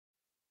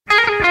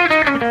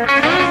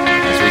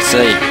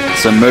see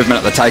some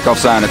movement at the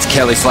takeoff zone. It's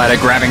Kelly Slater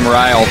grabbing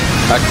rail.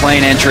 A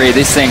clean entry.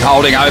 This thing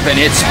holding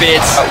open. It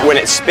spits. When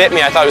it spit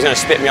me, I thought it was going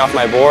to spit me off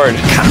my board.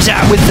 Comes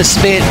out with the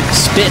spit,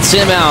 spits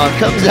him out.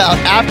 Comes out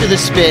after the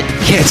spit,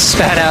 gets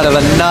spat out of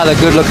another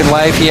good-looking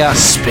wave here.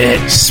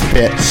 Spit.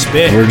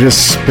 We're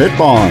just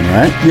spitballing,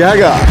 right? Yeah,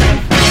 God.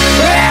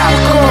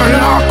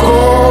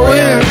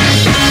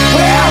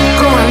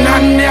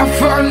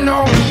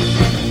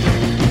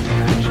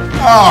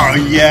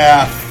 Oh,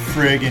 yeah,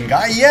 friggin'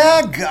 guy.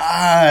 Yeah,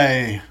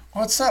 guy.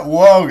 What's that?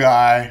 Whoa,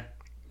 guy.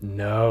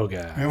 No,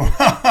 guy.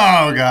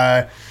 Whoa,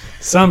 guy.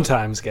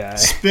 Sometimes, guy.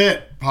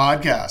 Spit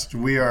Podcast.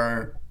 We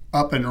are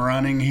up and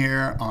running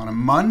here on a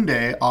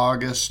Monday,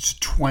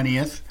 August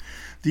 20th,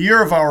 the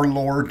year of our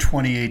Lord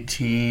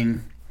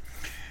 2018.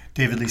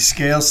 David Lee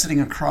Scales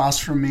sitting across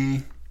from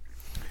me.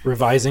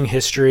 Revising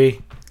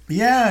history.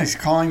 Yeah, he's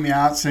calling me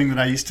out, saying that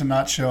I used to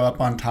not show up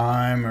on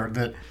time, or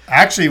that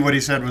actually what he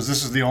said was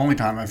this is the only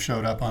time I've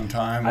showed up on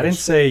time. I didn't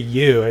say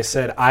you. I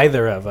said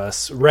either of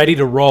us. Ready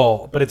to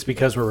roll, but it's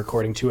because we're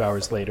recording 2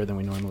 hours later than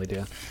we normally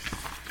do.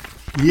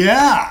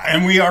 Yeah,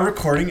 and we are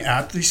recording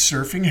at the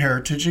Surfing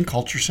Heritage and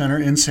Culture Center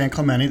in San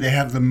Clemente. They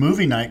have the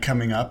movie night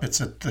coming up. It's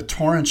at the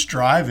Torrance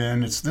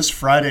Drive-In. It's this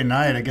Friday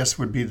night. I guess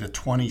would be the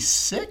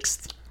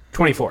 26th?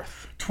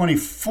 24th.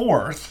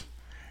 24th.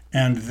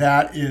 And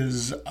that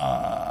is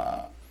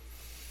 5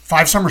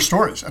 Summer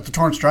Stories at the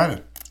Torrance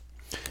Drive-In.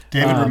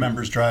 David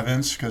remembers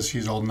drive-ins because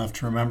he's old enough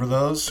to remember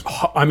those.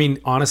 I mean,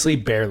 honestly,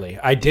 barely.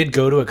 I did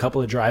go to a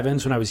couple of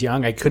drive-ins when I was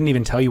young. I couldn't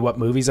even tell you what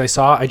movies I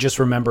saw. I just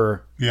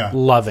remember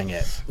loving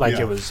it.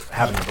 It was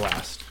having a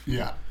blast.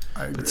 Yeah.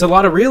 It's a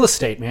lot of real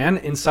estate, man.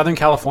 In Southern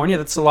California,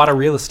 that's a lot of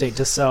real estate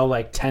to sell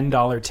like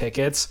 $10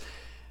 tickets.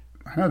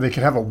 I know, they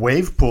could have a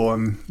wave pool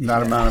and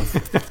that amount of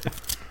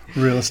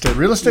real estate.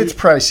 Real estate's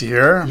pricey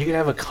here. You could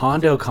have a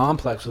condo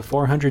complex with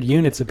 400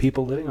 units of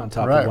people living on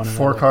top of one another.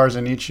 4 cars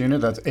in each unit.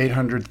 That's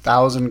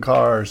 800,000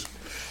 cars.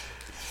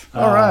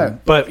 All right.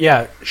 But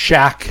yeah,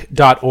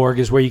 shack.org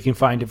is where you can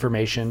find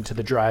information to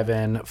the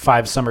drive-in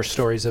 5 Summer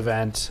Stories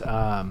event.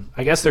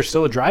 I guess there's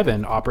still a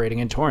drive-in operating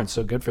in Torrance,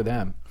 so good for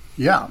them.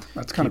 Yeah,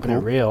 that's kind of cool.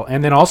 Keeping it real.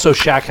 And then also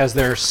Shack has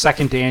their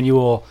 2nd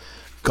annual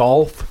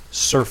Golf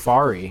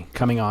Safari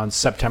coming on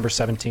September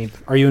 17th.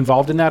 Are you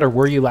involved in that, or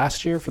were you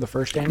last year for the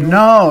 1st annual?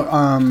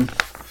 No,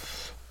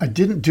 I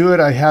didn't do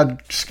it. I had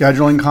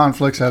scheduling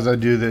conflicts as I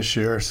do this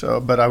year.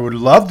 But I would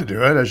love to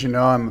do it. As you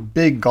know, I'm a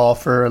big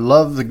golfer. I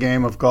love the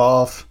game of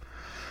golf.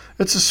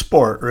 It's a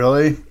sport,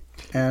 really,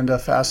 and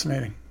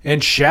fascinating.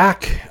 And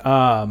Shack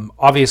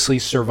obviously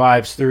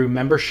survives through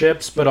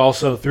memberships, but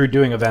also through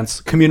doing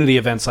events, community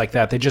events like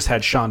that. They just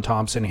had Sean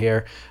Thompson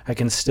here. I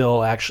can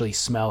still actually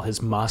smell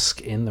his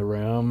musk in the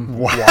room.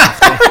 What?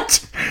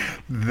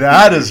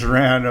 That is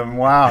random.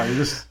 Wow. You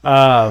just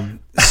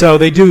so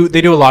they do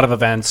a lot of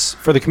events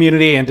for the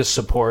community and to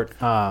support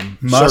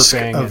Musk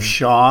surfing. of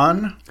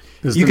Sean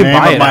is you the can name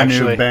buy of it, my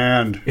actually. new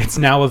band. It's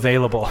now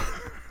available.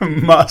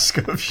 Musk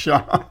of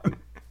Sean.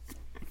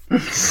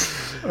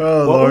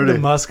 Oh, what Lordy. would the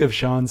musk of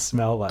Sean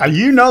smell like?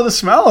 You know the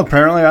smell,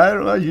 apparently. I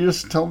don't know. You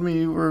just told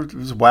me it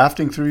was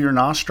wafting through your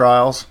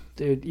nostrils.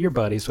 Dude, you're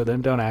buddies with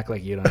him. Don't act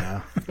like you don't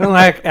know. Don't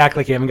act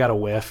like you haven't got a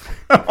whiff.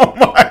 Oh,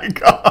 my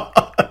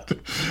God.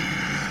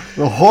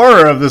 The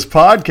horror of this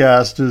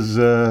podcast is,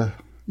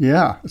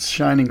 it's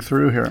shining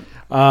through here.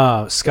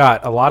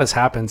 Scott, a lot has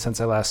happened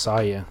since I last saw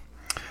you.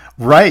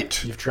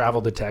 Right. You've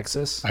traveled to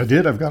Texas. I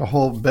did. I've got a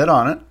whole bit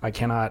on it.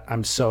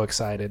 I'm so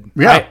excited.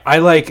 Yeah.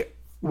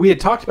 We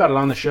had talked about it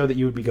on the show that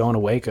you would be going to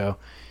Waco.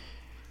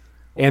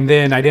 And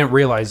then I didn't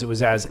realize it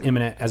was as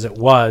imminent as it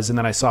was. And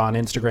then I saw an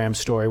Instagram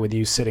story with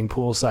you sitting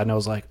poolside, and I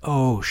was like,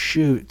 oh,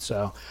 shoot.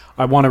 So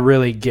I want to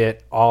really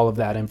get all of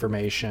that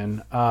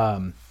information.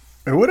 It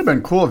would have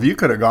been cool if you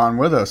could have gone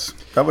with us.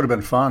 That would have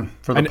been fun,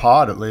 for the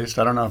pod at least.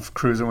 I don't know if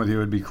cruising with you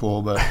would be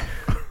cool, but...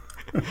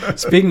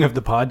 Speaking of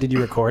the pod, did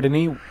you record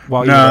any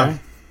while you were there?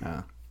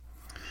 No.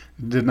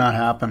 Did not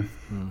happen.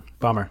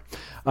 Bummer.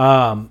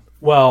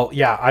 Well,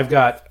 yeah, I've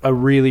got a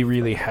really,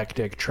 really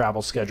hectic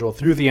travel schedule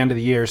through the end of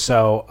the year,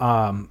 so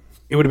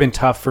it would have been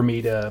tough for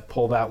me to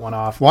pull that one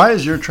off. Why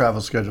is your travel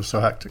schedule so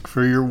hectic?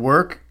 For your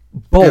work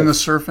Both. in the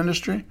surf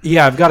industry?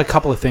 Yeah, I've got a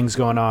couple of things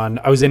going on.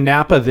 I was in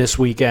Napa this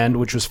weekend,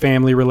 which was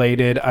family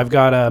related. I've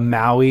got a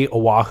Maui,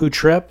 Oahu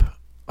trip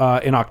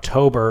in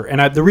October,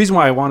 and the reason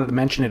why I wanted to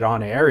mention it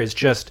on air is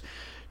just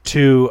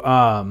to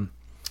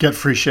get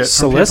free shit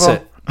solicit. from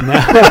people?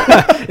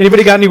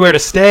 Anybody got anywhere to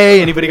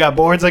stay? Anybody got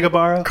boards I could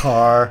borrow?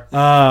 Car.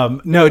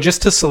 No,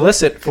 just to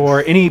solicit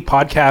for any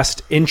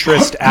podcast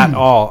interest at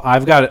all.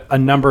 I've got a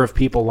number of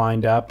people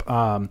lined up.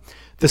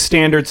 The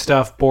standard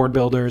stuff, board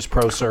builders,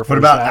 pro surfers. What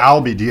about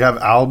Albie? Do you have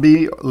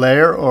Albie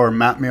Lair or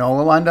Matt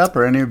Miola lined up,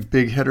 or any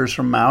big hitters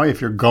from Maui? If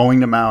you're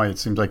going to Maui, it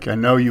seems like I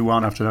know you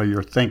won't have to know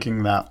you're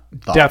thinking that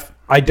thought.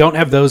 I don't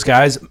have those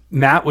guys.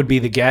 Matt would be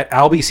the get.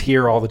 Albie's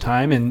here all the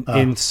time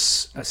in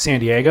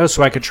San Diego,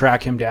 so I could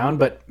track him down.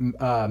 But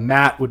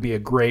Matt would be a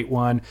great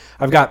one.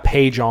 I've got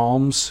Paige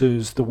Alms,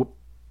 who's the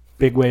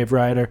big wave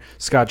rider.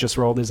 Scott just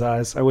rolled his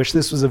eyes. I wish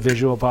this was a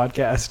visual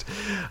podcast.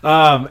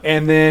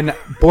 And then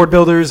board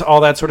builders,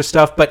 all that sort of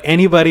stuff. But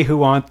anybody who you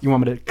want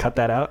me to cut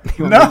that out?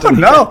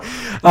 No.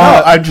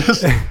 I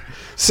just.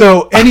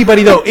 So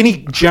anybody though,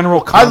 any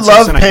general I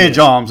concepts? love Paige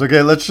Alms.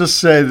 Okay, let's just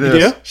say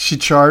this: You do? she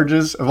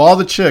charges of all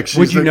the chicks.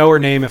 Would you know her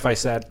name if I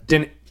said?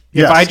 Didn't?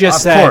 Yes, if I just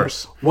of said,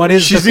 course. What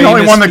is? She's the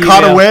only one that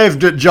caught a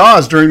wave at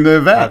Jaws during the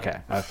event.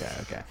 Okay.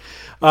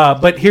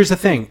 But here's the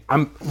thing: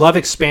 love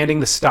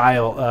expanding the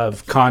style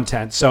of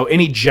content. So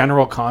any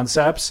general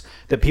concepts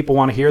that people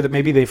want to hear that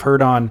maybe they've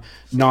heard on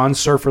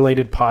non-surf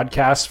related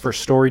podcasts for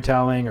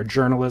storytelling or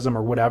journalism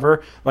or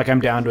whatever, like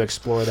I'm down to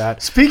explore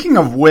that. Speaking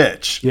of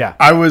which, Yeah.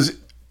 I was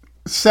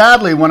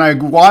sadly when I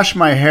wash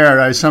my hair,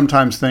 I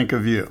sometimes think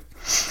of you,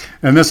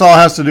 and this all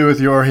has to do with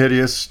your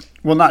hideous.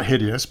 Well, not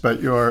hideous,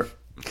 but your.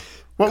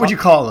 What would you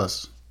call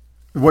this?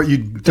 What you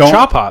don't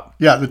chop hop.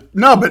 Yeah,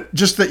 but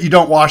just that you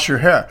don't wash your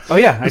hair. Oh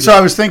yeah. So I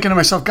was thinking to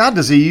myself, God,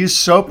 does he use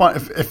soap on?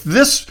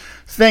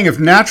 If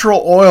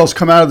natural oils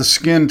come out of the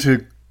skin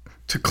to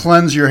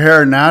cleanse your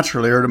hair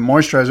naturally or to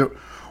moisturize it,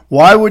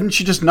 why wouldn't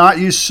you just not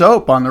use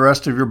soap on the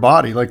rest of your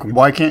body? Like,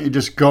 why can't you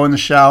just go in the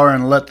shower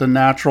and let the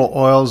natural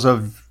oils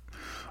of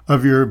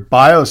your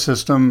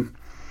biosystem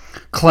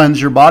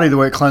cleanse your body the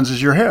way it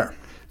cleanses your hair?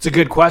 It's a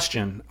good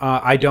question.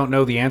 I don't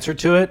know the answer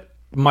to it.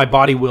 My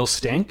body will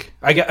stink.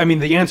 I mean,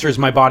 the answer is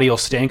my body will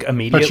stink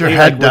immediately. But your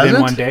head within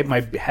doesn't? 1 day.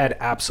 My head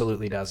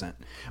absolutely doesn't.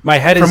 My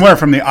head is From where?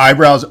 From the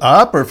eyebrows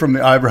up or from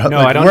the eyebrows? No,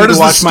 I don't need to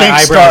wash my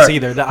eyebrows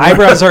either. The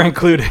eyebrows are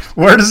included.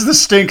 Where does the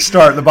stink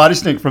start? The body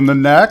stink from the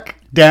neck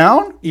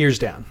down? Ears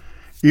down.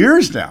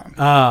 Ears down.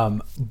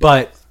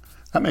 But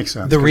That makes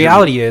sense. the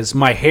reality is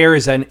my hair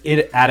is at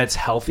its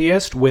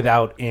healthiest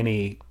without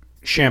any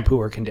shampoo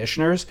or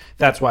conditioners.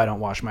 That's why I don't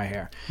wash my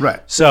hair. Right.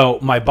 So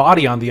my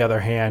body, on the other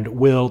hand,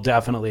 will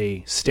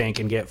definitely stink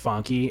and get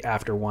funky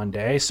after 1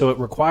 day. So it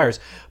requires.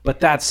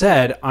 But that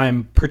said,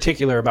 I'm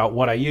particular about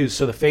what I use.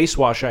 So the face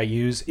wash I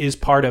use is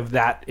part of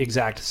that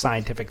exact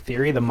scientific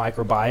theory, the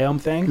microbiome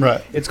thing.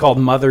 Right. It's called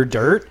Mother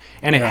Dirt,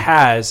 and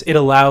it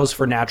allows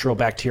for natural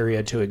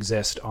bacteria to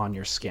exist on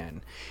your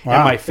skin. Wow.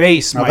 And my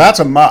face. Now that's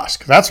a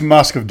musk. That's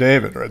Musk of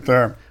David right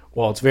there.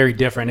 Well, it's very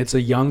different. It's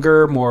a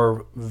younger,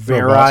 more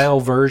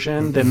virile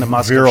version than the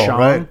Musk of Virile,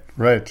 Sean.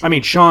 right. I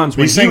mean, Sean's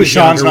when You he saying was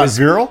Sean's younger not was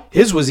virile?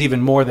 His was even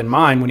more than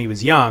mine when he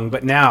was young,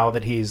 but now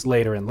that he's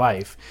later in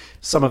life,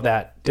 some of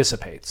that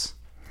dissipates.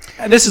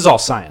 And this is all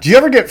science. Do you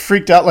ever get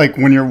freaked out like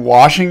when you're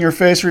washing your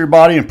face or your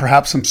body and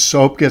perhaps some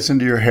soap gets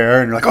into your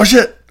hair and you're like, oh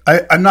shit,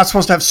 I'm not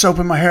supposed to have soap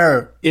in my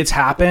hair? It's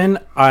happened.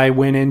 I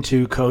went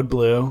into Code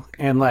Blue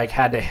and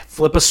had to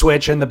flip a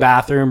switch in the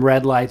bathroom.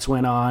 Red lights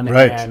went on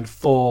and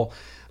full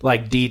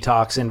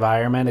detox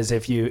environment as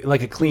if you a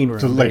clean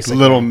room. So basically.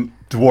 little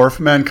dwarf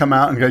men come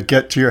out and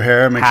get to your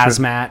hair and make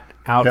Hazmat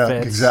outfits.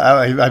 Yeah,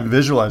 exactly. I'm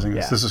visualizing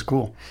this. Yeah. This is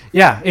cool.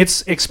 Yeah,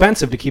 it's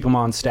expensive to keep them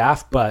on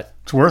staff, but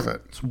it's worth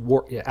it.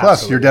 Yeah,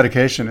 plus, your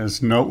dedication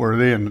is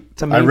noteworthy, and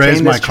I maintain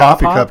raise my this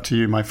coffee chop cup to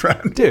you, my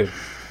friend. Dude,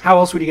 how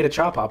else would you get a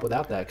chop hop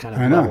without that kind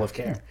of level of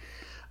care?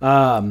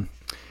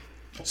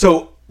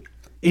 So,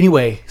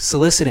 anyway,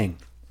 soliciting.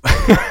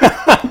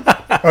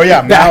 Oh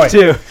yeah, back Maui.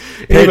 to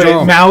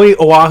anyway, Maui,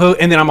 Oahu,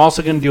 and then I'm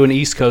also going to do an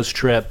East Coast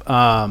trip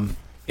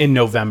in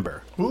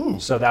November. Ooh.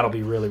 So that'll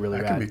be really, really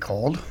rad. That can be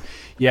cold.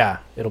 Yeah,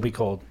 it'll be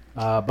cold.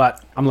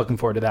 But I'm looking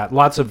forward to that.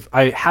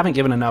 I haven't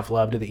given enough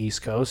love to the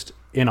East Coast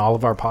in all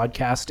of our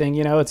podcasting.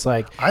 It's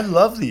like I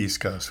love the East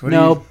Coast.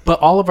 But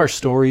all of our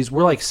stories,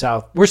 we're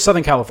we're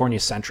Southern California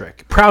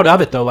centric. Proud of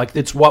it though,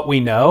 it's what we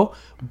know.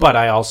 But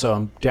I also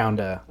am down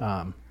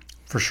to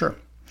for sure.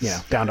 Yeah,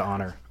 down to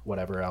honor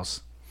whatever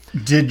else.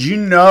 Did you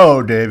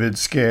know, David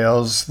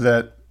Scales,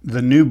 that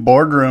the new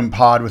Boardroom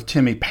Pod with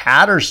Timmy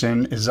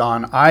Patterson is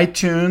on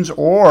iTunes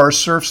or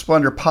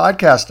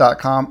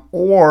surfsplendorpodcast.com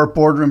or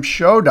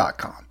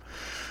boardroomshow.com?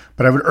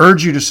 But I would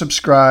urge you to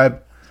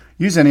subscribe.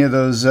 Use any of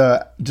those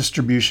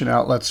distribution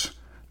outlets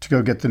to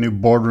go get the new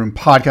Boardroom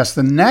Podcast.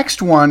 The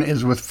next one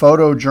is with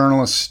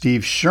photojournalist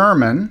Steve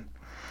Sherman.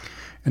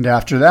 And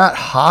after that,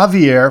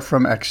 Javier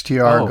from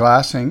XTR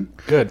Glassing.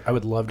 Good. I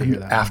would love to hear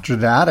that. After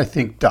that, I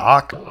think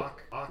Doc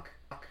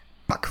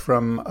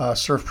from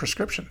Surf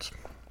Prescriptions.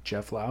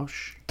 Jeff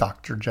Lausch?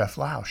 Dr. Jeff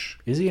Lausch.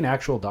 Is he an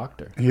actual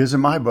doctor? He is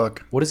in my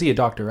book. What is he a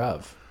doctor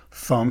of?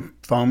 Foam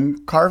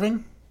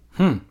carving.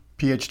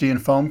 PhD in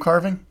foam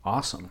carving.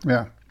 Awesome.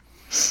 Yeah.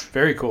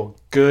 Very cool.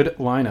 Good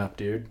lineup,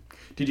 dude.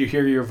 Did you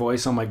hear your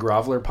voice on my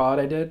Groveler pod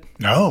I did?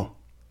 No.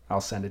 I'll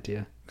send it to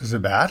you. Is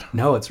it bad?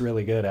 No, it's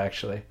really good,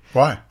 actually.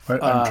 Why? I'm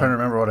trying to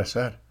remember what I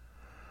said.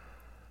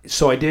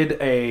 So I did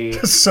a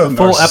so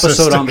full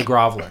episode on the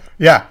Groveler.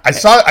 Yeah, I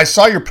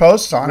saw your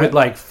posts on it.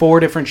 With 4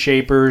 different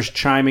shapers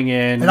chiming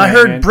in. And I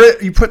heard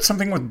Britt, you put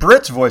something with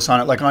Britt's voice on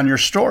it, on your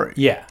story.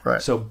 Yeah.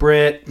 Right. So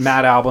Britt,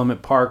 Matt Album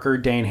at Parker,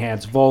 Dane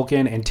Hans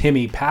Vulcan, and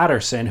Timmy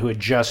Patterson, who had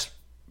just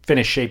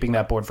finished shaping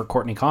that board for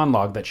Courtney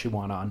Conlog that she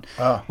won on,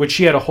 which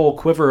she had a whole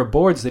quiver of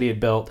boards that he had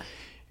built.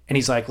 And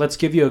he's like, let's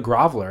give you a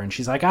groveler. And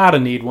she's like, I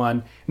don't need one.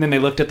 And then they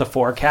looked at the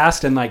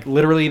forecast, and like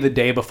literally the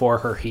day before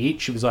her heat,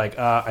 she was like,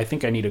 I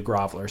think I need a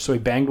groveler. So he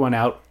banged one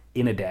out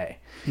in a day.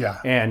 Yeah.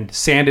 And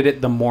sanded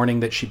it the morning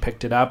that she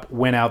picked it up,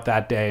 went out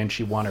that day, and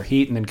she won her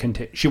heat, and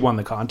then she won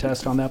the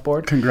contest on that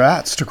board.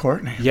 Congrats to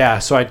Courtney. Yeah,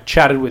 so I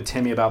chatted with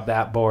Timmy about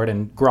that board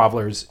and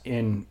grovelers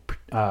in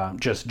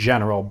just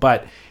general.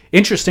 But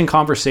interesting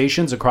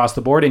conversations across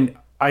the board, and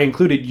I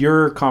included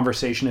your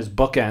conversation as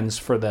bookends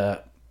for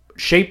the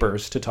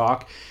shapers to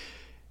talk.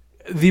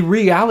 The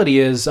reality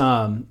is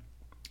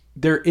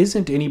there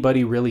isn't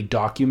anybody really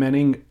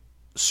documenting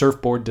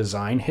surfboard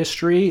design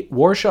history.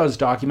 Warshaw is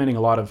documenting a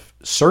lot of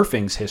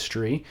surfing's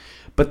history,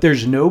 but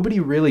there's nobody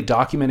really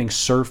documenting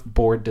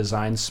surfboard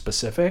design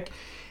specific.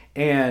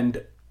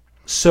 And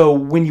so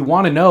when you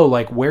want to know,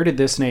 like, where did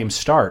this name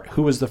start?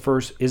 Who was the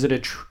first? Is it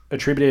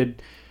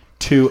attributed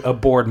to a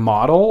board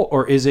model,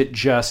 or is it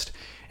just...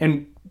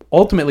 And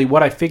ultimately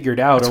what I figured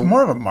out... It's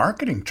more of a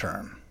marketing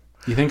term.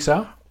 You think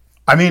so?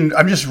 I mean,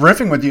 I'm just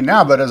riffing with you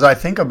now, but as I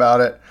think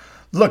about it,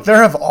 look,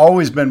 there have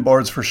always been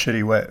boards for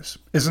shitty waves.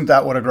 Isn't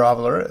that what a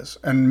groveler is?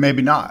 And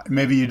maybe not.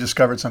 Maybe you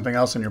discovered something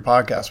else in your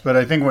podcast. But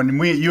I think when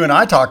you and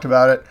I talked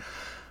about it,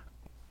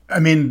 I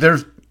mean,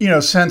 there's,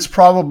 since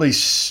probably,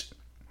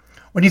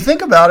 when you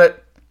think about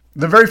it,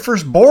 the very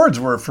first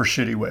boards were for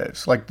shitty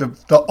waves. Like the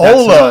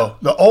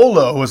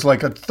Olo was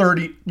like a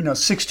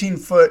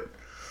 16-foot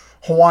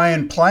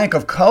Hawaiian plank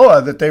of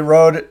koa that they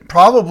rode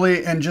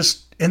probably in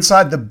just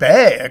inside the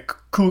bay at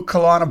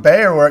Kukalana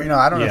Bay, or where,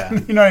 I don't know.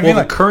 You know what I mean?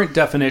 Well, the current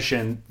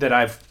definition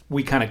that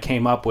we kind of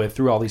came up with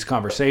through all these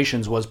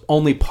conversations was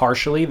only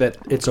partially that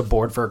it's a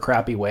board for a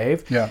crappy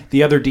wave. Yeah.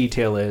 The other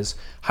detail is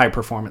high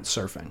performance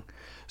surfing.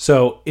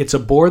 So it's a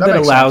board that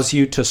allows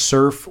you to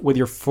surf with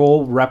your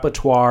full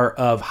repertoire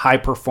of high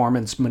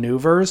performance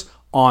maneuvers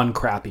on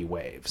crappy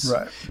waves.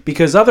 Right.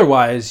 Because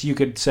otherwise you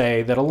could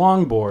say that a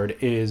longboard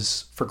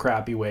is for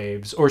crappy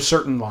waves, or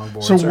certain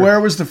longboards. So where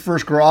was the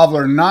first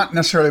groveler? Not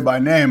necessarily by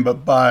name,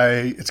 but by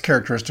its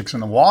characteristics in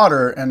the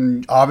water.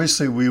 And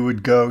obviously we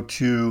would go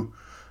to,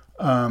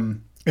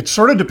 it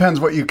sort of depends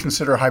what you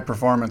consider high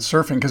performance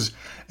surfing. Because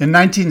in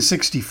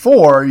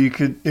 1964,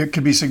 it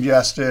could be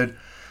suggested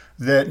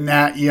that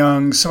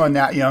some of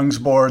Nat Young's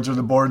boards, or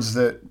the boards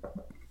that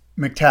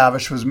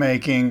McTavish was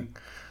making,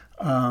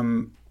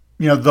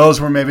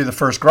 those were maybe the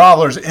first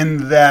grovelers,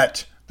 in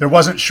that there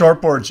wasn't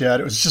shortboards yet.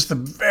 It was just the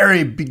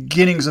very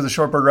beginnings of the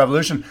shortboard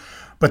revolution.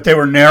 But they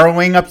were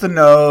narrowing up the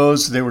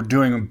nose. They were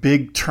doing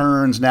big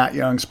turns, Nat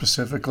Young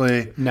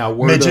specifically. Now,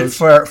 Midget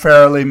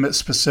Farrelly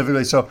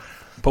specifically.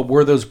 But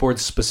were those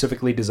boards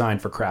specifically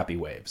designed for crappy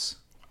waves?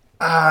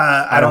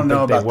 I don't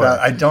know about that.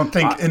 I don't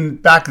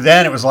think. Back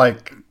then, it was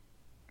like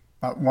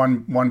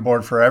one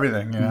board for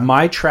everything.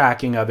 My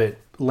tracking of it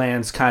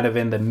lands kind of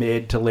in the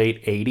mid to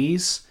late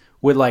 80s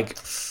with like...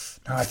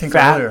 I think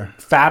earlier.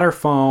 Fatter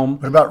foam.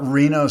 What about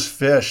Reno's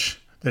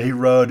Fish that he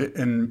rode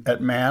at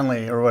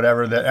Manly or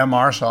whatever that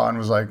MR saw and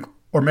was like,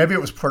 or maybe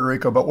it was Puerto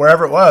Rico, but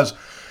wherever it was,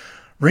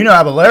 Reno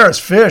Abalera's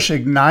Fish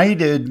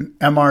ignited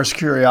MR's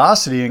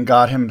curiosity and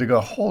got him to go,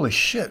 holy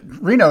shit,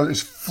 Reno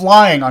is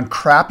flying on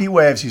crappy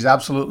waves. He's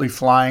absolutely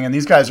flying. And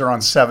these guys are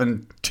on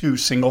 7.2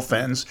 single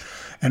fins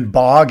and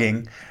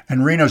bogging,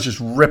 and Reno's just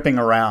ripping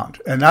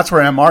around. And that's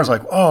where MR's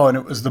like, oh, and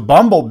it was the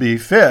Bumblebee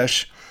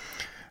Fish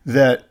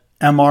that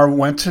MR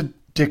went to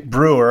Dick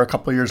Brewer a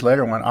couple of years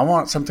later and went, I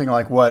want something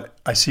like what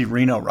I see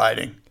Reno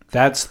riding.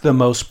 That's the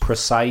most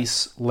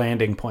precise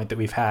landing point that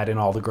we've had in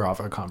all the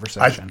groveler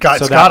conversation.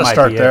 It's got to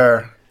start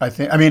there, I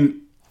think. I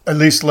mean, at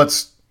least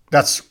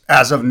that's,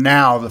 as of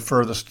now, the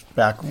furthest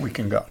back we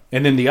can go.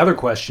 And then the other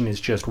question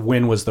is just,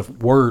 when was the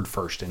word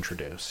first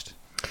introduced?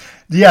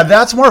 Yeah,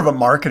 that's more of a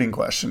marketing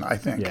question, I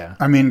think. Yeah.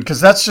 I mean,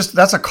 because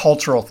that's a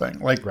cultural thing.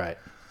 Like, right.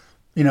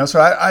 So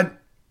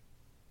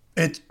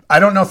I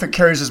don't know if it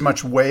carries as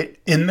much weight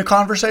in the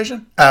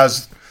conversation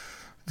as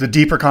the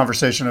deeper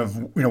conversation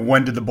of,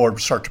 when did the board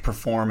start to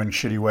perform in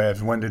shitty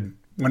waves? When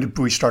did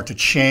we start to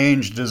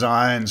change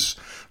designs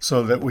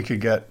so that we could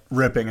get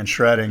ripping and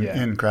shredding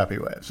in crappy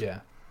waves?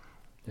 Yeah.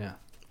 Yeah.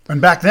 And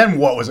back then,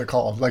 what was it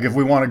called? Like, if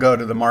we want to go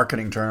to the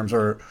marketing terms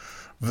or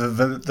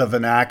the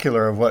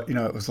vernacular of what,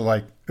 it was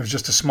like, it was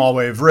just a small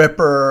wave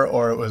ripper,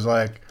 or it was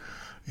like,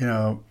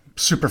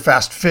 super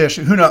fast fish.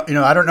 Who knows?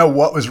 I don't know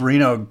what was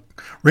Reno.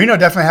 Reno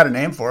definitely had a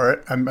name for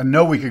it. I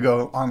know we could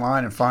go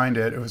online and find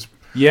it. It was...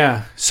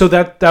 Yeah. So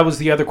that was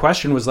the other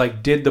question, was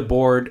like, did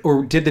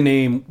the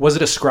name, was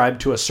it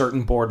ascribed to a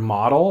certain board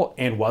model,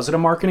 and was it a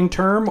marketing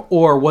term,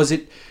 or was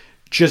it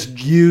just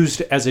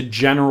used as a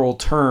general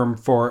term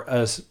for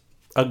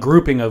a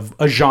grouping of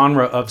a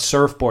genre of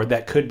surfboard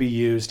that could be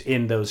used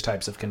in those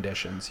types of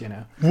conditions,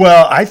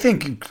 Well, I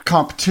think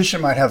competition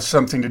might have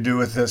something to do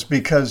with this,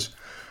 because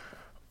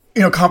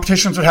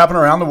competitions would happen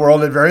around the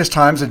world at various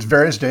times, at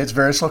various dates,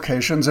 various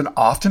locations, and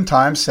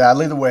oftentimes,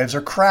 sadly, the waves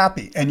are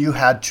crappy, and you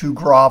had to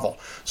grovel.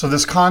 So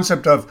this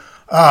concept of,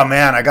 oh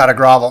man, I got to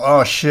grovel.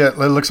 Oh shit, it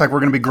looks like we're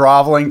going to be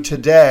groveling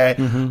today.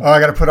 Mm-hmm. Oh, I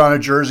got to put on a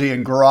jersey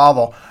and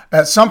grovel.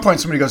 At some point,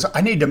 somebody goes,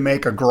 I need to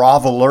make a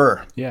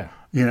groveler. Yeah.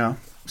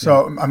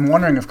 So I'm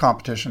wondering if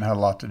competition had a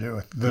lot to do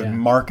with the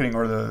marketing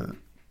or the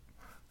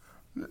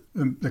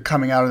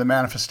coming out of the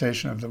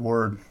manifestation of the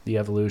word. The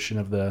evolution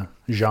of the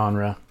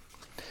genre.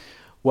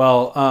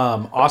 Well,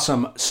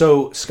 awesome.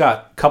 So,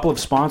 Scott, a couple of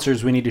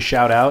sponsors we need to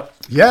shout out.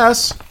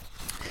 Yes.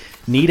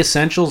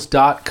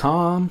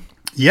 NeedEssentials.com.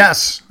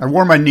 Yes. I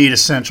wore my Need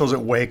Essentials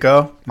at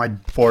Waco, my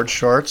board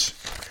shorts.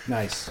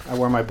 Nice. I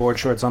wore my board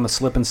shorts on the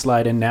slip and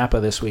slide in Napa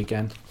this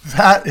weekend.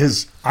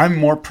 I'm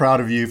more proud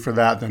of you for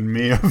that than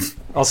me.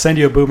 I'll send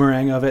you a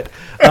boomerang of it.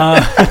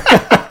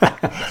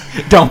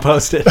 Don't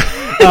post it.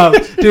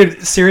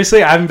 Dude,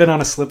 seriously, I haven't been on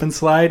a slip and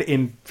slide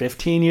in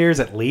 15 years,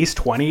 at least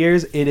 20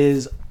 years. It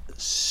is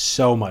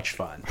so much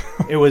fun.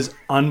 It was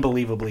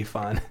unbelievably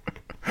fun.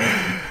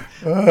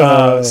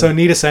 So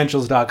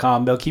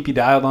needessentials.com. They'll keep you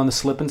dialed on the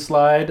slip and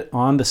slide,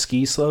 on the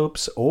ski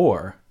slopes,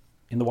 or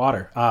in the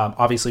water.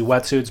 Obviously,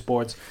 wetsuits,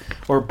 boards,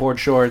 or board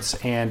shorts,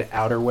 and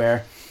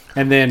outerwear.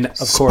 And then,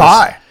 of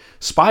course,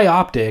 Spy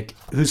Optic,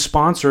 who's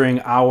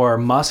sponsoring our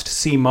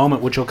must-see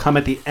moment, which will come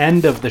at the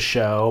end of the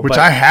show. Which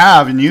I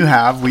have and you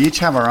have. We each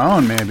have our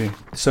own, maybe.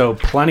 So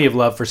plenty of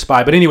love for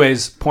Spy. But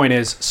anyways, point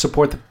is,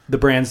 support the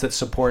brands that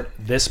support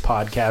this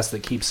podcast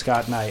that keep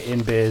Scott and I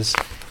in biz.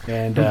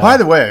 And by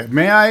the way,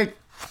 may I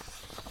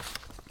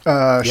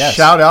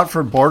shout out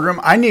for Boardroom?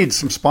 I need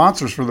some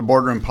sponsors for the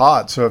Boardroom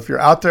Pod. So if you're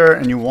out there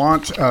and you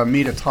want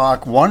me to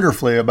talk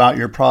wonderfully about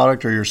your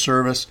product or your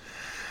service,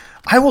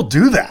 I will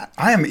do that.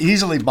 I am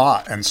easily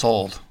bought and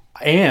sold.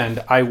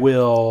 And I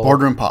will...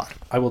 Boardroom Pod.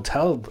 I will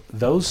tell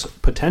those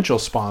potential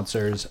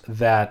sponsors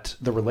that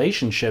the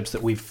relationships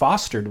that we've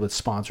fostered with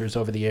sponsors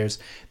over the years,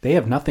 they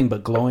have nothing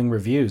but glowing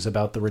reviews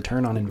about the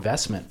return on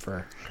investment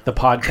for the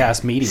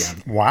podcast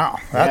medium. Wow.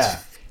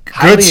 That's good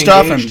highly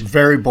stuff engaged, and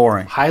very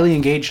boring. Highly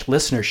engaged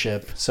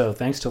listenership. So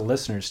thanks to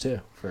listeners, too,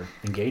 for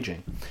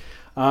engaging.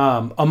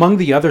 Among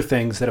the other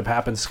things that have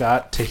happened,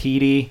 Scott,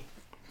 Tahiti...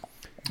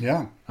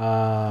 Yeah.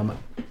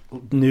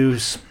 New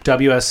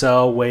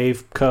WSL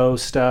Waveco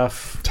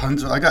stuff.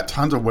 I got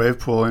tons of wave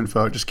pool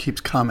info. It just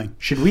keeps coming.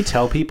 Should we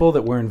tell people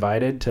that we're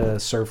invited to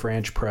Surf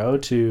Ranch Pro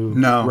to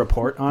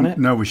report on it?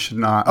 No, we should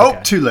not. Okay.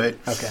 Oh, too late.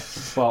 Okay.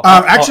 Well,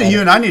 actually, you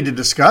and I need to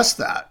discuss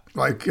that.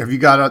 Like, do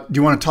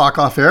you want to talk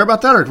off air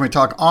about that, or can we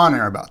talk on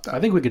air about that? I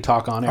think we could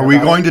talk on air. Are we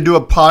going to do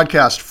a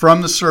podcast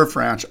from the Surf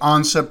Ranch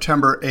on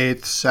September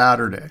 8th,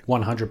 Saturday?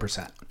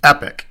 100%.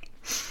 Epic.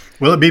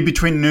 Will it be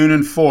between noon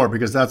and 4?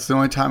 Because that's the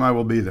only time I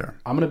will be there.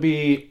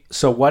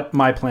 So what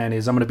my plan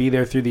is, I'm going to be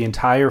there through the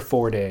entire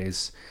 4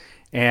 days,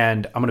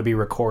 and I'm going to be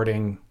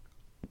recording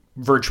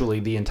virtually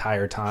the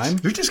entire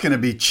time. You're just going to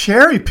be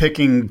cherry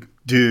picking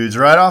dudes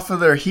right off of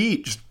their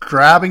heat, just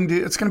grabbing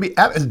dudes. It's going to be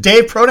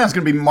Dave Prodan's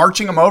going to be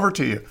marching them over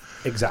to you.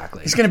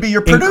 Exactly. He's going to be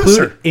your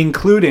producer,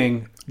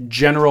 including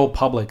general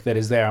public that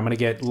is there. I'm going to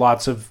get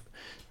lots of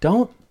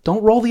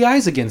Don't roll the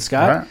eyes again,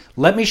 Scott. Right.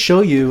 Let me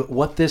show you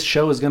what this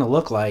show is going to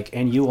look like,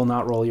 and you will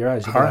not roll your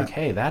eyes. You'll be like,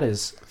 hey, that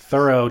is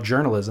thorough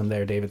journalism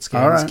there, David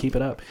Scans. Right. Keep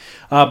it up.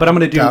 But I'm going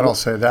to do... God, I'll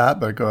say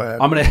that, but go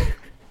ahead. I'm going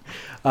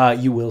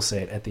to... you will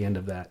say it at the end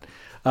of that.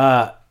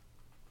 I'm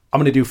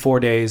going to do 4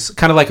 days,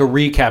 kind of like a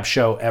recap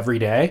show every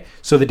day.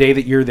 So the day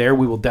that you're there,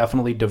 we will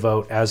definitely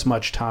devote as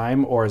much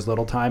time or as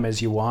little time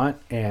as you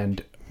want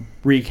and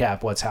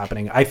recap what's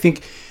happening. I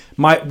think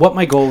what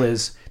my goal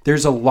is...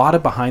 There's a lot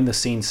of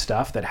behind-the-scenes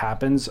stuff that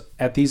happens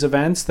at these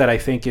events that I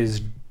think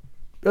is...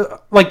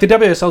 like, the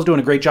WSL is doing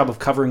a great job of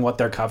covering what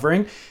they're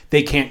covering.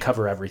 They can't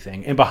cover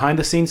everything. And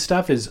behind-the-scenes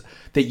stuff is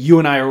that you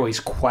and I are always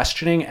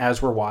questioning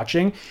as we're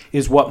watching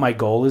is what my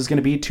goal is going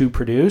to be to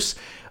produce.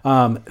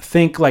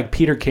 Think like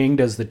Peter King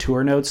does the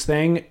tour notes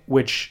thing,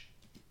 which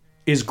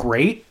is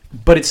great,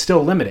 but it's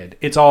still limited.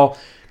 It's all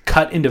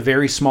cut into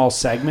very small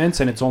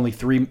segments, and it's only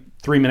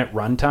three-minute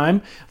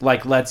runtime.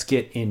 Like, let's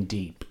get in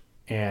deep.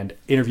 And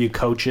interview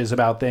coaches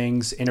about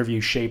things,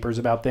 interview shapers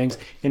about things,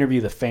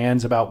 interview the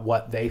fans about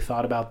what they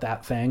thought about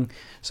that thing.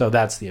 So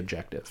that's the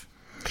objective.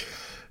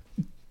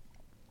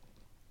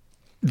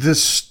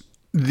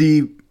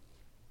 The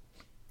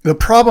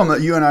problem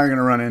that you and I are going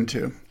to run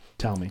into,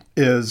 tell me,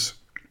 is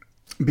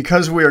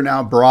because we are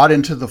now brought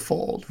into the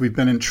fold. We've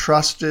been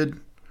entrusted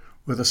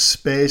with a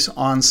space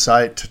on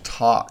site to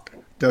talk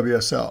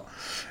WSL.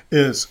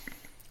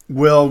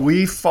 Will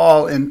we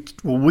fall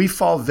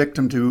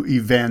victim to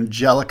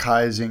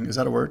evangelicizing? Is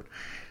that a word?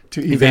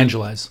 To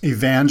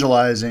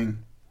evangelizing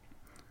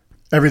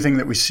everything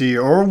that we see,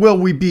 or will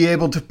we be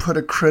able to put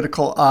a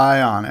critical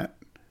eye on it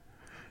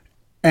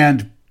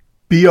and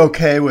be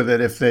okay with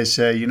it if they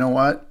say, you know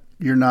what,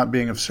 you're not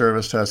being of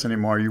service to us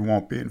anymore, you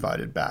won't be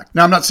invited back?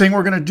 Now, I'm not saying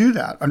we're going to do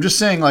that. I'm just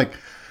saying, like,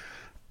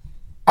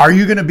 are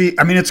you going to be?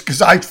 I mean, it's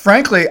because I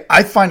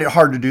find it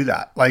hard to do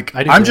that. Like,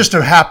 I'm just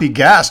a happy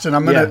guest, and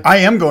I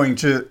am going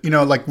to,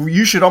 like,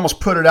 you should almost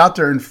put it out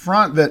there in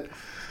front that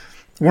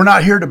we're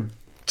not here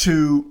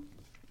to.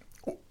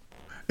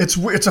 It's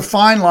a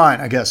fine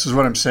line, I guess, is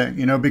what I'm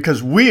saying.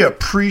 Because we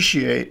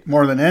appreciate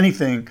more than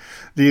anything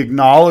the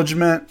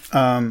acknowledgement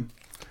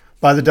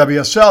by the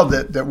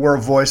WSL that we're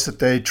a voice that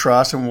they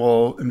trust and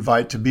will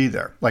invite to be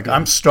there. Like,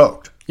 I'm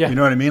stoked. Yeah. You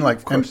know what I mean?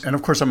 Like, and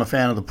of course I'm a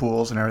fan of the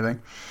pools and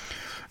everything.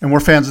 And we're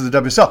fans of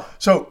the WSL.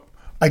 So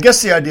I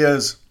guess the idea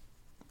is,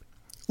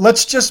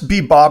 let's just be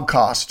Bob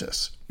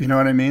Costas. You know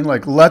what I mean?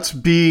 Like, let's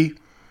be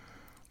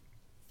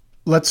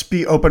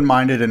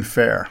open-minded and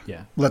fair.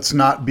 Yeah. Let's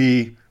not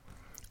be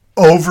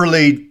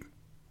overly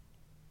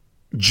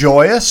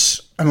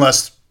joyous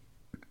unless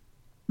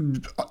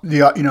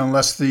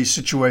the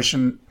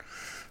situation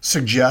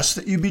suggests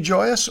that you be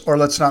joyous, or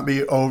let's not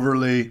be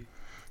overly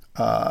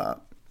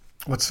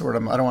what's the word?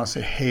 I don't want to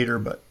say hater,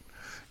 but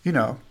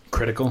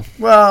Critical.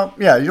 Well,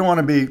 yeah, you want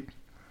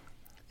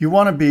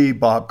to be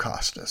Bob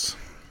Costas.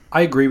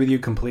 I agree with you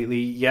completely.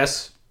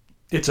 Yes,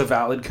 it's a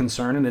valid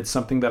concern, and it's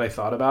something that I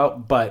thought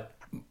about, but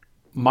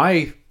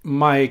my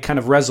kind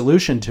of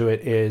resolution to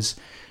it is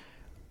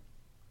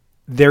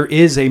there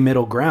is a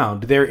middle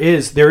ground. There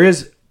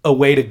is a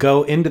way to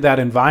go into that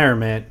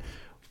environment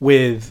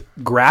with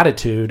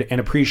gratitude and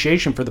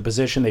appreciation for the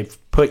position they've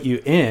put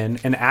you in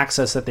and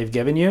access that they've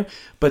given you,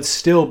 but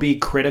still be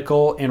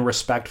critical and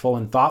respectful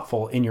and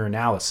thoughtful in your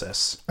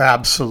analysis.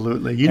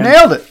 Absolutely. You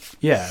nailed it.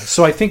 Yeah.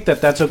 So I think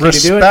that that's okay to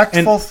do it.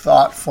 Respectful,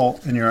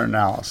 thoughtful in your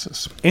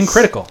analysis. And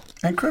critical.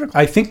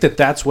 I think that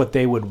that's what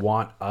they would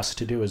want us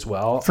to do as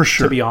well. For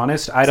sure. To be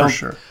honest,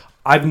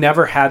 I've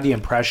never had the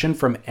impression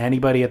from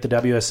anybody at the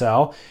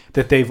WSL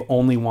that they've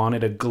only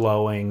wanted a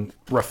glowing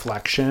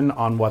reflection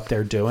on what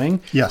they're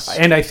doing. Yes.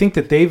 And I think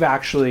that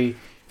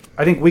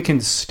I think we can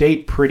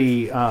state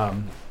pretty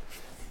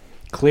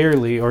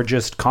clearly or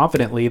just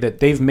confidently that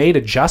they've made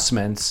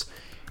adjustments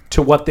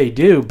to what they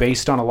do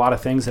based on a lot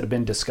of things that have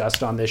been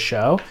discussed on this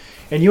show.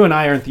 And you and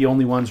I aren't the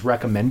only ones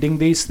recommending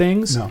these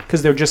things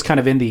because they're just kind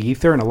of in the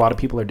ether and a lot of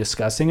people are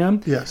discussing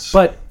them. Yes.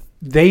 But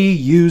they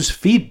use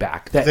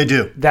feedback they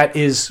do. that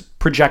is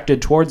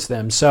projected towards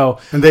them. So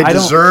and they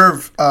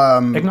deserve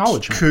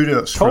acknowledgement.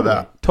 Kudos for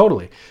that.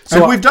 Totally. So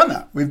and we've done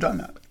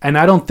that. And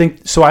I don't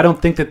think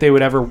that they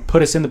would ever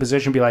put us in the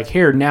position to be like,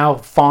 here, now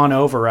fawn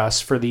over us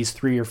for these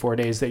 3 or 4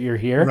 days that you're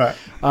here.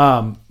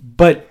 Right.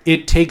 But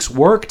it takes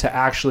work to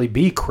actually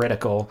be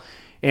critical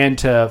and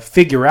to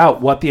figure out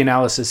what the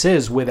analysis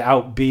is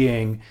without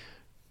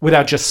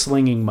just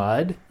slinging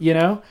mud,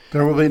 There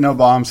will be no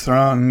bombs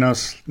thrown, no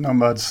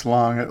mud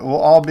slung. It will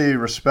all be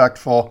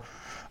respectful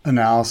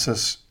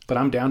analysis. But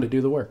I'm down to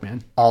do the work,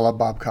 man. A la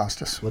Bob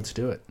Costas. Let's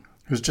do it.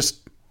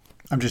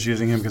 I'm just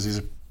using him because he's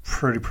a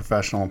pretty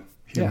professional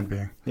human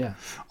being. Yeah.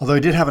 Although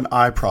he did have an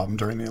eye problem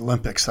during the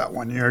Olympics that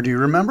one year. Do you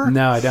remember?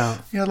 No, I don't.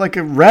 He had like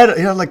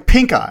like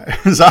pink eye.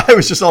 His eye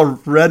was just all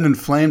red and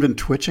inflamed and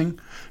twitching.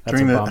 I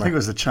think it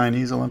was the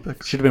Chinese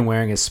Olympics. Should have been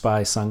wearing his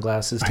spy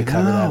sunglasses to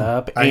cover that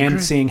up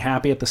and seeing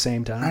happy at the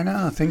same time. I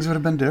know. Things would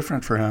have been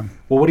different for him.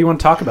 Well, what do you want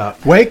to talk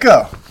about?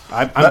 Waco.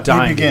 I'm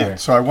dying to hear.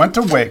 So I went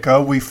to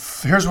Waco.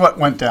 Here's what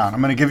went down.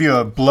 I'm going to give you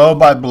a blow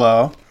by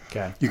blow.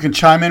 Okay. You can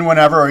chime in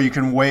whenever or you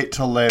can wait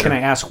till later. Can I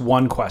ask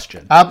one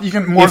question? You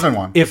can more than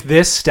one. If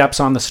this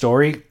steps on the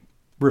story,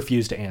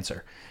 refuse to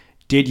answer.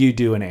 Did you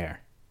do an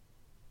air?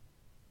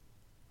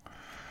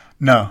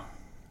 No.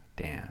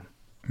 Damn.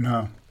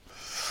 No.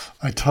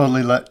 I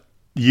totally let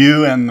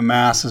you and the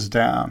masses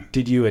down.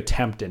 Did you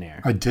attempt an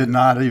air? I did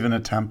not even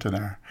attempt an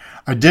air.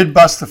 I did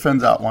bust the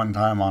fins out one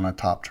time on a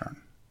top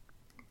turn.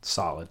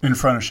 Solid. In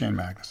front of Shane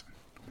Magnuson.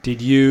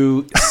 Did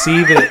you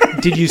see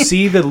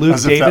the Luke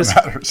As Davis? If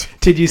that matters.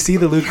 Did you see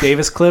the Luke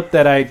Davis clip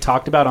that I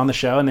talked about on the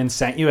show and then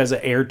sent you as an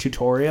air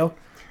tutorial?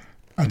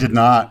 I did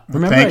not.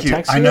 Remember Thank I you.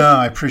 texted I you? know.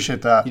 I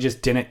appreciate that. You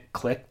just didn't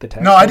click the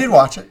text. No, I did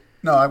watch it.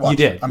 No, I watched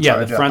it. You did. I'm yeah,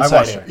 sorry, the front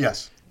side air.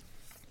 Yes.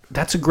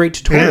 That's a great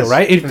tutorial,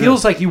 right? It feels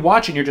is. like you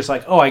watch it and you're just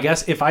like, oh, I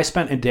guess if I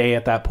spent a day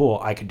at that pool,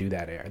 I could do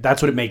that air.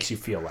 That's what it makes you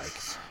feel like.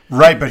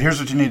 Right, but here's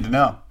what you need to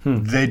know.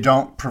 They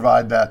don't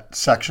provide that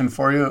section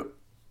for you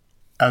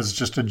as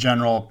just a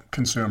general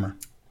consumer.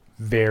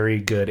 Very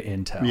good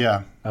intel.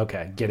 Yeah.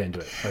 Okay, get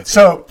into it.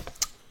 So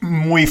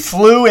we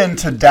flew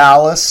into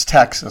Dallas,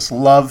 Texas,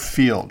 Love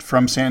Field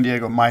from San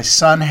Diego. My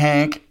son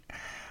Hank,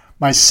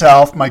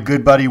 myself, my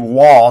good buddy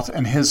Walt,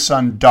 and his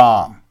son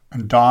Dom.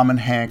 And Dom and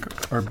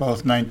Hank are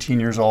both 19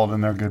 years old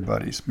and they're good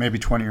buddies, maybe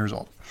 20 years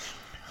old.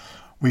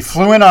 We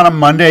flew in on a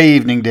Monday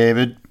evening,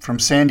 David, from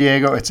San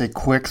Diego. It's a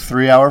quick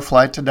 3-hour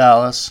flight to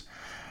Dallas.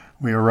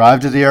 We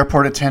arrived at the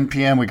airport at 10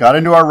 p.m. We got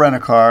into our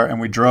rent-a-car and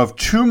we drove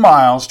 2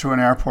 miles to an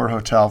airport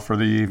hotel for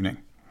the evening.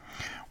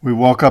 We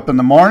woke up in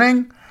the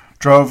morning,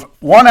 drove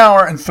 1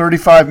 hour and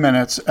 35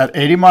 minutes at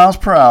 80 miles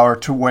per hour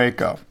to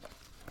Waco.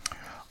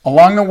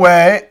 Along the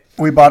way,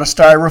 we bought a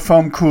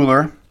styrofoam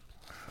cooler.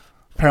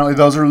 Apparently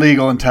those are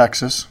legal in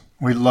Texas.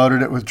 We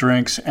loaded it with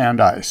drinks and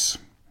ice.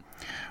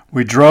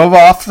 We drove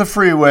off the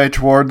freeway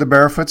toward the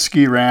Barefoot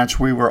Ski Ranch.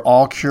 We were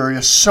all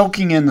curious,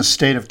 soaking in the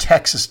state of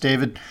Texas,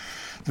 David.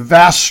 The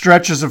vast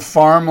stretches of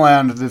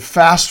farmland, the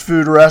fast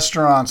food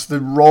restaurants, the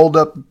rolled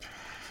up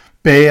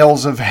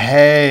bales of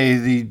hay,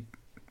 the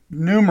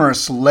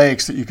numerous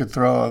lakes that you could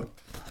throw a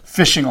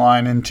fishing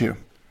line into.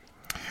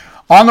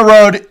 On the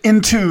road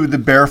into the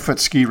Barefoot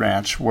Ski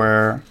Ranch,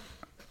 where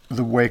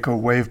the Waco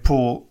Wave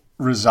Pool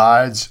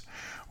resides,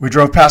 we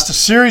drove past a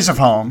series of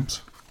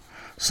homes,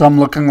 Some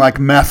looking like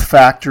meth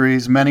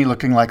factories, many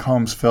looking like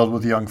homes filled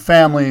with young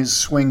families,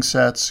 swing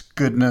sets,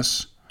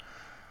 goodness.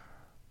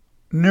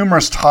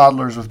 Numerous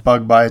toddlers with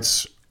bug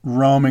bites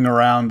roaming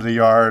around the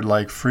yard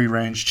like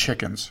free-range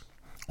chickens,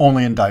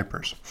 only in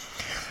diapers.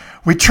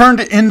 We turned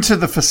into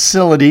the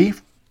facility,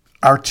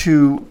 our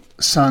two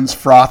sons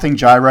frothing,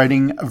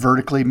 gyrating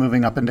vertically,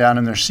 moving up and down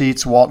in their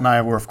seats. Walt and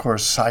I were, of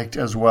course, psyched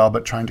as well,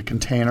 but trying to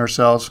contain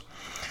ourselves.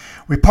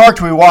 We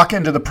parked, we walk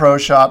into the pro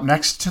shop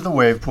next to the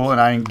wave pool, and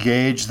I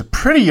engage the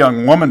pretty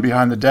young woman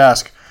behind the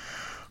desk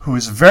who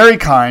is very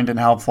kind and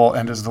helpful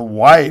and is the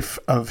wife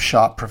of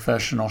shop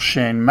professional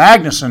Shane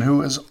Magnuson,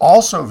 who is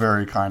also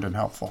very kind and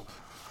helpful.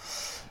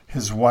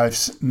 His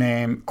wife's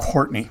name,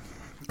 Courtney.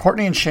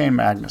 Courtney and Shane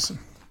Magnuson.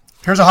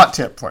 Here's a hot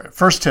tip for you.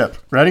 First tip.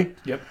 Ready?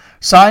 Yep.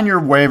 Sign your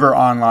waiver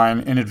online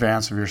in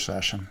advance of your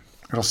session.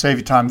 It'll save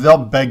you time. They'll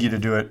beg you to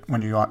do it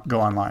when you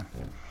go online.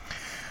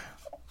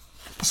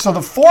 So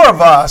the four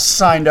of us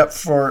signed up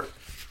for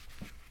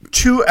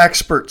 2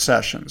 expert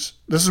sessions.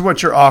 This is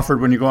what you're offered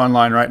when you go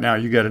online right now.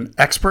 You get an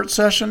expert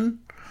session,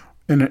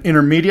 an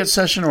intermediate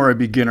session, or a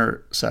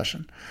beginner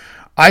session.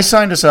 I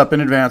signed us up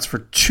in advance for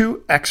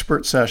 2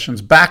 expert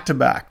sessions, back to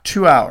back,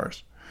 2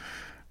 hours.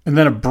 And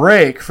then a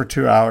break for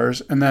 2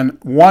 hours, and then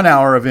 1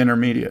 hour of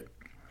intermediate.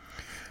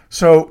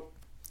 So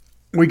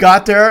we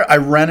got there. I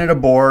rented a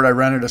board. I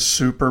rented a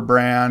Super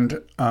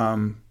brand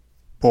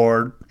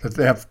board that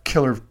they have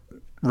killer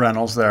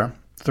rentals there,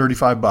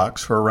 $35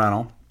 for a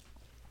rental.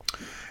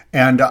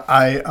 And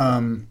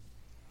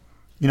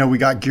we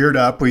got geared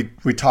up.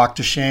 We talked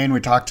to Shane.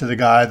 We talked to the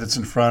guy that's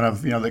in front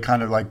of, they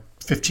kind of like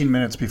 15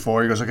 minutes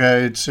before. He goes,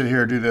 okay, sit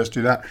here, do this,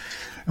 do that.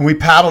 And we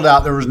paddled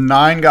out. There was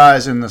 9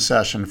 guys in the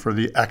session for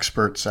the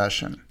expert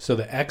session. So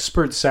the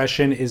expert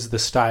session is the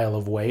style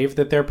of wave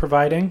that they're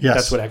providing? Yes.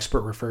 That's what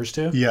expert refers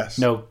to? Yes.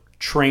 No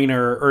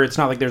trainer, or it's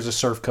not like there's a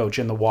surf coach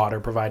in the water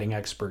providing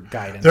expert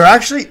guidance. There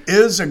actually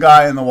is a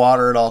guy in the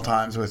water at all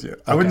times with you.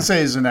 I wouldn't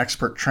say he's an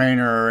expert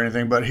trainer or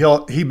anything, but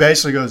he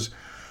basically goes,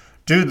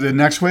 dude, the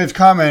next wave's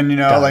coming,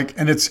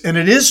 and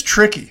it is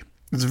tricky.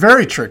 It's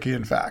very tricky,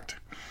 in fact.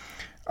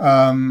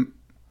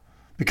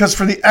 Because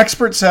for the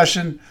expert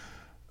session,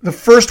 the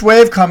first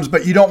wave comes,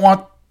 but he'll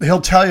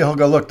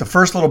go, look, the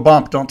first little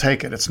bump, don't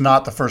take it. It's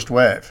not the first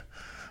wave.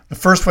 The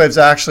first wave's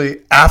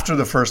actually after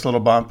the first little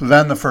bump,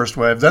 then the first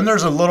wave. Then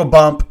there's a little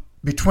bump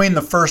between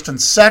the first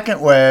and second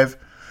wave.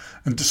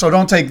 And so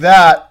don't take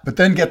that, but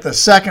then get the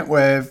second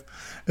wave.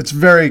 It's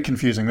very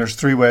confusing. There's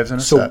 3 waves in a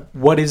set. So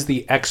what is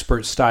the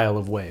expert style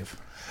of wave?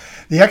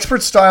 The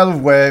expert style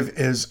of wave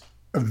is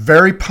a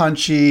very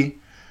punchy,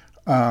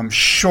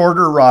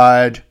 shorter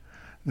ride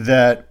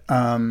that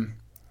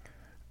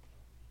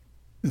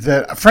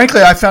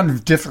frankly I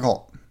found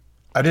difficult.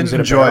 I didn't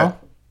enjoy it.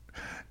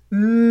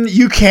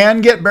 You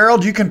can get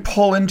barreled. You can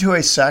pull into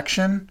a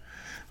section.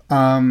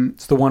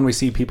 It's the one we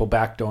see people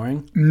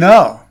backdooring?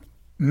 No,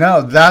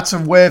 that's a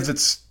wave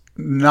that's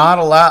not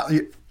allowed.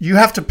 You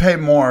have to pay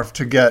more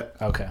to get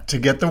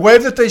the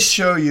wave that they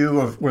show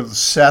you with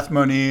Seth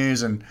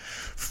Moniz and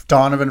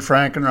Donovan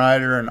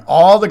Frankenreiter and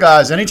all the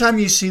guys. Anytime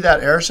you see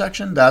that air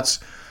section,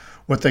 that's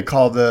what they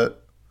call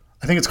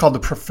I think it's called the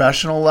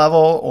professional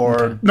level,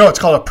 no, it's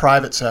called a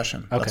private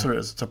session. Okay. That's what it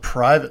is. It's a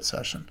private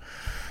session.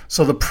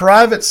 So the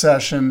private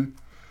session,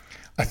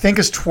 I think,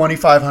 is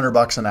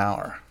 $2,500 an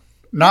hour.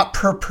 Not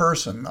per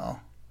person, though.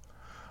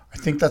 I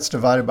think that's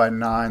divided by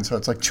 9, so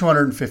it's like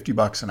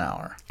 $250 an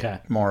hour,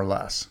 more or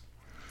less.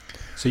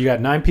 So you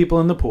got 9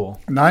 people in the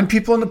pool. 9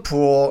 people in the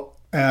pool,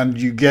 and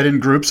you get in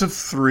groups of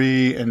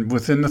 3, and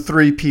within the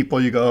 3 people,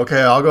 you go,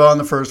 okay, I'll go on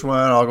the first one,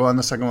 I'll go on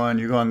the second one,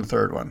 you go on the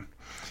third one.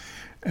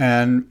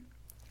 And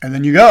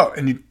then you go,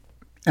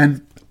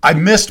 and I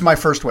missed my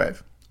first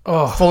wave.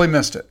 Oh, fully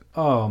missed it.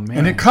 Oh man!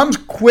 And it comes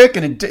quick,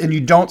 and you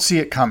don't see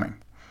it coming.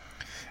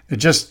 It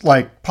just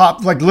like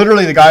popped, like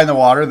literally the guy in the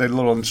water, the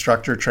little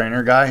instructor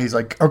trainer guy. He's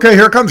like, "Okay,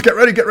 here it comes. Get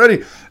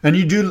ready." And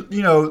you do,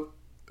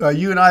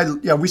 you and I,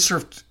 we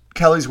surfed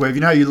Kelly's wave.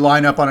 You know how you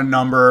line up on a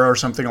number or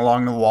something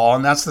along the wall,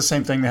 and that's the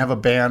same thing. They have a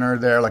banner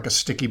there, like a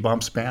Sticky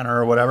Bumps banner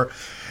or whatever,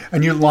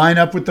 and you line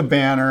up with the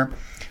banner,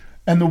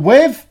 and the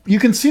wave. You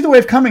can see the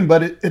wave coming,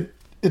 but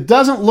it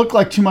doesn't look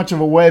like too much of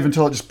a wave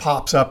until it just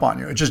pops up on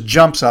you. It just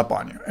jumps up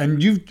on you.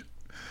 And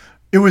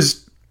it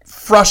was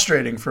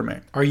frustrating for me.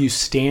 Are you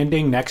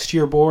standing next to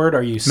your board?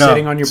 Are you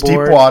sitting on your it's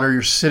board? Deep water.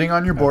 You're sitting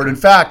on your board. In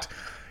fact,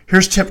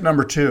 here's tip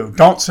number 2.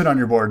 Don't sit on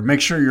your board.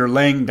 Make sure you're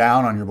laying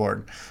down on your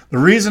board. The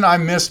reason I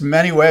missed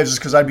many waves is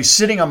because I'd be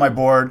sitting on my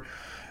board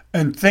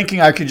and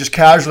thinking I could just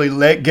casually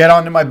get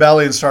onto my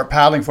belly and start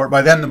paddling for it.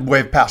 By then, the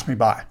wave passed me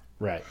by.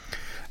 Right.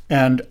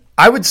 And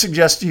I would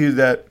suggest to you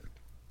that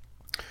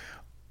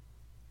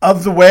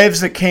of the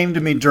waves that came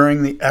to me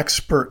during the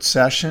expert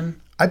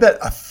session, I bet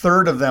a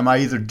third of them I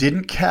either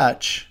didn't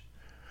catch,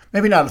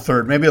 maybe not a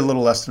third, maybe a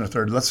little less than a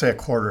third, let's say a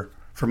quarter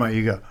for my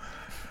ego.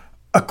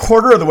 A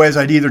quarter of the waves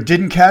I either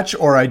didn't catch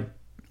or I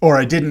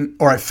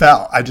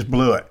fell. I just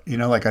blew it.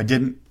 I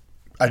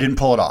didn't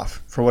pull it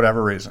off for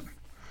whatever reason.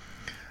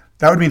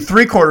 That would mean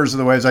 3/4 of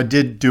the waves I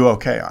did do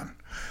okay on.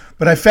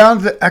 But I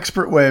found the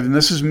expert wave, and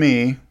this is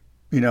me,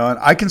 and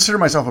I consider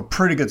myself a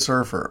pretty good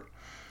surfer.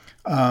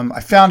 I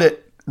found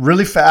it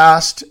really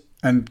fast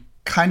and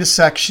kind of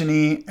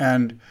sectiony,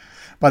 and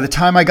by the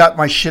time I got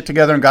my shit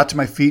together and got to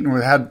my feet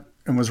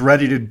and was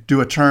ready to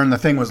do a turn, the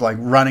thing was like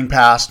running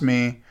past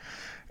me,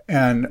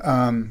 and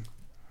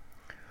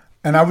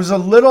I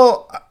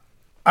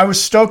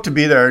was stoked to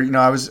be there.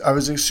 I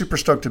was super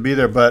stoked to be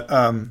there, but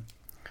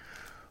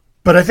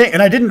I think,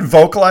 and I didn't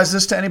vocalize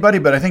this to anybody,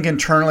 but I think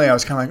internally I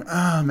was kind of like,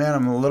 oh man,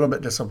 I'm a little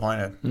bit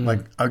disappointed. Like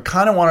I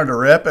kind of wanted to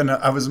rip, and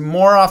I was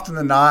more often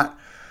than not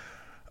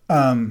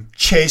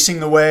chasing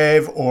the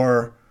wave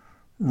or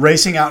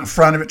racing out in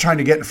front of it, trying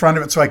to get in front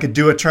of it so I could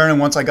do a turn. And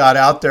once I got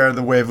out there,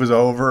 the wave was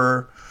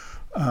over.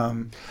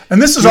 And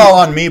this is all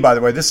on me, by the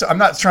way. This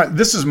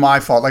is my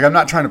fault. Like I'm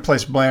not trying to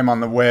place blame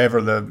on the wave or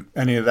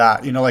any of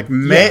that.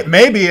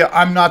 Maybe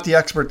I'm not the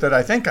expert that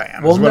I think I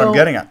am. Is what I'm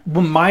getting at.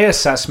 Well, my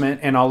assessment,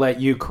 and I'll let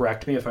you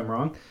correct me if I'm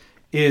wrong,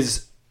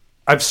 is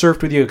I've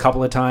surfed with you a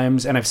couple of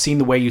times, and I've seen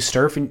the way you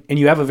surf, and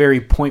you have a very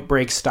point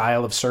break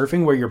style of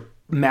surfing where you're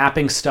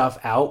mapping stuff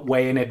out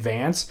way in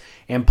advance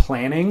and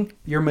planning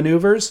your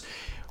maneuvers.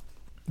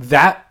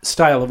 That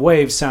style of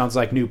wave sounds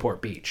like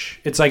Newport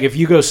Beach. It's like if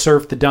you go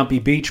surf the dumpy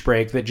beach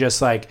break that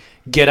just like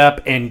get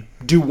up and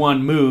do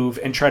one move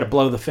and try to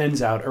blow the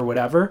fins out or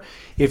whatever.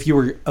 If you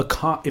were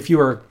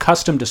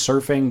accustomed to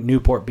surfing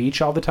Newport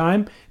Beach all the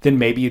time, then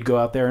maybe you'd go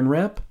out there and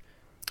rip.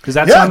 Does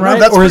that sound right?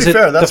 That's or is it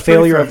fair. the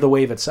failure of the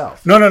wave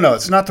itself? No.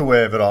 It's not the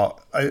wave at all.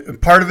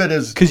 Part of it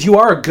is because you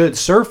are a good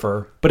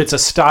surfer, but it's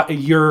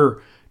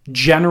you're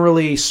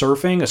generally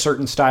surfing a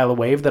certain style of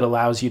wave that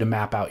allows you to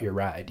map out your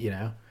ride,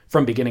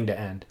 from beginning to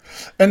end.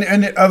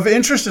 And of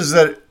interest is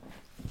that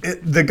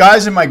the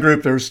guys in my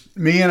group, there's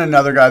me and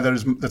another guy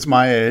that's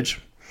my age,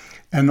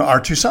 and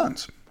our two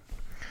sons.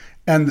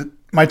 And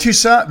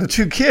the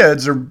two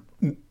kids are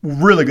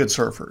really good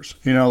surfers.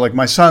 Like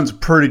my son's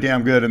pretty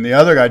damn good, and the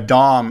other guy,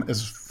 Dom,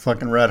 is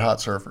fucking red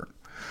hot surfer.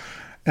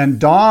 And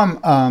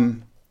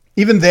Dom,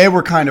 even they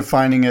were kind of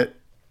finding it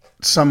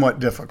somewhat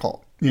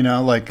difficult.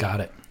 Got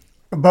it.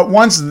 But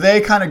once they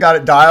kind of got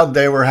it dialed,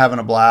 they were having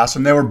a blast,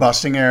 and they were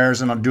busting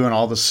airs and doing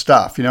all this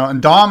stuff,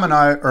 And Dom and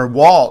I, or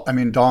Walt,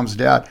 Dom's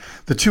dad,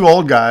 the two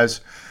old guys,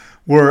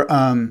 were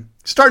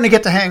starting to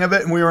get the hang of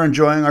it, and we were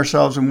enjoying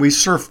ourselves, and we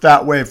surfed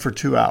that wave for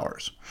 2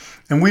 hours.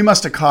 And we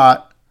must have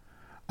I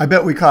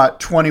bet we caught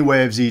 20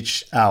 waves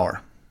each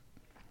hour.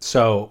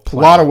 So a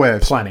lot of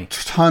waves. Plenty.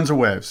 Tons of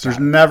waves. There's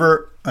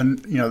never,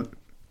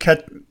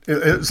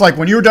 it's like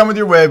when you were done with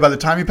your wave, by the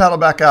time you paddle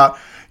back out,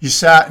 you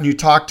sat and you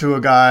talked to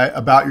a guy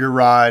about your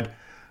ride.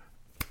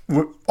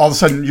 All of a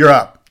sudden, you're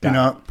up.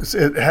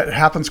 It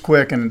happens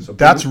quick, and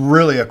that's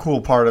really a cool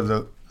part of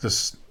the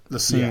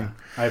scene. Yeah,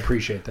 I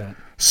appreciate that.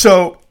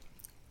 So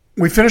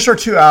we finished our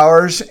 2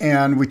 hours,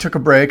 and we took a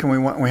break, and we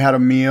went. And we had a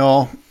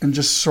meal, and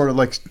just sort of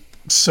like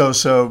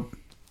so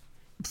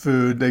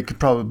food. They could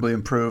probably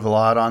improve a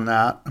lot on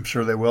that. I'm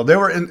sure they will.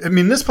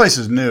 This place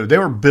is new. They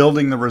were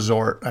building the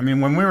resort.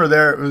 When we were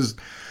there,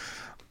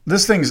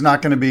 this thing's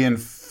not going to be in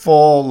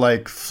full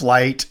like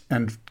flight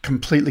and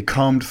completely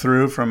combed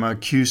through from a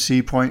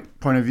QC point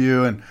of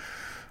view, and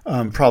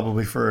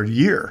probably for a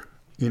year,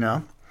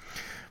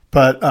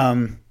 But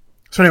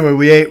so anyway,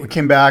 we ate, we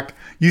came back.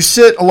 You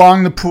sit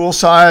along the pool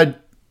side.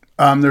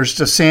 There's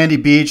a sandy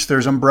beach.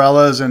 There's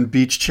umbrellas and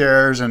beach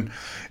chairs, and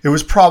it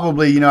was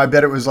probably I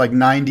bet it was like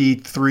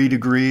 93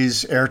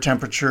 degrees air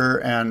temperature,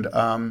 and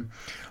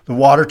the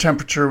water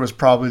temperature was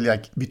probably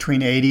like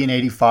between 80 and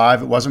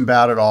 85. It wasn't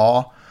bad at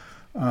all.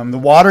 The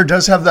water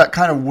does have that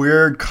kind of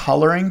weird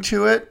coloring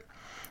to it.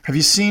 Have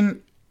you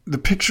seen the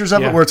pictures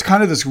of it where it's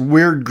kind of this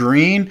weird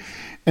green?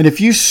 And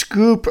if you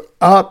scoop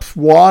up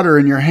water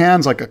in your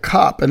hands like a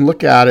cup and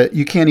look at it,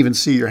 you can't even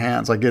see your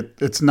hands. Like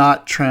it's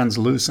not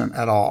translucent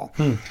at all.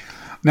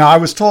 Now, I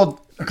was told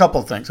a couple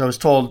of things. I was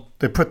told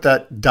they put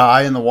that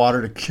dye in the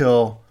water to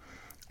kill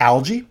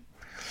algae.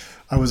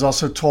 I was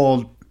also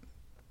told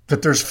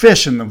that there's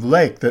fish in the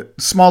lake,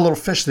 small little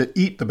fish that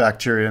eat the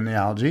bacteria in the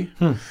algae.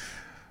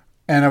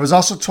 And I was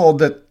also told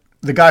that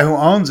the guy who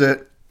owns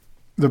it,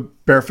 the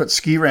Barefoot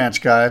Ski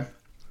Ranch guy,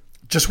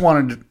 just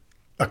wanted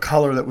a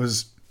color that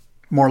was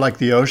more like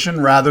the ocean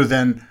rather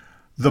than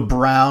the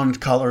brown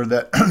color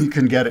that you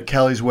can get at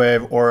Kelly's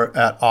Wave or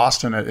at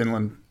Austin at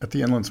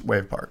the Inland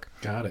Wave Park.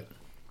 Got it.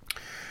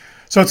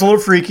 So it's a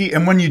little freaky.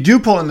 And when you do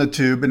pull in the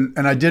tube, and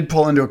I did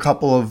pull into a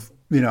couple of,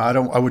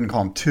 I wouldn't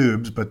call them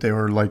tubes, but they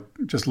were like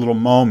just little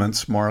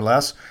moments, more or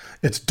less.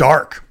 It's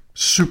dark,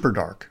 super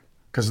dark,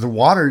 because the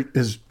water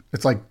it's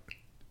like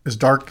as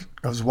dark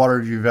as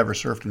water you've ever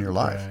surfed in your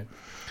life.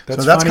 Right.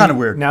 So that's kind of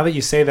weird. Now that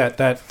you say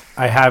that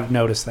I have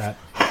noticed that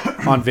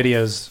on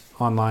videos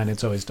online,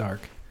 it's always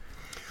dark.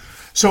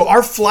 So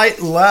our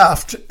flight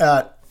left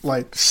at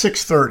like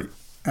 6:30,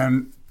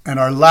 and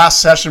our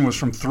last session was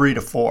from 3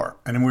 to 4,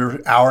 and we were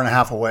an hour and a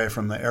half away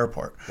from the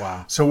airport.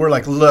 Wow. So we're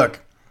like, look,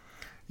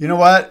 you know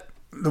what?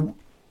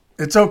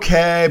 It's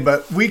okay,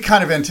 but we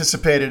kind of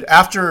anticipated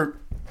after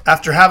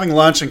having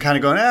lunch and kind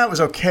of going, it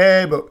was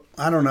okay, but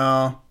I don't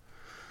know.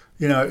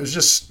 It was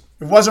just,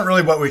 it wasn't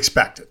really what we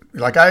expected.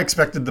 Like I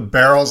expected the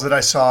barrels that I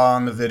saw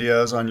on the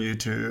videos on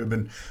YouTube,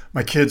 and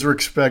the kids were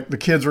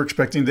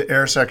expecting the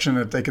air section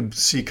that they could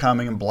see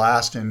coming and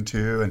blast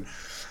into, and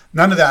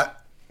none of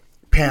that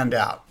panned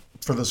out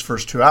for those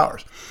first 2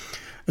 hours.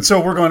 And so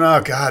we're going,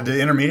 oh God,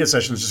 the intermediate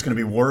session is just going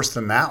to be worse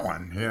than that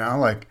one,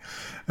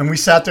 and we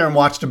sat there and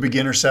watched a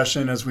beginner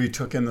session as we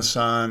took in the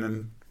sun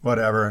and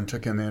whatever, and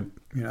took in the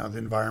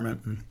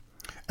environment and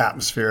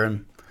atmosphere,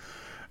 and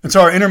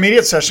so our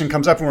intermediate session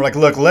comes up, and we're like,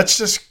 look, let's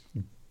just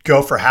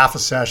go for half a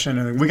session,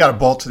 and we got to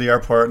bolt to the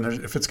airport,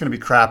 and if it's going to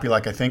be crappy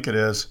like I think it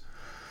is,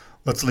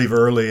 let's leave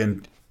early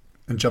and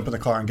jump in the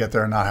car and get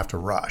there and not have to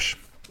rush.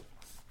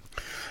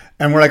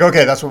 And we're like,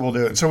 okay, that's what we'll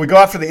do. And so we go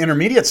out for the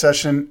intermediate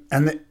session,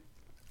 and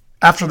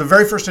after the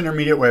very first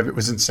intermediate wave, it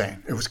was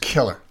insane. It was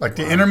killer. Like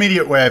the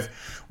intermediate wave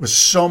was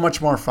so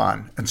much more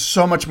fun and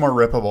so much more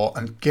rippable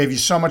and gave you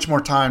so much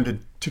more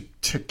time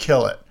to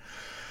kill it.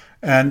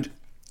 And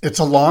it's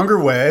a longer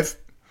wave,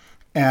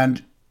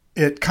 and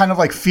it kind of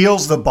like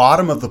feels the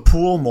bottom of the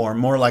pool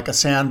more like a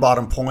sand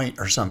bottom point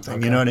or something.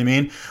 Okay. You know what I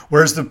mean?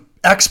 Whereas the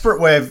expert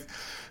wave,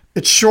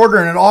 it's shorter,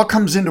 and it all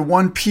comes into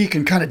one peak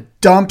and kind of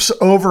dumps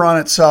over on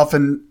itself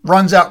and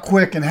runs out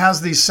quick and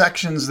has these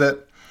sections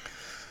that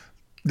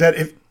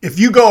if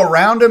you go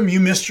around them,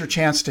 you missed your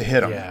chance to hit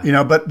them.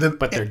 Yeah. But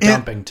they're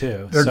dumping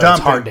too. They're so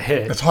dumping. It's hard to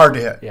hit. It's hard to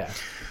hit. Yeah.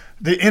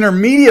 The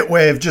intermediate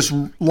wave just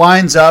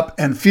lines up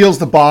and feels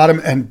the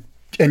bottom, and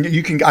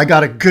I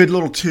got a good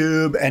little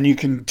tube, and you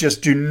can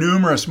just do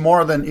numerous,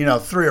 more than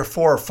 3 or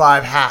 4 or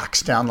 5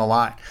 hacks down the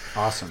line.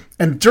 Awesome.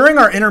 And during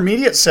our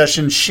intermediate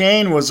session,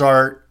 Shane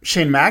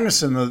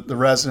Magnuson, the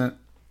resident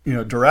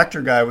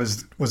director guy,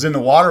 was in the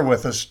water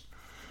with us,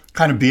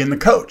 kind of being the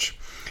coach.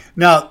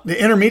 Now the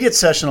intermediate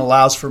session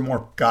allows for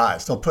more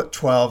guys. They'll put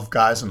 12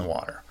 guys in the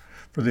water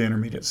for the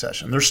intermediate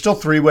session. There's still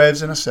 3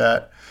 waves in a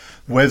set.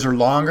 The waves are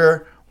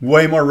longer,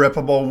 way more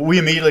rippable. We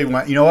immediately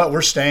went, you know what,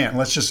 we're staying.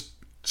 Let's just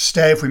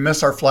stay. If we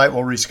miss our flight,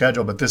 we'll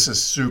reschedule. But this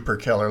is super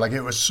killer. Like,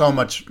 it was so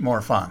much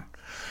more fun.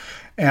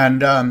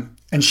 And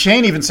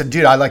Shane even said,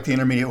 dude, I like the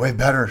intermediate wave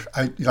better.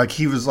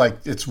 He was like,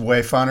 it's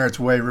way funner. It's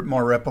way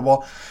more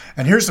rippable.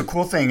 And here's the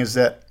cool thing is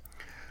that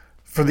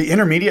for the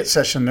intermediate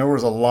session, there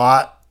was a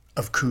lot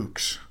of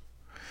kooks.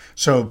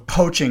 So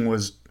poaching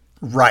was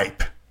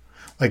ripe.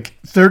 Like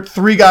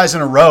 3 guys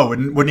in a row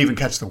wouldn't even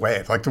catch the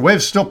wave. Like, the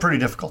wave's still pretty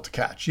difficult to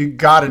catch. You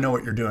got to know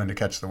what you're doing to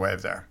catch the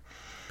wave there.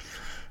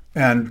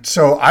 And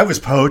so I was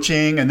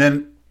poaching, and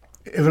then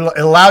it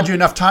allowed you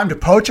enough time to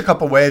poach a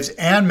couple waves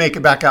and make it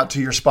back out to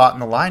your spot in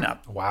the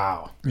lineup.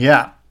 Wow.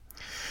 Yeah.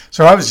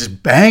 So I was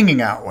just banging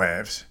out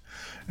waves,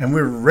 and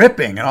we were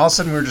ripping, and all of a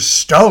sudden we were just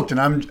stoked.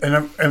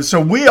 And so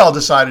we all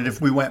decided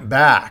if we went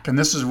back, and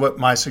this is what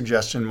my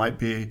suggestion might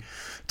be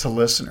to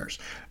listeners,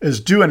 is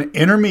do an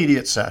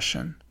intermediate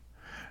session,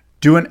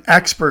 do an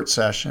expert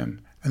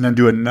session, and then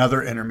do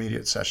another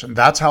intermediate session.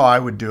 That's how I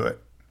would do it.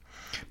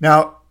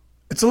 Now,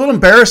 it's a little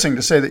embarrassing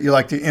to say that you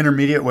like the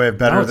intermediate wave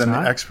better than the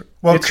expert.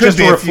 Well, it's just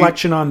a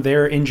reflection on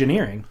their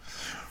engineering.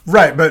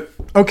 Right, but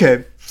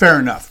okay, fair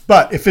enough.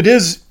 But if it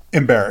is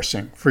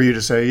embarrassing for you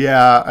to say,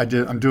 yeah,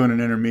 I'm doing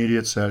an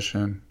intermediate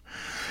session,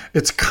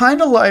 it's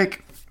kind of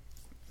like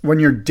when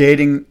you're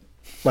dating,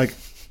 like...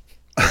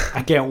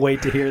 I can't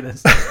wait to hear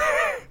this.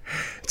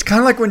 It's kind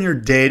of like when you're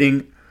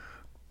dating...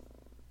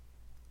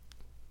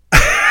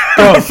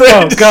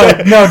 go.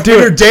 No, dude.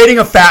 You're dating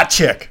a fat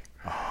chick.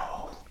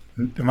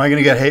 Am I going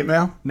to get hate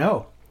mail?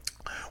 No.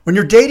 When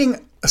you're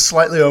dating a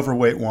slightly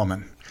overweight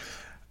woman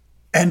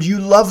and you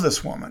love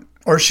this woman,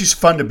 or she's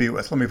fun to be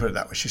with, let me put it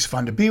that way. She's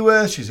fun to be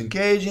with, she's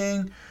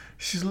engaging,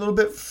 she's a little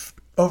bit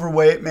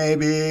overweight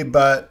maybe,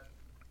 but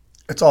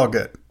it's all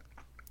good.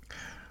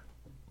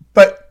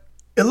 But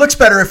it looks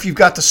better if you've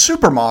got the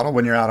supermodel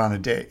when you're out on a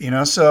date,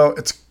 So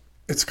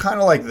it's kind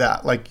of like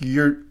that. Like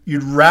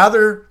you'd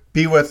rather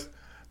be with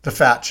the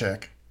fat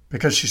chick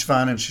because she's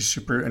fun and she's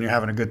super and you're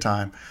having a good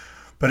time.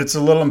 But it's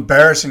a little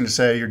embarrassing to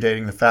say you're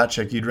dating the fat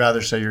chick. You'd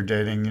rather say you're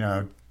dating,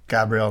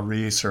 Gabrielle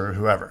Reese or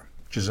whoever,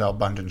 Gisele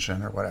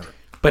Bundchen or whatever.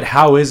 But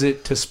how is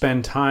it to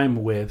spend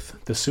time with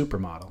the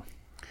supermodel?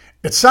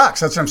 It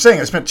sucks. That's what I'm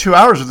saying. I spent 2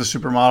 hours with the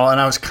supermodel, and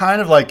I was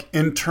kind of like,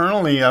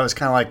 internally, I was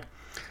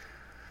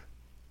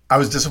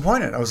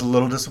disappointed. I was a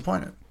little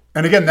disappointed.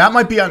 And again, that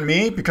might be on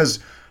me because,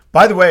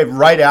 by the way,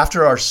 right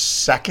after our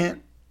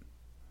second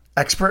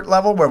expert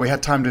level, where we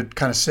had time to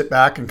kind of sit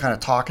back and kind of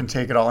talk and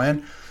take it all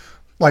in,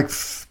 like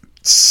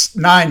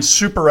 9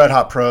 super red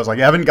hot pros, like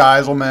Evan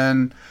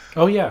Geiselman.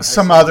 Oh yeah,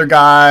 some other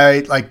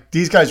guy. Like,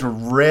 these guys were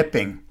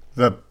ripping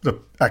the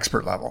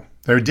expert level.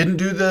 They didn't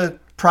do the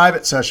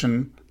private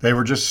session. They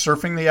were just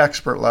surfing the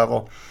expert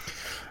level,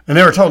 and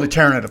they were totally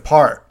tearing it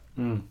apart.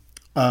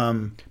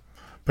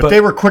 But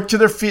they were quick to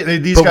their feet.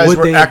 These guys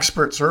were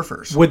expert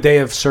surfers. Would they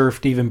have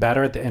surfed even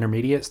better at the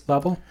intermediate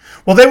level?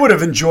 Well, they would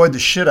have enjoyed the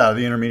shit out of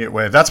the intermediate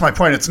wave. That's my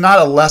point. It's not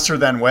a lesser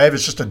than wave.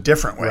 It's just a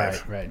different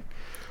wave. Right.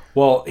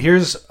 Well,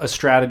 here's a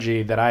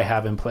strategy that I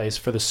have in place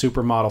for the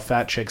supermodel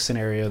fat chick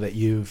scenario that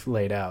you've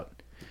laid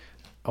out.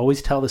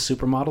 Always tell the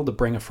supermodel to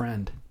bring a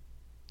friend.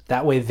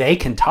 That way they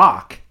can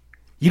talk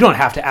You don't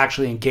have to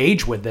actually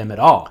engage with them at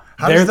all.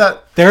 How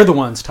They're the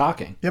ones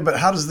talking. Yeah, but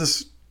how does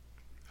this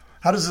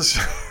how you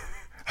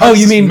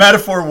does mean this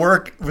metaphor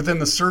work within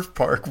the surf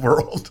park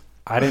world?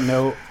 I didn't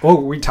know. Oh,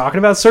 were we talking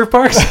about surf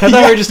parks? I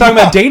thought we were just talking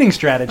about dating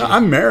strategy.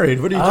 I'm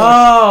married. What are you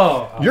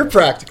talking? Oh, You're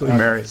practically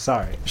married.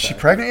 sorry. Is she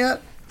pregnant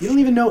yet? You don't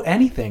even know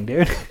anything,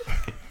 dude.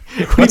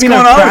 What's going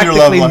on with your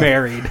love life?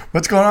 Married.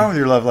 What's going on with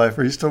your love life?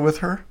 Are you still with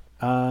her?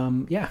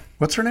 Yeah.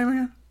 What's her name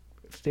again?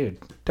 Dude,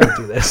 don't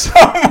do this.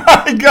 Oh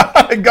my God,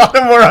 I got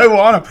him where I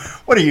want him.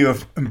 What are you,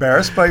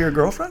 embarrassed by your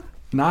girlfriend?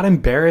 Not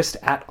embarrassed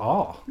at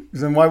all.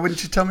 Then why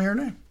wouldn't you tell me her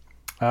name?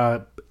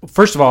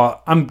 First of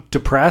all, I'm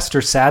depressed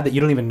or sad that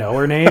you don't even know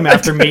her name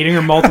after meeting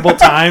her multiple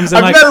times.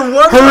 And I've met her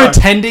one her time.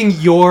 attending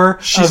your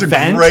She's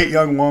event. a great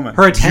young woman.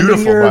 Her attending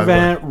Beautiful, your by the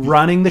event, way.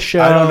 running the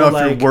show. I don't know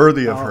if you're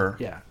worthy of her.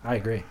 Yeah, I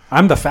agree.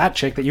 I'm the fat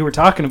chick that you were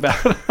talking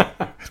about.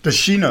 Does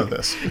she know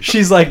this?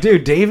 She's like,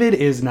 dude, David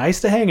is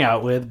nice to hang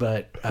out with,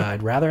 but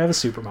I'd rather have a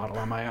supermodel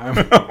on my arm.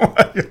 Oh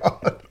my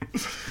God.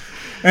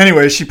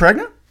 Anyway, is she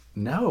pregnant?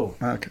 No.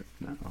 Okay.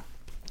 No.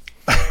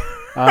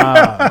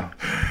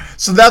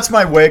 So that's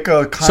my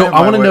Waco.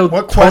 I want to know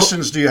what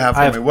questions do you have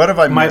for me? What have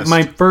I missed?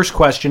 My first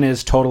question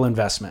is total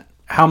investment.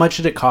 How much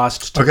did it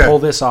cost to pull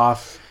this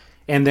off?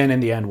 And then in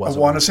the end, I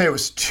want to say it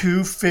was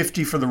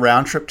 $250 for the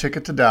round trip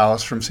ticket to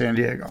Dallas from San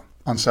Diego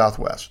on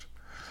Southwest.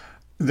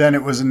 Then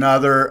it was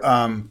another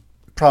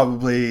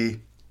probably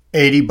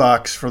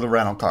 $80 for the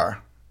rental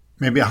car,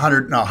 maybe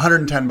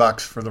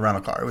 $110 for the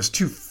rental car. It was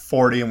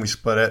 $240 and we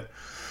split it.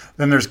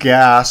 Then there's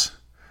gas.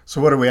 So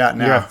what are we at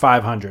now? You're at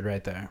 500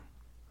 right there.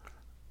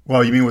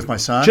 Well, you mean with my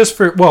son?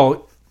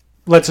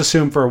 Let's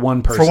assume for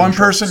one person. For one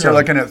person, you're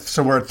looking at,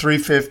 so we're at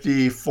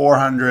 350,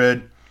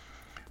 400.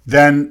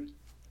 Then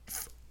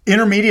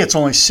intermediate's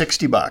only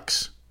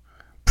 $60.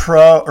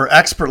 Pro or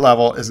expert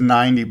level is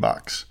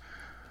 $90.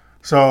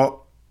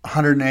 So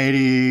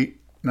 180,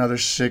 another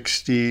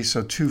 60,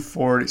 so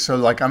 240. So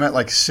like I'm at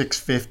like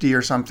 650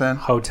 or something.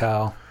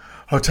 Hotel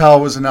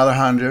was another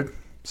 100.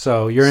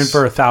 So you're in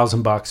for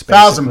 $1,000 basically.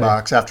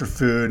 $1,000 after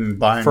food and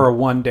buying for a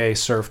 1 day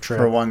surf trip.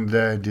 For a 1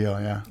 day deal,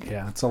 yeah.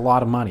 Yeah, it's a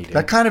lot of money, dude.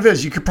 That kind of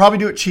is. You could probably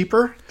do it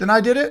cheaper than I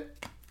did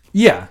it.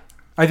 Yeah.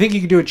 I think you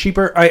could do it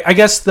cheaper. I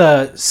guess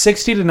the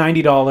 $60 to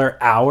 $90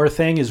 hour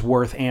thing is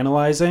worth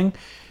analyzing.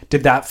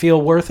 Did that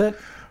feel worth it?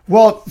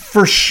 Well,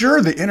 for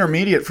sure, the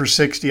intermediate for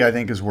 60, I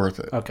think, is worth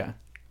it. Okay.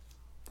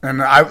 And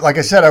like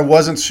I said, I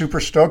wasn't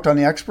super stoked on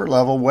the expert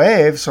level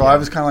wave, so I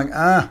was kind of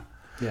like,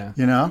 yeah,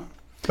 you know.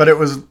 But it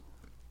was,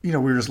 we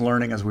were just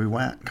learning as we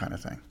went, kind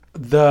of thing.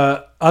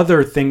 The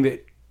other thing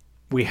that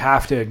we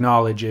have to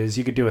acknowledge is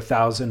you could do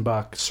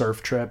 $1,000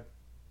 surf trip.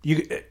 You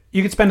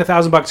could spend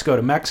 $1,000 to go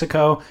to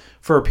Mexico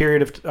for a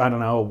period of, I don't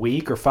know, a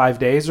week or 5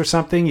 days or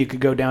something. You could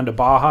go down to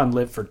Baja and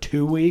live for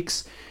 2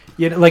 weeks.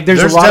 There's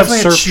a lot of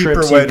surf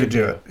trips way to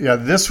do it. Yeah,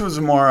 this was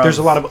more. There's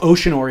a lot of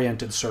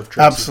ocean-oriented surf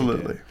trips.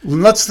 Absolutely.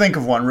 Let's think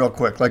of one real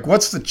quick. Like,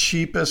 what's the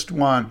cheapest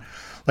one?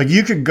 Like,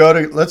 you could go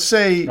to, let's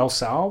say, El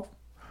Sal.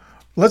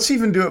 Let's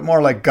even do it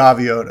more like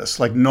Gaviotas,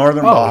 like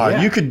Northern Baja.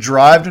 Yeah. You could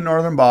drive to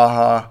Northern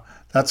Baja.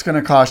 That's going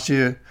to cost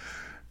you.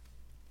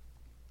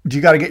 Do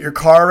you got to get your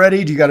car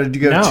ready? Do you got to a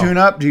tune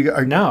up?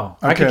 No,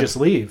 okay. I could just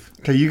leave.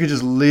 Okay, you could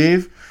just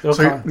leave.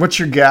 Okay. So what's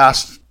your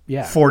gas?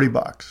 Yeah,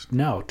 $40.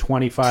 No,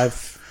 25,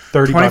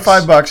 30.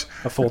 $25.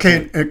 A full okay,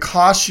 tank. it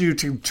costs you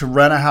to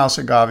rent a house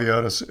at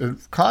Gaviotas.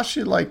 It costs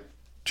you like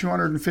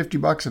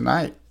 $250 a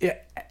night.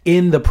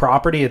 In the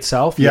property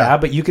itself, yeah,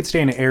 but you could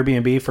stay in an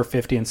Airbnb for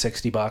 $50 and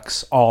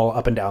 $60 all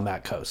up and down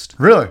that coast.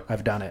 Really?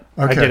 I've done it.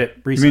 Okay. I did it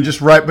recently. You mean just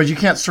right, but you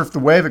can't surf the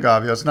wave at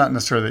Gaviotas. It's not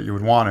necessarily that you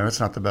would want to.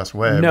 It's not the best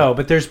wave. No,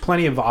 but there's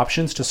plenty of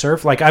options to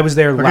surf. Like I was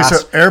there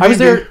last. So Airbnb, I was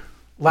there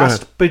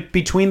but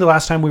between the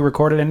last time we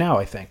recorded and now,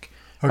 I think.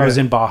 Okay. I was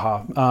in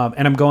Baja,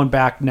 and I'm going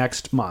back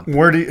next month. Do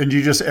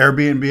you just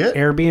Airbnb it?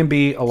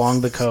 Airbnb along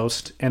the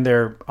coast, and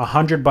they're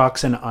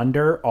 $100 and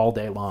under all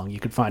day long. You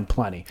could find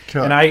plenty.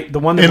 Cool. And the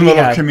one that in we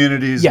little had,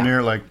 communities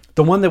near like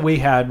the one that we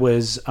had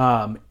was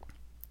on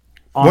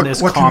this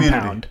compound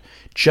community?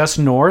 just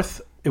north.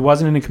 It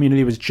wasn't in a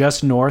community; it was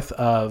just north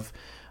of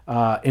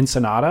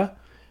Ensenada.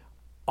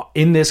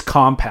 In this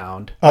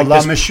compound,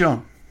 La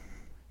Mission.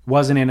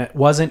 Wasn't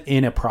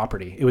in a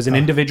property. It was an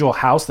individual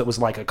house that was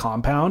like a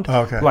compound,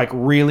 like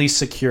really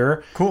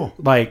secure. Cool.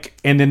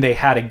 And then they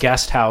had a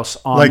guest house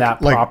on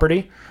that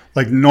property.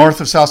 Like north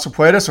of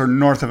Salsopuedes or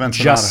north of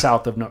Ensenada? Just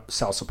south of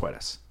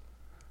Salsopuedes.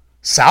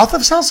 South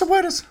of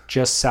Salsopuedes?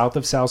 Just south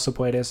of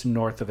Salsopuedes,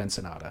 north of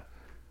Ensenada.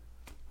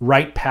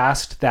 Right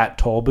past that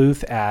toll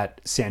booth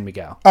at San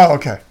Miguel. Oh,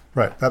 okay.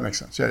 Right. That makes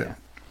sense. Yeah.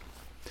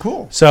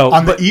 Cool. So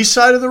on the east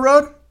side of the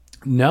road?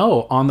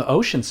 No, on the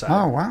ocean side.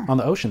 Oh, wow. On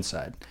the ocean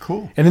side.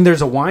 Cool. And then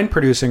there's a wine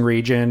producing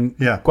region,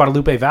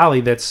 Guadalupe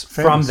Valley, that's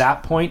famous. From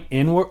that point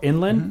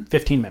inland,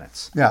 15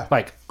 minutes. Yeah.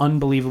 Like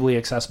unbelievably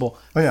accessible.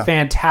 Oh, yeah.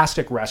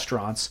 Fantastic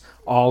restaurants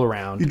all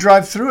around. You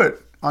drive through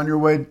it on your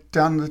way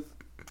down the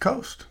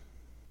coast.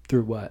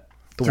 Through what?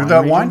 Through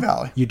that wine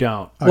valley. You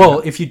don't.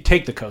 If you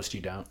take the coast,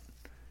 you don't.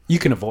 You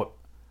can avoid.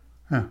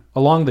 Yeah.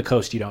 Along the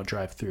coast, you don't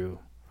drive through.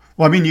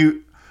 Well, I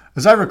mean,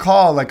 As I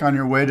recall, like on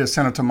your way to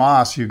Santo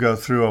Tomas, you go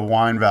through a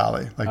wine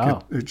valley.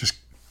 Like it just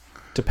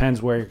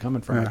depends where you're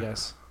coming from, I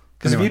guess.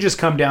 Because Anyway. if you just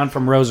come down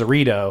from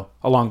Rosarito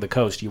along the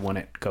coast, you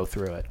wouldn't go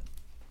through it.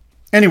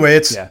 Anyway,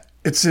 it's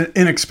an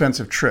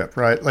inexpensive trip,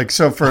 right? Like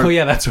so for Oh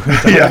yeah, that's what we're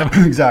talking about.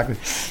 yeah, exactly.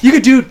 You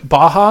could do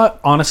Baja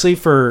honestly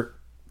for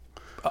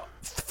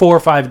 4 or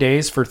 5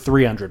 days for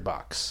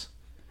 $300.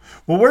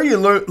 Well, where you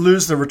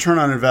lose the return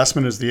on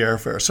investment is the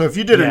airfare. So if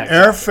you did Yeah, an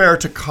airfare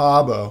to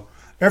Cabo,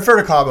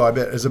 I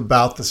bet is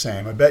about the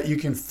same. I bet you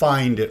can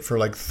find it for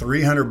like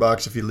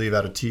 $300 if you leave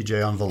out of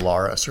TJ on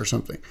Valaris or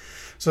something.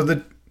 So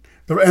the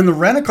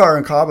rent-a-car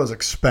in Cabo is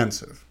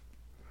expensive.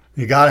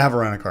 You got to have a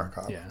rent-a-car in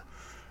Cabo. Yeah.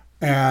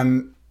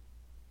 And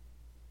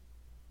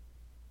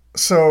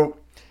so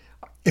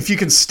if you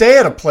can stay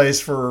at a place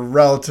for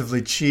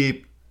relatively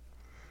cheap,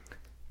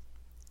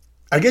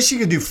 I guess you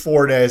could do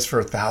 4 days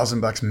for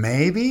 $1,000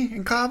 maybe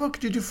in Cabo.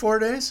 Could you do 4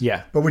 days?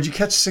 Yeah. But would you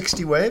catch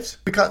 60 waves?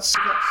 Because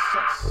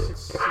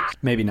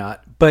Maybe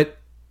not. But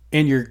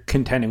and you're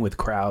contending with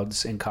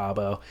crowds in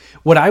Cabo.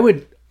 What I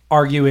would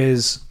argue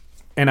is,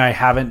 and I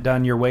haven't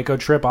done your Waco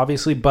trip,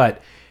 obviously,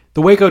 but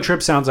the Waco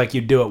trip sounds like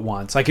you'd do it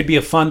once. Like it'd be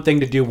a fun thing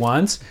to do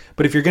once,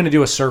 but if you're going to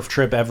do a surf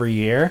trip every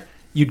year,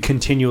 you'd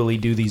continually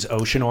do these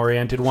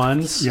ocean-oriented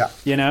ones. Yeah.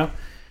 You know?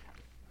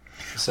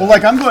 So, well,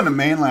 like I'm going to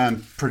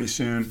mainland pretty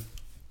soon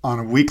on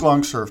a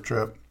week-long surf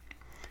trip,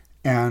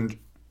 and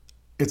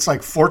it's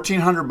like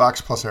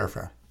 $1,400 plus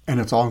airfare, and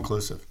it's all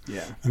inclusive.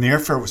 Yeah. And the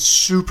airfare was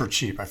super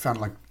cheap. I found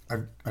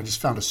I just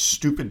found a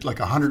stupid like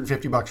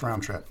 $150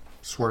 round trip.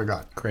 Swear to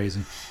God. crazy.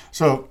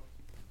 So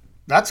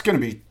that's going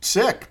to be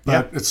sick,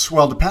 but it's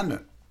swell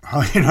dependent.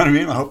 You know what I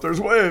mean? I hope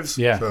there's waves.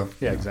 Yeah. So,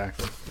 Yeah,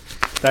 exactly.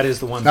 That is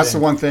the one that's thing.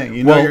 the one thing.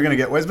 You know Well- you're going to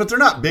get waves, but they're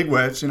not big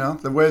waves, you know.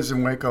 The waves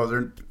in Waco,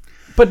 they're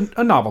But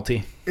a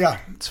novelty. yeah,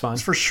 It's fun.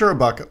 It's for sure a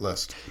bucket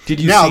list. Did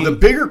you now see- the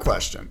bigger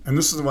question, and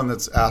this is the one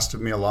that's asked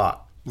of me a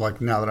lot,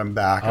 like now that I'm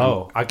back.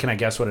 Can I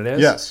guess what it is?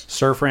 Yes.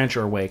 Surf Ranch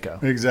or Waco?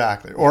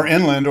 Exactly. Or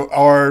inland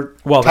or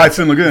Well,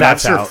 Typhoon Lagoon.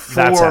 That's I've out. surfed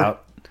That's 4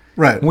 out.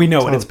 Right. We know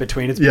what So- it's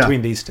between. It's yeah.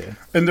 between these two.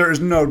 And there is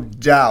no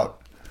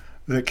doubt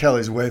that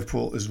Kelly's wave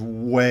pool is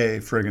way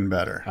friggin'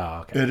 better. Oh,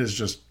 okay. It is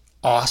just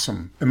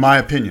awesome, in my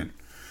opinion,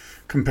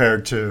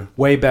 compared to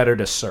Way better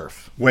to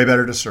surf. way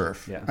better to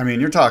surf. Yeah. I mean,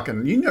 you're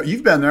talking, you know,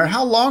 you've been there.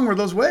 How long were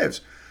those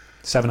waves?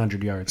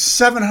 700 yards.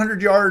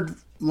 700-yard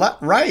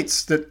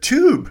rights that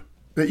tube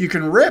that you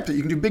can rip, that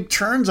you can do big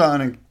turns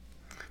on and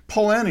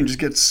pull in and just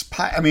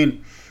get I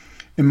mean,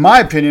 in my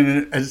opinion,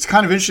 and it's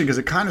kind of interesting because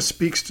it kind of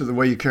speaks to the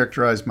way you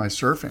characterize my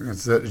surfing.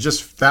 It's that it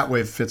just that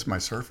wave fits my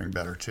surfing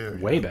better too.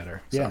 Way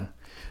better. Yeah.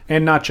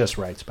 And not just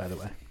rights, by the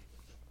way.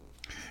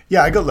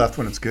 Yeah, I go left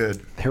when it's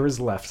good. There was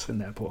lefts in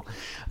that pool.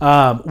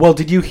 Well,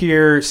 did you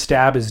hear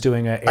Stab is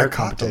doing an air I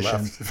caught the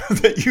competition?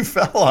 left that you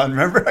fell on.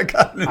 Remember, I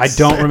got it. I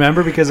don't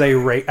remember because I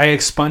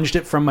expunged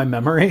it from my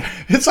memory.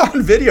 It's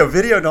on video.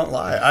 Video don't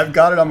lie. I've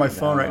got it on my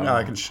phone right now.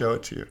 I can show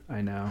it to you.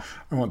 I know.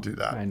 I won't do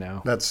that. I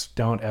know. That's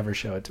Don't ever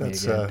show it to me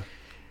again.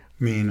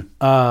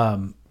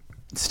 mean.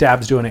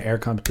 Stab's doing an air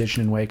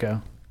competition in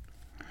Waco.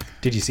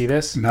 Did you see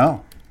this?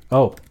 No.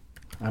 Oh,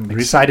 I'm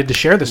excited to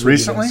share this with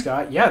Recently? you,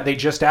 then, Scott. Yeah, they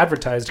just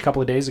advertised a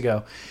couple of days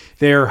ago.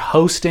 They're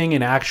hosting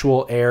an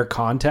actual air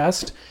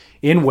contest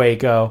in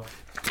Waco.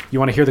 You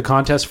want to hear the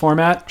contest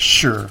format?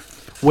 Sure.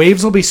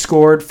 Waves will be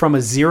scored from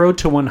a 0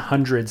 to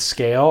 100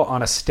 scale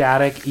on a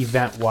static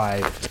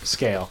event-wide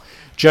scale.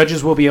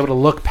 Judges will be able to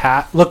look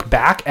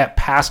back at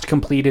past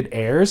completed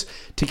airs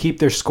to keep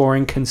their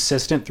scoring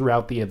consistent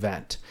throughout the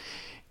event.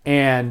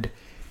 And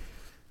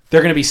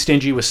they're going to be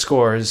stingy with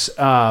scores.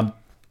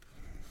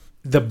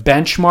 The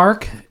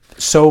benchmark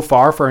so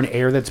far for an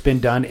air that's been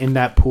done in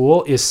that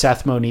pool is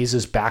Seth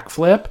Moniz's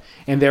backflip,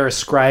 and they're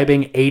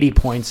ascribing 80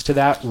 points to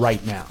that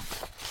right now.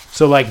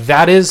 So, like,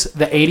 that is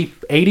the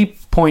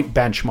 80-point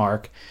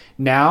benchmark.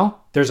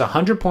 Now, there's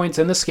 100 points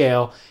in the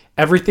scale.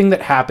 Everything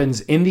that happens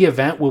in the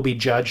event will be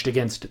judged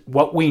against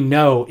what we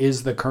know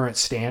is the current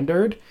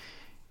standard.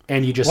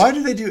 And you just... Why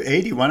do they do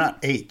 80? Why not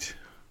 8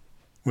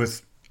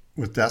 with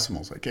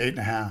decimals, like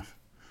 8.5?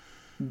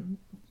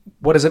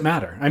 What does it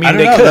matter? I mean, I don't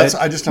they know. could.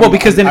 I just don't,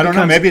 because then I it don't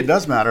becomes, know. Maybe it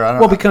does matter. I don't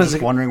Well, know. because I'm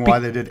just wondering why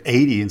they did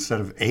 80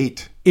 instead of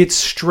 8. it's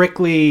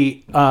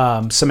strictly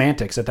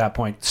semantics at that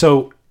point.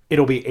 So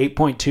it'll be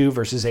 8.2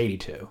 versus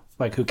 82.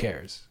 Like, who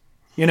cares?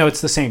 You know,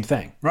 it's the same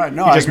thing. Right.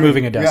 No, You're I just agree.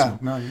 moving a decimal.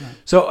 Yeah, no, you're right.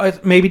 So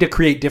maybe to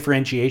create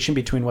differentiation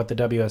between what the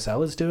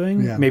WSL is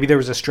doing, Yeah. maybe there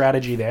was a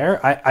strategy there.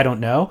 I don't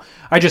know.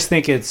 I just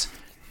think it's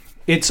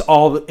going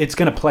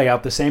to play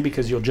out the same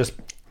because you'll just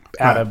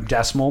add a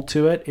decimal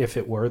to it if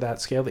it were that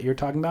scale that you're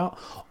talking about.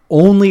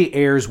 Only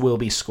airs will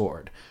be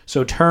scored.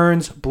 So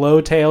turns,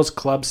 blowtails,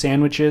 club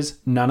sandwiches,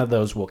 none of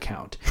those will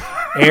count.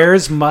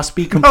 Airs must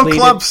be No completed.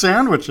 club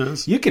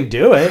sandwiches. You can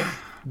do it,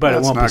 but it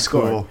That's won't be not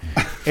scored.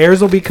 cool.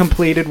 Airs will be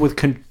completed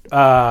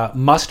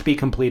must be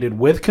completed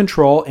with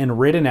control and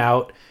ridden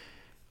out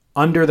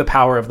under the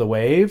power of the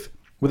wave,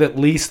 with at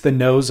least the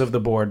nose of the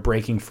board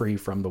breaking free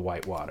from the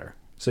white water.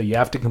 So you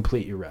have to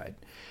complete your ride.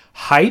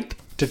 Height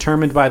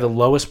determined by the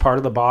lowest part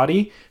of the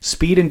body,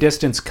 speed and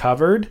distance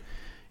covered.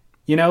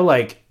 You know,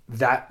 like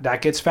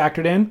that gets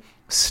factored in.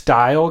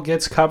 Style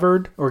gets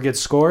covered or gets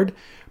scored.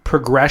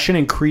 Progression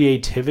and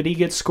creativity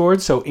gets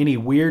scored. So any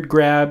weird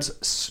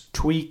grabs,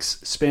 tweaks,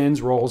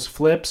 spins, rolls,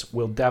 flips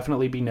will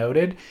definitely be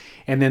noted.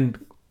 And then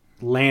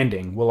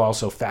landing will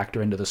also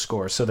factor into the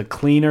score. So the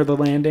cleaner the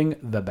landing,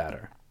 the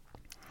better.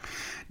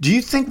 Do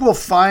you think we'll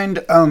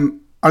find,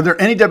 are there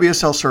any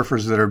WSL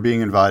surfers that are being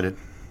invited?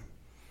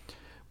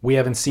 We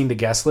haven't seen the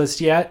guest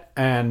list yet,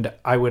 and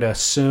I would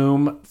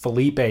assume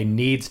Felipe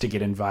needs to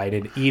get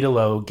invited.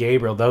 Idolo,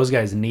 Gabriel, those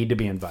guys need to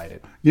be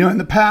invited. You know, in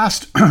the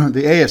past,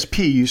 the ASP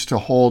used to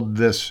hold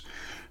this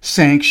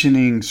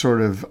sanctioning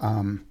sort of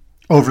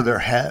over their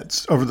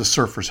heads, over the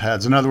surfers'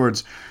 heads. In other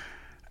words,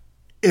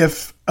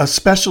 if a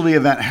specialty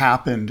event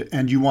happened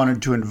and you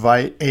wanted to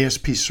invite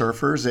ASP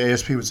surfers, the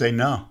ASP would say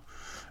no.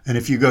 And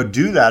if you go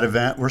do that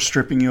event, we're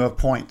stripping you of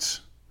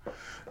points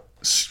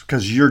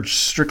because you're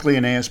strictly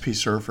an ASP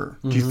surfer.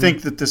 Do you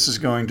think that this is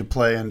going to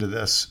play into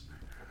this?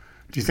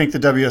 Do you think the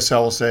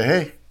WSL will say,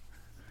 hey,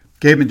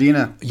 Gabe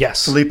Medina,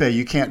 yes, Felipe,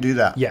 you can't do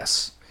that?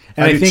 Yes.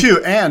 And I do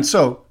too. And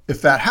so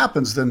if that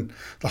happens, then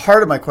the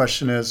heart of my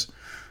question is,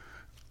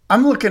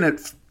 I'm looking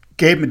at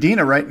Gabe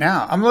Medina right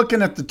now. I'm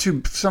looking at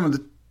some of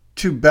the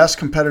two best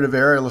competitive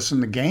aerialists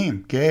in the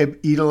game, Gabe,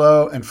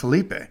 Idolo, and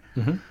Felipe.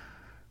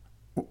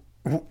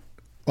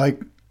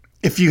 Like,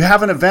 if you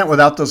have an event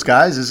without those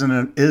guys, is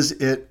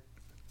it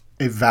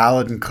a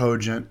valid and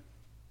cogent?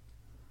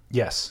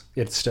 Yes,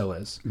 it still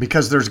is.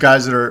 Because there's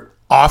guys that are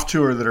off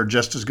tour that are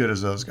just as good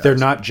as those guys. They're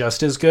not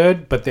just as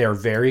good, but they are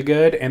very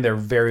good, and they're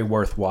very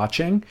worth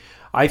watching.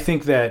 I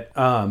think that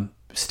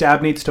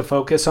Stab needs to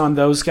focus on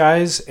those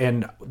guys,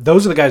 and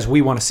those are the guys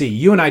we want to see.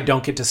 You and I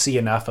don't get to see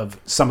enough of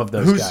some of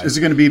those guys. Is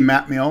it going to be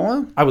Matt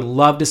Miola? I would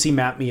love to see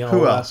Matt Miola.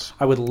 Who else?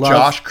 I would love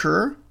Josh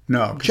Kerr?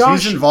 No,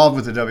 because he's involved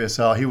with the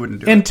WSL. He wouldn't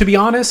do it. And to be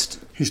honest,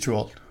 he's too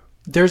old.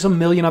 There's a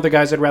million other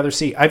guys I'd rather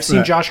see. I've seen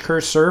Right. Josh Kerr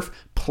surf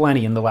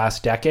plenty in the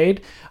last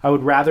decade. I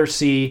would rather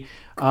see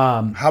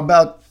How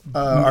about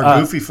our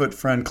goofy foot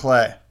friend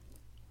Clay?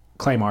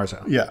 Clay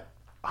Marzo. Yeah.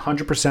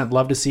 100%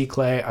 love to see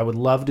Clay. I would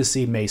love to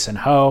see Mason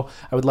Ho.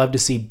 I would love to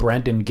see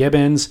Brendan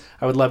Gibbons.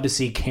 I would love to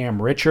see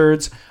Cam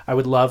Richards. I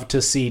would love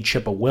to see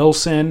Chippa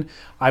Wilson.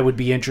 I would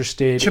be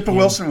interested. Chippa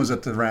Wilson was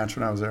at the ranch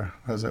when I was there.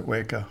 I was at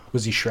Waco.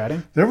 Was he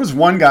shredding? There was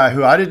one guy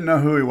who I didn't know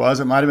who he was.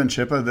 It might have been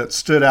Chippa that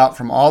stood out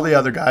from all the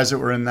other guys that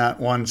were in that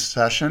one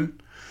session.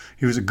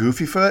 He was a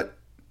goofy foot.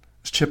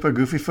 It's Chippa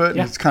Goofy Foot.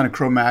 Yeah. It's kind of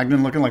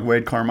Cro-Magnon looking, like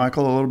Wade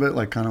Carmichael a little bit,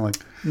 like kind of like.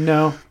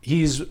 No,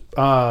 he's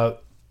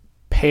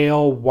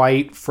pale,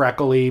 white,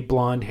 freckly,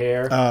 blonde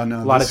hair. Oh,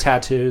 no. A lot of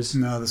tattoos.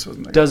 No, this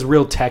wasn't. The guy. Does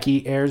real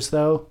techie airs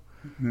though.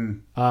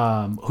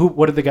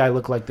 What did the guy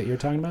look like that you're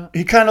talking about?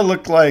 He kind of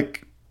looked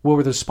like. What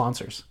were the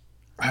sponsors?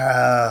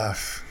 I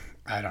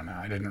don't know.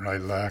 I didn't really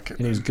look. And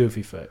he was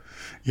Goofy Foot.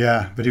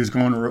 Yeah, but he was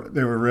going.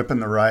 They were ripping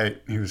the right.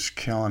 He was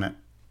killing it.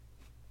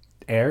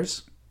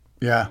 Airs?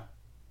 Yeah,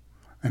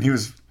 and he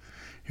was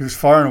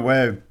far and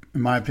away,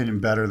 in my opinion,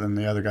 better than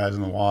the other guys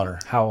in the water.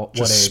 What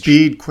Just age?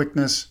 speed,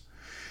 quickness.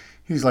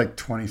 He's like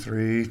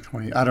 23,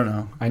 20. I don't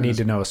know. I need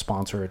to know a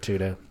sponsor or two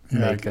to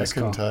make this I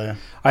couldn't call. tell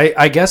you.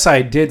 I guess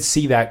I did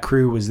see that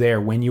crew was there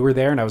when you were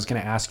there, and I was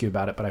going to ask you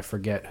about it, but I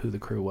forget who the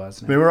crew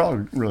was now. They were all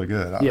really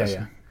good,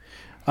 obviously.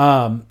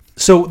 Yeah.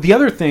 So the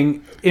other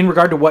thing, in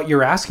regard to what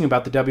you're asking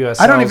about the WSL,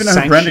 I don't even know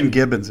who Brendan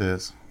Gibbons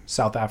is.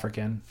 South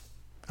African.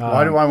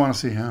 Why do I want to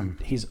see him?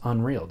 He's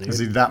unreal, dude. Is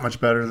he that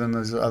much better than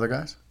those other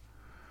guys?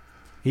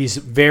 He's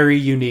very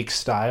unique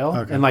style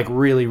and like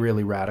really,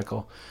 really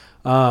radical.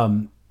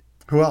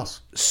 Who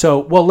else? So,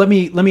 well, let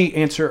me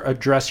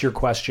address your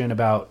question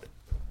about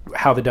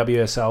how the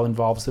WSL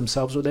involves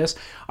themselves with this.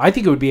 I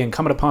think it would be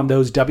incumbent upon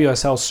those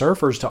WSL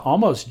surfers to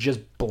almost just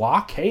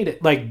blockade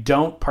it, like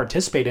don't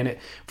participate in it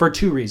for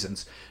two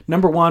reasons.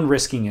 Number one,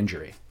 risking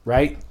injury,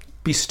 right?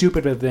 Be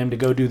stupid of them to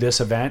go do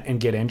this event and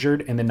get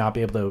injured and then not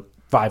be able to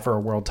vie for a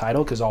world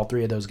title, because all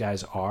three of those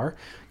guys are,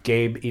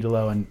 Gabe,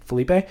 Idolo, and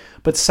Felipe.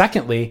 But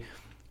secondly,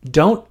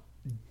 don't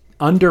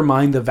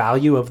undermine the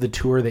value of the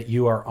tour that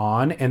you are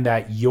on, and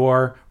that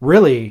your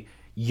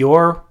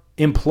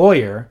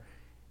employer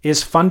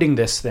is funding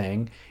this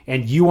thing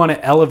and you want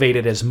to elevate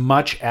it as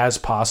much as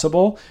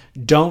possible.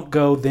 Don't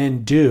go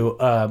then do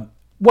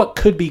what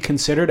could be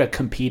considered a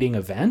competing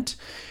event.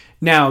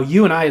 Now,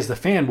 you and I as the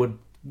fan would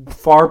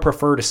far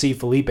prefer to see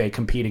Felipe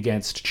compete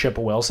against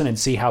Chippa Wilson and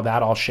see how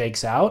that all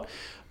shakes out.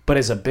 But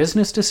as a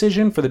business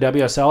decision for the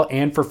WSL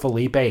and for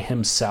Felipe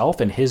himself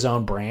and his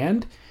own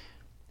brand,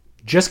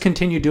 just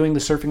continue doing the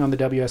surfing on the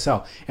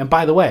WSL. And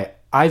by the way,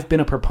 I've been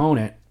a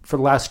proponent for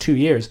the last 2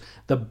 years.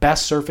 The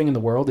best surfing in the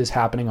world is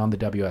happening on the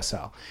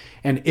WSL.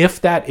 And if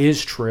that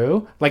is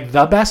true, like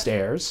the best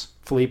airs,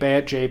 Felipe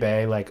at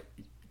J-Bay, like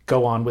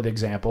go on with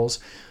examples,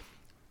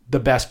 the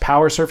best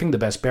power surfing, the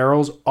best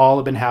barrels, all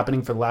have been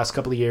happening for the last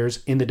couple of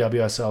years in the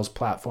WSL's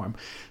platform.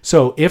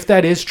 So if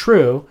that is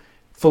true,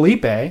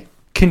 Felipe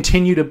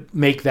continue to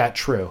make that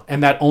true.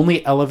 And that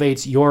only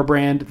elevates your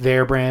brand,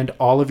 their brand,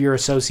 all of your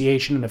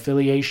association and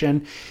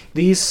affiliation.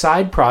 These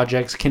side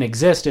projects can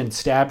exist, and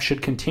Stab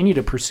should continue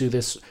to pursue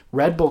this.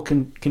 Red Bull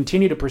can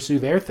continue to pursue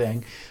their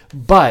thing.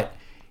 But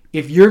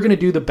if you're going to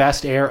do the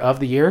best air of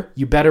the year,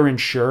 you better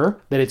ensure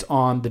that it's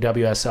on the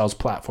WSL's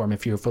platform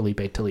if you're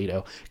Felipe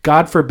Toledo.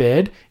 God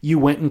forbid you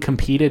went and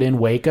competed in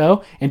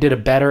Waco and did a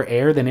better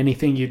air than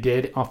anything you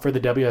did for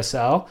the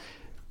WSL.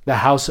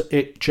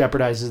 It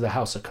jeopardizes the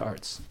house of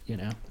cards, you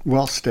know?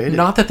 Well stated.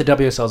 Not that the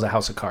WSL is a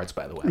house of cards,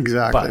 by the way.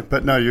 Exactly.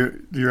 But no,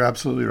 you're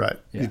absolutely right.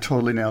 Yeah. You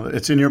totally nailed it.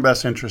 It's in your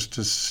best interest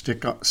to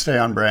stay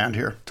on brand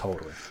here.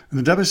 Totally.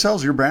 And the WSL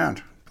is your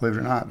brand, believe it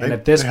or not. And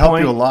at this they help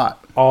point, you a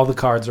lot. All the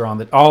cards are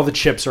all the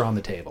chips are on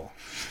the table.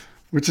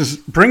 Which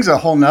brings a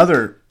whole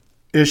nother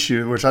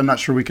issue, which I'm not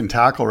sure we can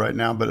tackle right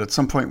now, but at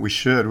some point we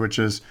should, which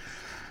is,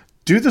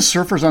 do the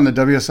surfers on the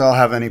WSL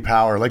have any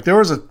power? Like, there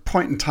was a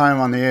point in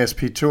time on the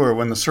ASP Tour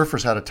when the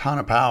surfers had a ton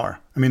of power.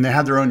 I mean, they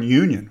had their own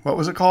union. What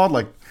was it called?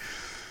 Like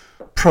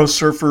Pro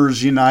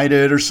Surfers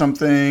United or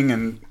something.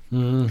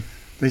 And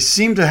they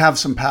seem to have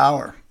some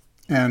power.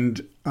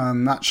 And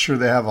I'm not sure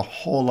they have a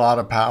whole lot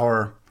of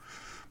power.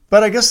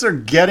 But I guess they're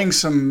getting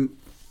some...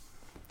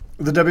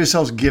 The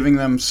WSL's giving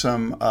them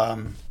some,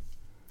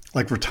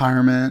 like,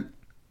 retirement.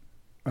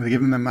 Are they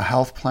giving them a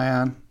health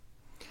plan?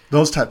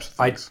 Those types of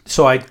things.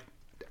 I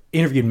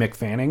interviewed Mick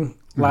Fanning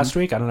last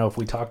week. I don't know if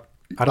we talked.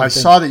 I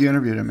saw that you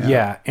interviewed him.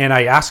 Yeah, and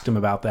I asked him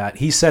about that.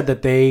 He said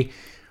that the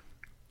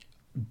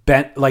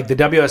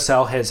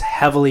WSL has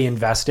heavily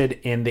invested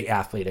in the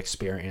athlete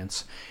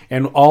experience,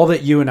 and all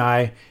that you and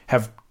I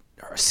have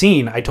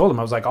seen. I told him,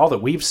 I was like, all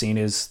that we've seen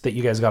is that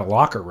you guys got a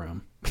locker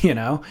room, you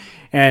know.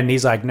 And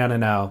he's like,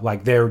 no.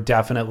 Like, they're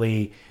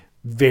definitely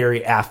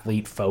very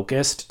athlete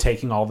focused,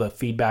 taking all the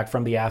feedback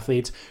from the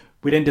athletes.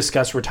 We didn't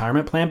discuss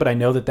retirement plan, but I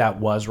know that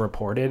was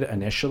reported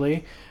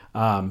initially.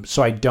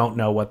 So I don't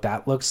know what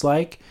that looks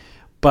like,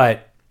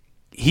 but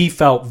he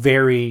felt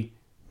very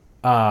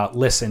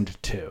listened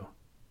to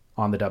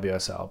on the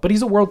WSL. But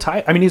he's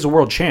a he's a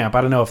world champ. I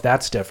don't know if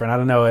that's different. I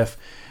don't know if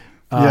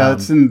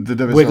it's in the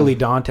WSL. Wiggly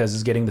Dantes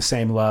is getting the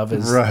same love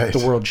as right.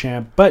 the world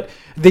champ. But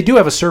they do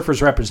have a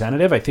surfers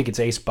representative. I think it's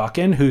Ace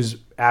Buchan who's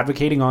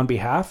advocating on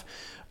behalf.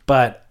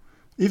 But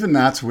even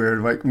that's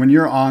weird. Like, when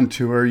you're on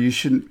tour,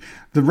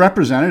 the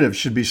representative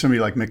should be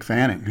somebody like Mick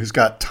Fanning, who's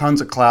got tons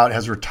of clout,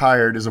 has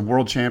retired, is a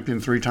world champion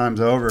 3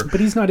 times over. But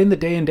he's not in the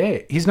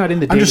day. He's not in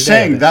the day. I'm just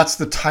saying that's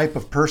the type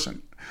of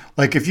person.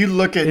 Like, if you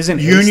look at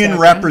union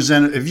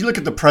representative, if you look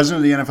at the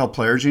president of the NFL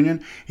Players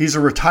Union, he's a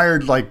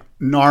retired, like,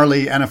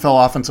 gnarly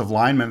NFL offensive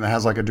lineman that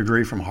has, like, a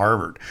degree from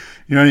Harvard.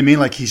 You know what I mean?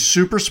 Like, he's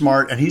super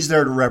smart, and he's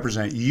there to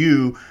represent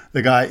you,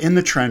 the guy in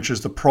the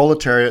trenches, the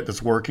proletariat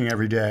that's working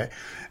every day.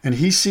 And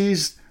he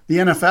sees the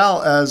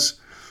NFL as,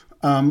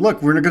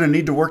 look, we're going to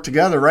need to work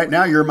together. Right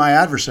now, you're my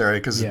adversary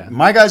because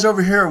my guys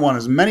over here want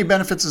as many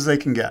benefits as they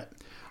can get.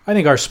 I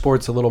think our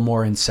sport's a little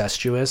more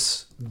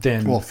incestuous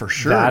than for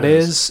sure that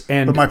is.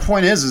 But my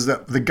point is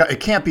that the guy, it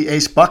can't be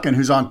Ace Buchan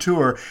who's on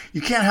tour. You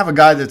can't have a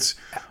guy that's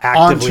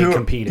actively on tour,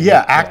 competing.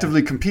 Yeah,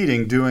 actively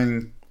competing,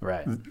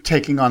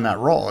 taking on that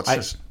role.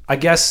 It's I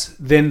guess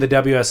then the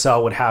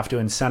WSL would have to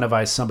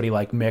incentivize somebody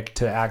like Mick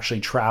to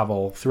actually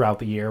travel throughout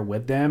the year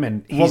with them.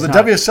 And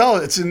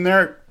WSL, it's in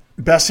their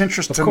best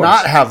interest to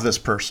not have this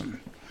person,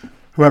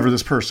 whoever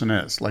this person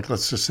is. Like,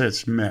 let's just say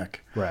it's Mick,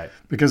 right?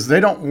 Because they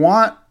don't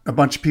want a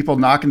bunch of people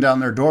knocking down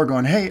their door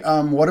going, hey,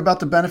 what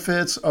about the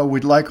benefits? Oh,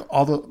 we'd like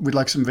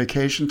some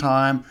vacation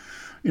time.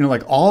 You know,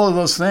 like all of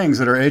those things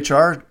that are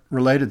HR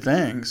related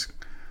things.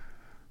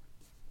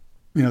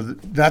 You know,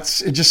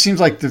 it just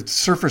seems like the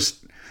surface,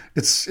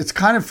 it's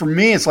kind of, for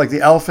me, it's like the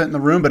elephant in the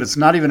room, but it's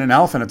not even an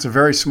elephant. It's a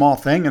very small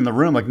thing in the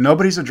room. Like,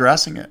 nobody's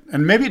addressing it.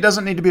 And maybe it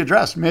doesn't need to be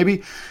addressed.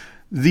 Maybe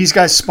these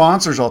guys'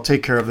 sponsors all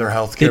take care of their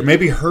health care.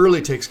 Maybe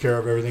Hurley takes care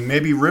of everything.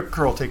 Maybe Rip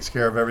Curl takes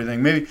care of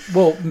everything. Maybe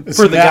for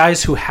the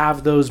guys who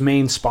have those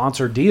main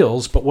sponsor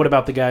deals, but what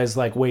about the guys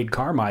like Wade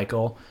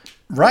Carmichael,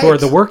 who are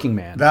the working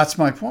man? That's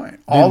my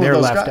point. All of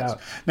those left guys.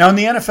 out. Now, in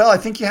the NFL, I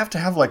think you have to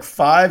have like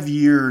 5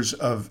 years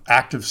of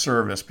active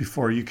service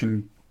before you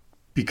can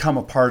become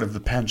a part of the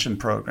pension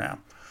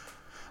program.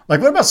 Like,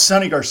 what about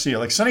Sonny Garcia?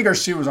 Like, Sonny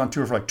Garcia was on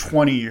tour for like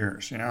 20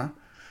 years, you know?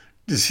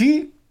 Is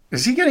he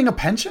getting a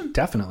pension?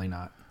 Definitely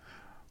not.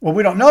 Well,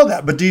 we don't know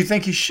that, but do you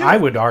think he should? I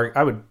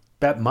would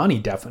bet money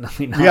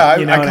definitely not. Yeah,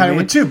 I kind of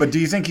would too, but do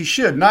you think he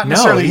should? Not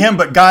necessarily him,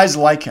 but guys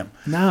like him.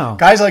 No.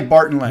 Guys like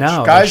Barton Lynch.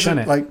 No, guys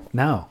shouldn't. like...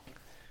 No.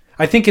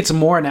 I think it's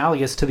more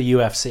analogous to the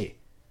UFC.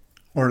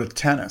 Or to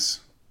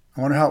tennis.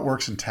 I wonder how it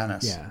works in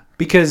tennis. Yeah.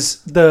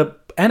 Because the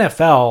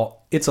NFL,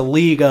 it's a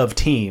league of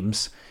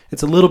teams.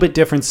 It's a little bit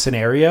different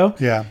scenario.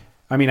 Yeah.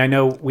 I mean, I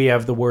know we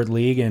have the word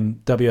league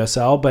in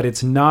WSL, but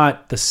it's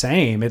not the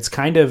same. It's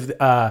kind of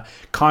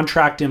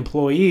contract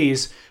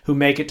employees who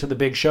make it to the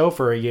big show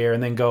for a year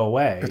and then go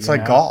away. It's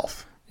like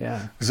golf.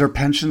 Yeah. Is there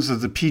pensions?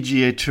 Does the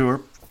PGA Tour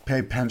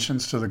pay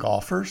pensions to the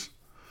golfers?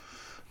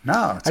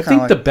 No, it's I kinda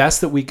think like, the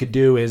best that we could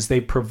do is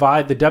the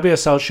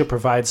WSL should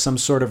provide some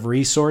sort of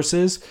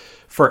resources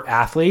for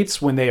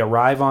athletes when they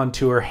arrive on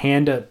tour,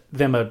 hand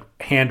them a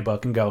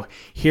handbook and go,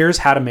 here's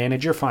how to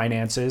manage your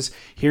finances.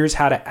 Here's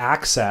how to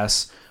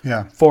access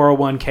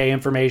 401k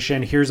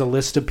information. Here's a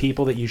list of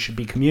people that you should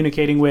be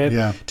communicating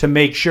with to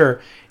make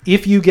sure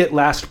if you get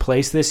last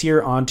place this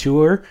year on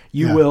tour,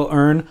 you will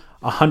earn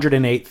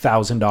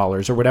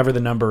 $108,000 or whatever the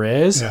number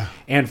is. Yeah.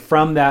 And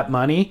from that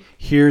money,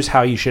 here's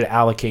how you should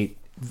allocate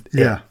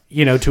it,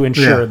 to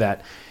ensure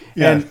that.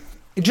 Yeah. And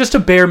just a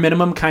bare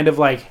minimum kind of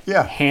like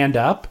hand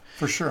up.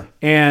 For sure.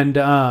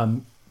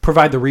 And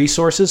provide the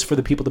resources for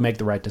the people to make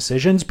the right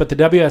decisions. But the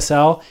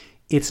WSL,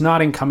 it's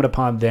not incumbent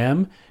upon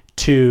them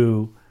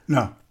to...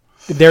 No.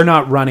 They're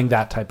not running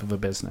that type of a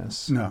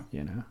business. No.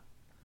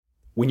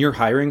 When you're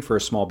hiring for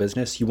a small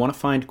business, you want to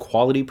find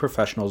quality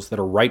professionals that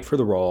are right for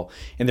the role,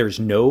 and there's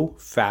no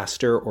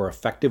faster or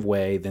effective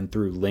way than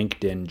through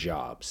LinkedIn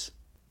Jobs.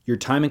 Your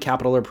time and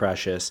capital are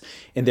precious,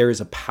 and there is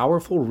a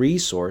powerful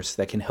resource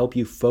that can help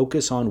you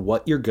focus on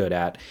what you're good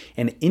at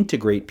and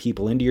integrate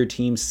people into your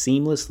team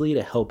seamlessly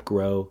to help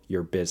grow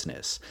your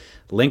business.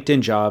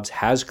 LinkedIn Jobs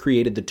has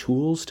created the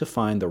tools to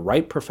find the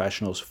right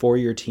professionals for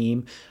your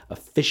team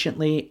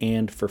efficiently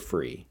and for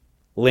free.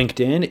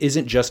 LinkedIn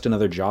isn't just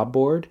another job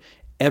board.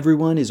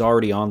 Everyone is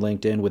already on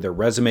LinkedIn with their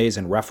resumes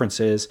and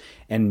references,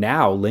 and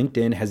now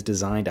LinkedIn has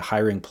designed a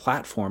hiring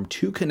platform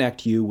to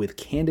connect you with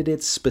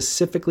candidates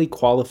specifically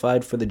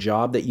qualified for the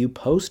job that you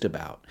post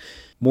about.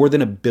 More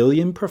than 1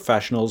 billion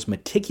professionals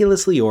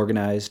meticulously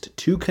organized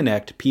to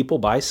connect people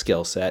by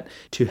skill set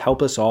to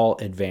help us all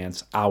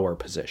advance our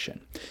position.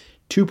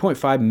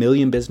 2.5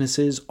 million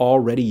businesses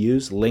already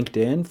use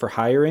LinkedIn for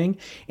hiring,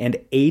 and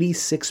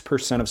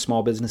 86% of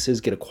small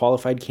businesses get a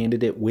qualified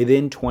candidate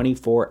within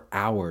 24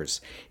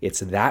 hours.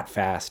 It's that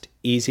fast,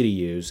 easy to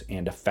use,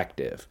 and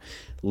effective.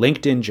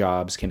 LinkedIn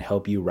Jobs can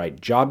help you write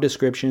job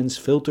descriptions,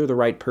 filter the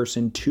right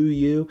person to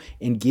you,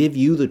 and give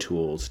you the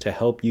tools to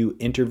help you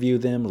interview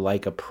them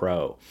like a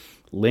pro.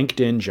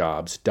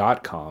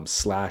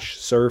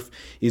 LinkedInjobs.com/surf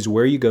is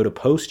where you go to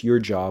post your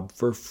job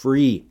for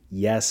free.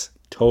 Yes,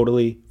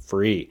 totally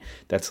free.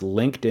 That's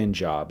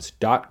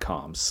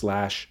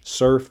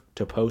LinkedInjobs.com/surf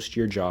to post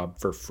your job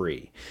for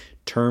free.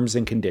 Terms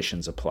and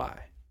conditions apply.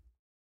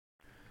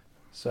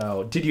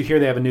 So, did you hear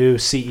they have a new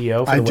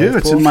CEO for the I do.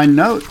 It's in my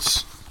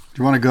notes. Do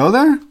you want to go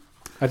there?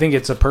 I think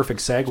it's a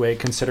perfect segue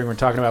considering we're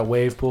talking about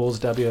wave pools,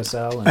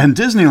 WSL, and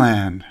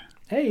Disneyland.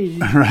 Hey.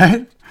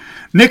 Right?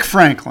 Nick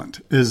Franklin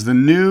is the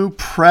new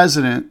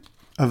president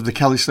of the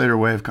Kelly Slater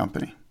Wave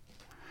Company.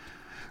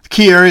 The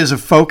key areas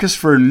of focus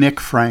for Nick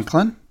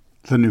Franklin,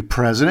 the new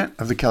president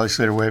of the Kelly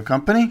Slater Wave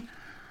Company,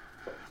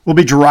 will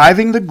be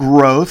driving the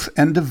growth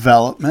and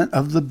development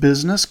of the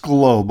business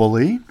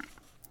globally,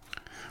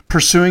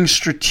 pursuing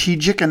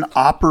strategic and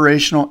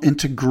operational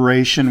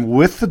integration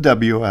with the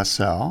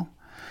WSL,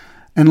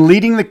 and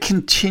leading the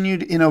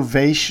continued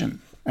innovation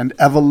and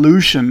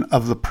evolution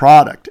of the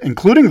product,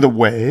 including the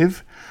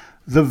Wave,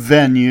 the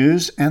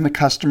venues, and the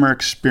customer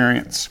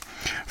experience.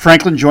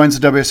 Franklin joins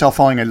the WSL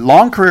following a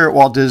long career at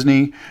Walt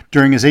Disney.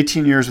 During his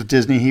 18 years with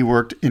Disney, he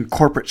worked in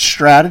corporate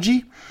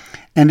strategy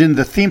and in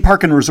the theme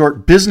park and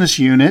resort business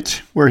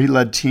unit, where he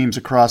led teams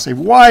across a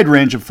wide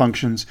range of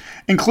functions,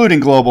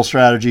 including global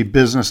strategy,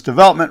 business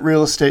development,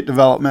 real estate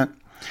development,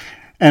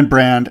 and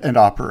brand and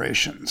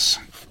operations.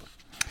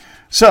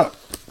 So,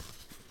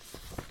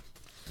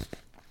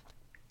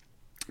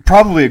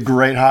 probably a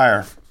great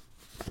hire.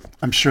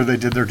 I'm sure they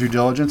did their due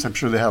diligence. I'm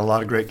sure they had a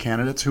lot of great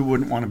candidates. Who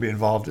wouldn't want to be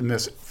involved in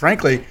this?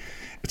 Frankly,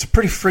 it's a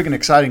pretty friggin'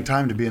 exciting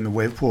time to be in the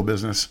wave pool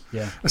business,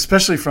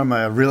 especially from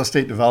a real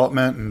estate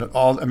development and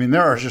all. I mean,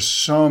 there are just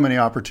so many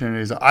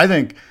opportunities. I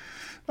think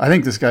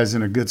this guy's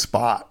in a good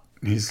spot.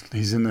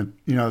 He's in the,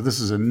 this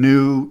is a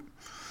new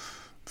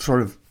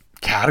sort of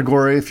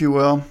category, if you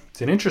will.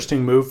 It's an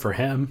interesting move for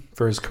him,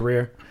 for his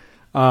career.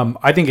 I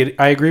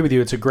agree with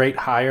you. It's a great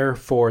hire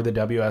for the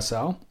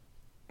WSL.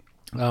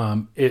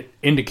 It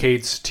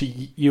indicates to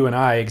you and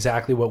I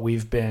exactly what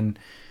we've been,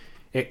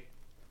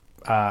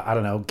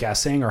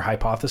 guessing or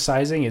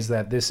hypothesizing, is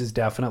that this is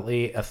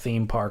definitely a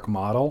theme park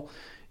model,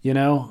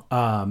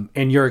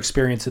 and your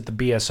experience at the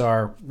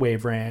BSR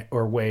wave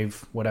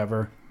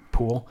whatever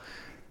pool,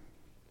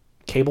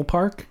 cable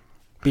park,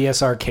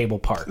 BSR Cable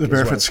Park. The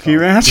Barefoot Ski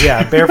Ranch?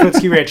 Yeah, Barefoot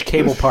Ski Ranch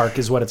Cable Park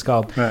is what it's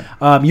called.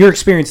 Right. Your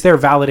experience there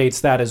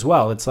validates that as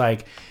well. It's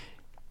like,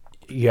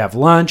 you have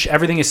lunch.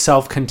 Everything is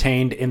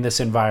self-contained in this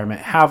environment.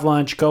 Have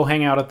lunch, go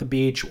hang out at the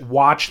beach,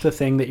 watch the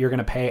thing that you're going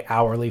to pay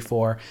hourly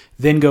for,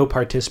 then go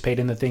participate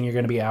in the thing you're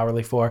going to be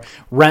hourly for.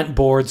 Rent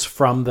boards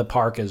from the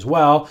park as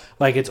well.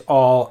 Like, it's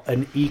all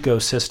an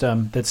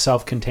ecosystem that's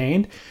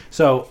self-contained.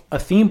 So a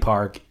theme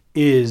park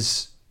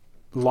is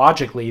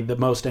logically the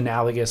most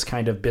analogous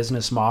kind of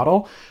business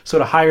model. So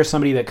to hire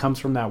somebody that comes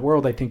from that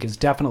world, I think is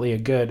definitely a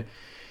good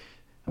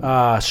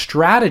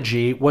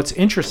strategy. What's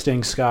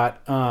interesting,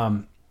 Scott,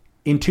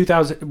 in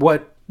 2000,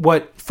 what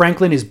what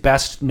Franklin is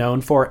best known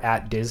for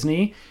at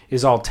Disney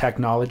is all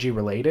technology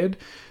related.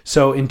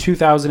 So in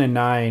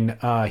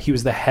 2009, he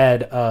was the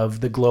head of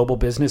the global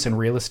business and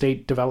real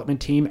estate development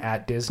team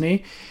at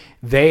Disney.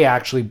 They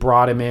actually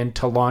brought him in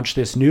to launch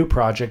this new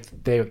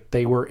project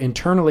they were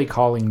internally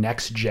calling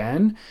Next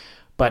Gen,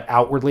 but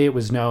outwardly it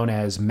was known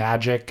as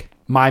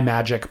My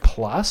Magic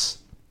Plus.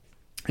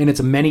 And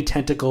it's a many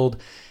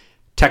tentacled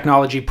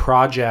technology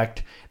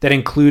project that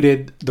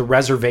included the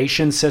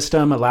reservation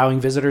system,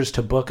 allowing visitors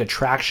to book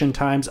attraction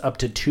times up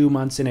to 2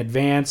 months in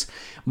advance,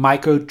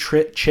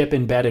 microchip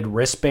embedded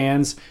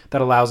wristbands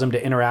that allows them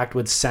to interact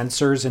with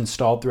sensors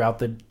installed throughout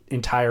the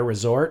entire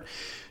resort.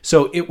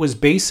 So it was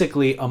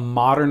basically a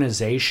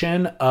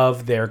modernization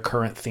of their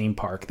current theme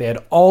park. They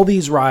had all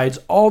these rides,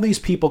 all these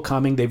people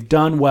coming. They've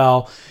done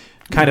well,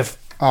 kind of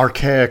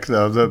archaic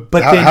though.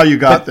 How you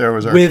got there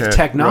was archaic. With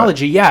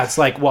technology, right. Yeah, it's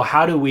like, well,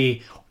 how do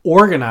we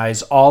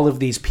organize all of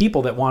these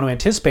people that want to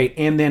anticipate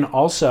and then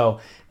also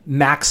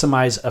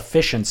maximize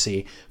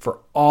efficiency for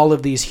all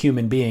of these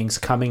human beings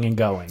coming and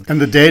going?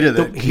 And the data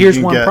that here's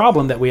one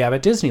problem that we have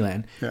at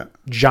Disneyland. Yeah.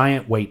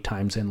 Giant wait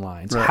times in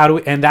lines.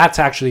 Right. And that's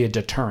actually a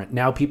deterrent.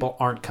 Now people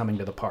aren't coming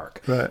to the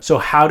park. Right. So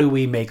how do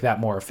we make that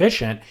more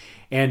efficient?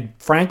 And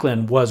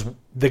Franklin was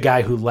the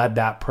guy who led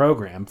that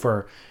program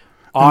for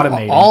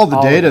automating all the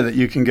data that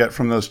you can get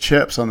from those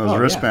chips on those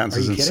wristbands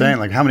is insane. Kidding?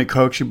 Like how many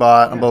Cokes you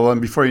bought and blah, blah, and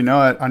before you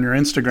know it, on your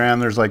Instagram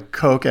there's like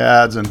Coke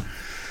ads and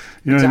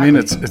you know what I mean?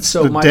 It's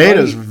so the data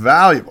is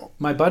valuable.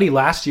 My buddy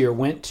last year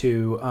went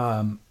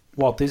to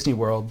Walt Disney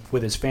World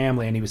with his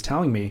family, and he was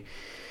telling me,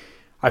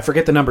 I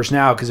forget the numbers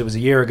now because it was a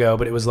year ago,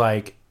 but it was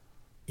like,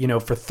 for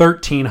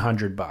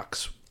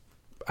 $1,300,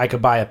 I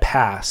could buy a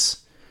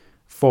pass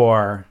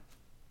for,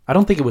 I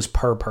don't think it was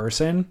per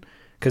person,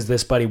 because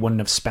this buddy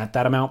wouldn't have spent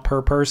that amount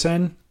per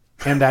person.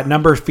 And that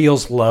number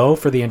feels low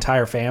for the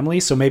entire family.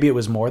 So maybe it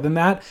was more than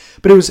that,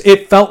 but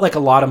it felt like a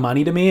lot of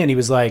money to me. And he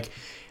was like,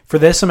 for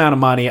this amount of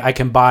money, I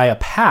can buy a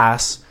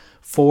pass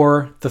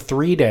for the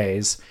 3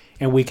 days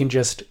and we can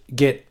just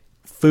get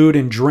food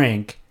and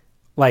drink.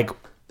 Like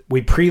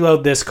we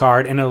preload this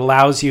card and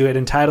it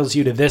entitles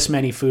you to this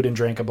many food and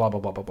drink and blah,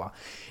 blah, blah, blah, blah.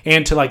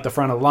 And to like the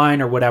front of the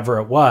line or whatever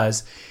it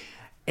was.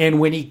 And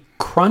when he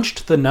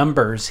crunched the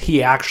numbers,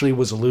 he actually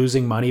was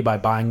losing money by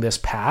buying this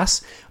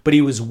pass, but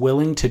he was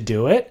willing to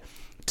do it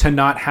to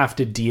not have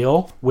to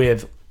deal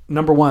with,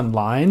 number one,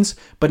 lines,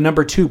 but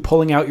number two,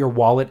 pulling out your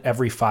wallet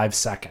every 5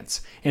 seconds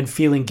and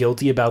feeling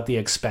guilty about the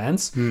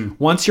expense.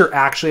 Once you're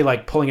actually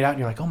like pulling it out and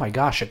you're like, oh my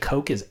gosh, a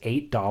Coke is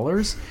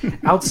 $8.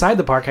 Outside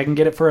the park, I can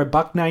get it for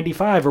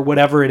 $1.95 or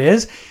whatever it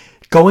is.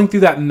 Going through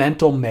that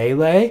mental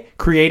melee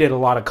created a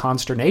lot of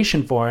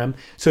consternation for him.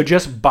 So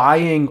just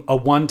buying a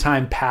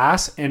one-time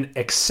pass and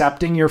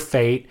accepting your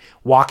fate,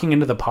 walking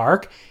into the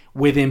park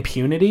with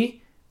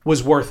impunity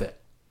was worth it,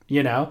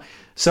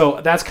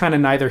 So that's kind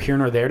of neither here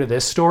nor there to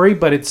this story,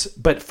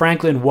 but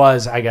Franklin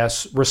was, I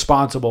guess,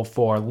 responsible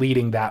for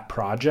leading that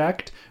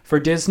project for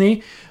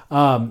Disney.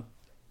 I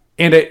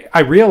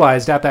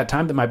realized at that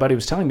time that my buddy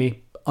was telling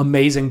me,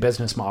 amazing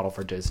business model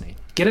for Disney.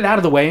 Get it out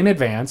of the way in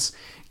advance.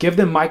 Give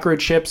them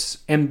microchips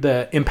and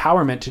the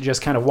empowerment to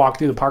just kind of walk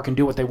through the park and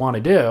do what they want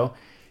to do.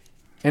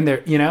 And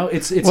they're,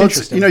 it's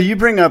interesting. You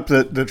bring up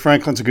that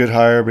Franklin's a good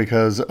hire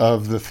because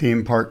of the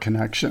theme park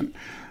connection.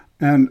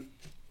 And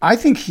I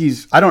think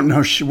I don't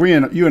know,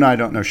 you and I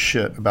don't know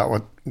shit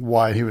about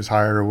why he was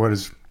hired or what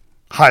his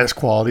highest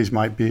qualities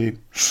might be.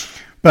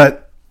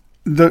 But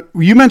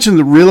you mentioned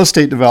the real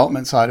estate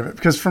development side of it.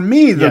 Because for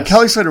me, the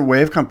Kelly Slater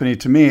Wave Company,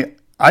 to me,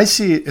 I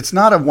see it's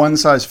not a one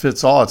size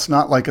fits all. It's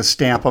not like a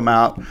stamp them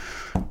out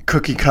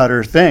cookie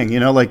cutter thing,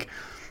 like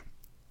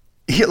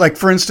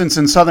for instance,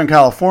 in Southern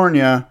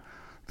California,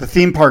 the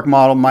theme park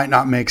model might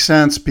not make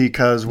sense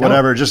because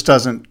whatever just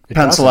doesn't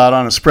pencil out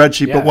on a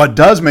spreadsheet. Yeah. But what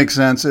does make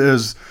sense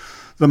is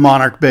the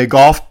Monarch Bay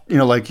golf,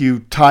 like you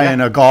tie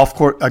in a golf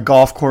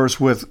course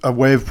with a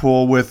wave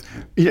pool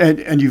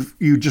and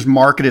you just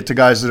market it to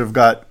guys that have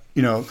got,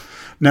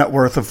 net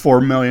worth of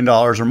 $4 million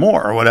or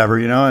more or whatever,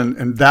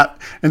 and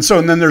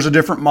then there's a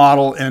different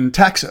model in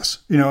Texas,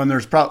 and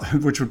there's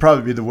which would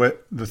probably be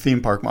the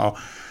theme park model.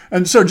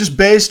 And so just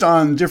based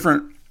on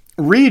different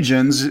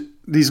regions,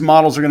 these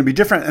models are going to be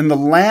different, and the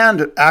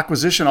land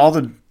acquisition, all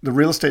the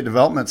real estate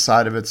development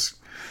side of it's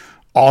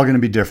all going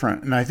to be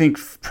different. And I think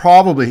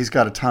probably he's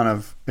got a ton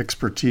of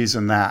expertise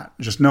in that,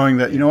 just knowing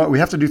that, we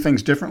have to do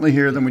things differently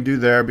here than we do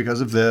there because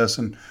of this.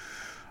 And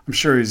I'm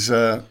sure it's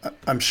a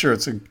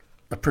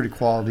pretty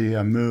quality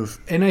move.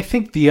 And I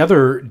think the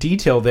other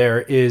detail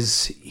there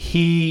is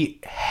he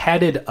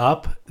headed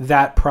up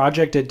that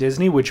project at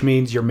Disney, which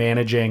means you're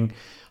managing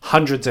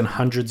hundreds and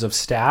hundreds of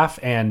staff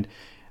and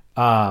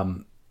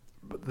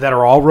that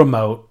are all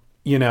remote,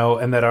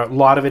 and that a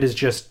lot of it is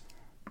just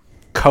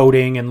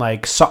coding and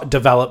like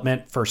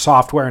development for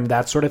software and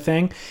that sort of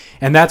thing.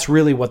 And that's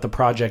really what the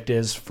project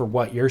is for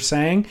what you're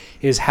saying,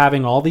 is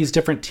having all these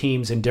different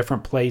teams in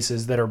different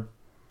places that are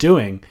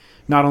doing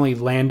not only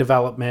land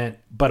development,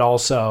 but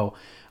also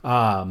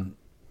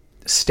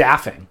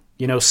staffing,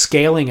 You know,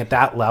 scaling at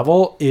that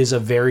level is a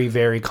very,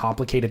 very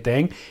complicated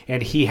thing,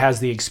 and he has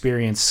the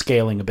experience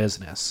scaling a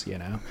business, you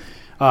know,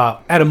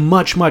 at a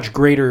much, much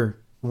greater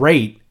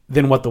rate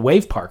than what the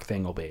wave park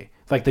thing will be.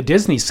 Like the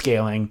Disney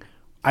scaling,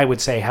 I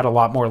would say, had a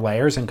lot more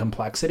layers and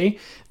complexity.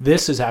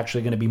 This is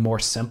actually going to be more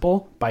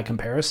simple by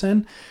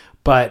comparison.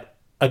 But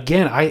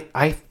again,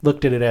 I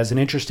looked at it as an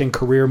interesting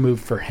career move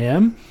for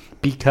him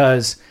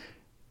because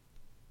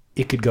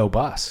it could go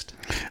bust.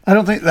 I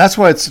don't think that's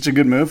why it's such a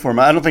good move for him.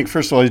 I don't think,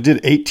 first of all, he did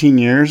 18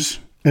 years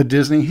at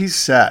Disney. He's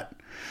set.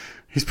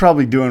 He's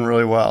probably doing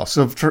really well.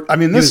 So,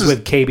 this is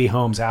with KB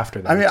Holmes after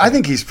that. I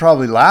think he's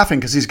probably laughing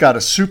because he's got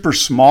a super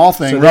small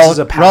thing. So this is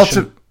a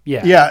passion.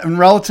 Relative, and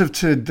relative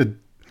to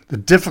the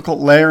difficult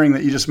layering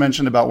that you just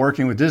mentioned about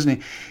working with Disney,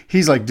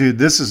 he's like, dude,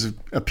 this is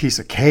a piece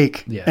of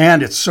cake,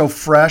 and it's so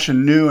fresh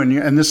and new,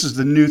 and this is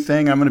the new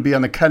thing. I'm going to be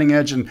on the cutting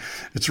edge, and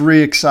it's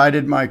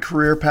re-excited my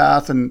career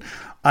path, and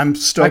I'm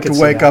stoked to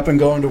wake up and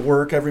go into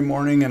work every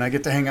morning, and I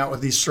get to hang out with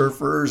these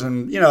surfers,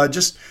 and it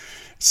just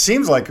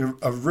seems like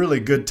a really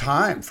good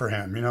time for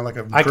him. Like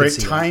a great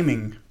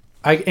timing.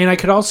 I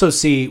could also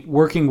see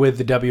working with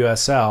the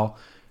WSL.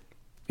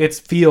 It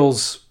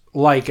feels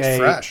like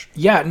fresh.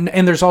 Yeah,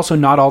 and there's also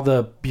not all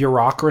the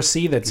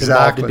bureaucracy that's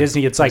involved in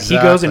Disney. It's like he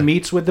goes and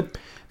meets with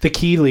the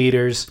key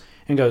leaders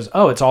and goes,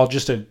 oh, it's all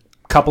just a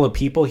couple of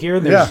people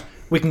here.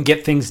 We can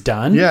get things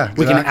done. Yeah,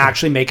 exactly. We can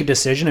actually make a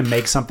decision and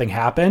make something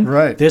happen.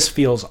 Right. This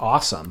feels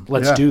awesome.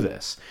 Let's do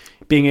this.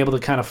 Being able to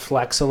kind of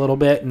flex a little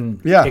bit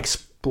and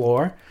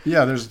explore.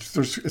 Yeah,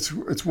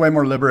 it's way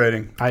more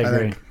liberating. I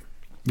agree.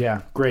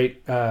 Yeah,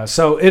 great.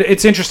 So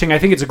it's interesting. I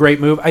think it's a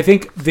great move. I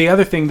think the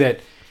other thing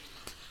that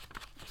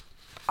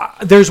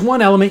there's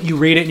one element you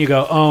read it and you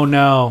go, oh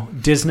no,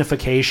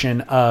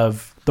 Disneyfication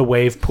of the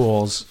wave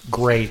pools,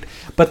 great.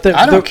 But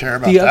I don't care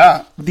about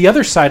that. The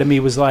other side of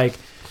me was like,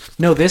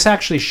 no, this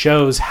actually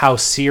shows how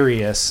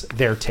serious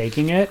they're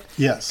taking it.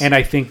 Yes. And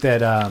I think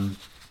that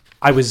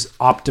I was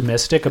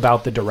optimistic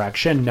about the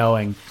direction,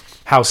 knowing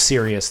how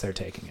serious they're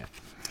taking it.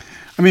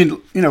 I mean,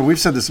 we've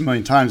said this a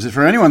million times.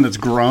 For anyone that's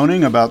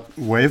groaning about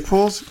wave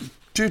pools,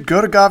 dude,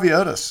 go to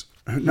Gaviotas.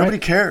 Nobody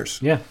cares.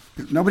 Yeah.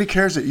 Nobody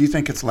cares that you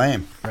think it's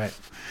lame. Right.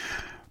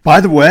 By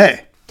the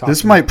way,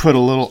 this might put a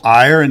little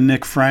ire in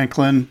Nick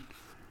Franklin.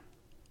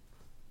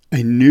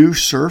 A new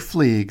surf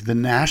league, the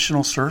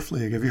National Surf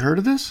League. Have you heard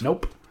of this?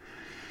 Nope.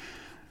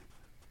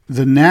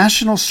 The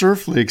National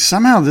Surf League.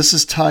 Somehow this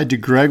is tied to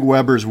Greg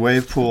Webber's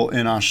wave pool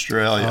in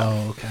Australia.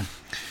 Oh, okay.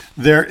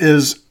 There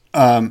is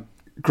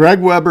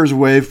Greg Webber's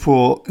wave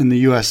pool in the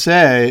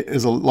USA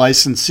is a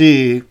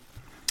licensee.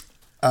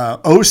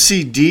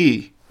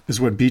 OCD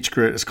is what Beach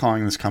Grit is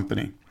calling this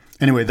company.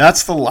 Anyway,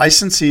 that's the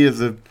licensee of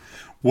the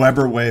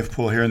Webber wave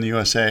pool here in the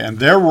USA. And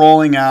they're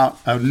rolling out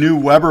a new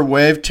Webber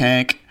wave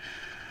tank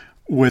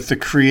with the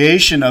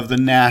creation of the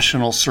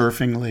National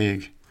Surfing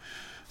League.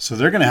 So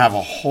they're going to have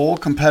a whole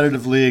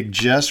competitive league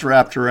just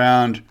wrapped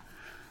around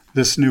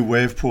this new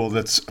wave pool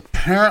that's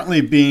apparently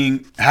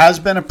has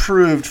been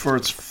approved for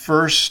its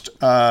first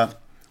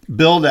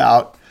build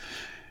out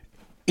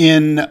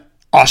in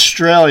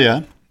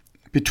Australia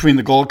between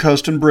the Gold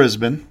Coast and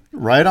Brisbane,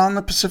 right on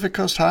the Pacific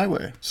Coast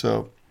Highway.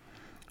 So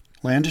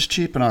land is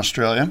cheap in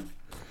Australia.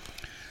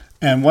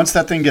 And once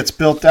that thing gets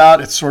built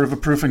out, it's sort of a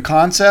proof of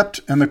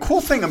concept. And the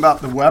cool thing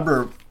about the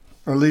Webber,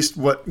 or at least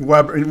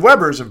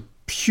Webber is a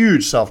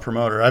huge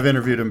self-promoter. I've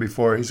interviewed him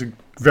before. He's a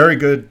very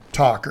good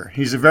talker.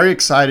 He's a very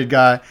excited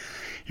guy.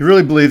 He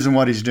really believes in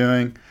what he's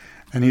doing.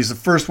 And he's the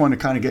first one to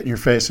kind of get in your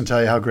face and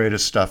tell you how great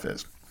his stuff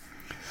is.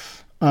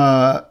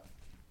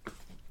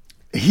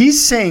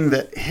 He's saying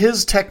that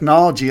his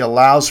technology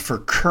allows for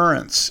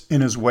currents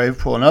in his wave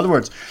pool. In other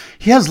words,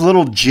 he has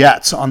little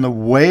jets on the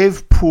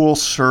wave pool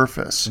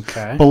surface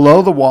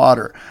below the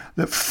water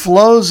that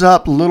flows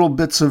up little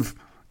bits of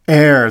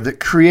air that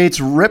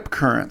creates rip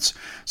currents.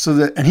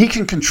 And he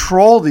can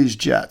control these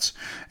jets,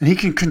 and he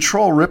can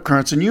control rip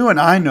currents. And you and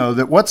I know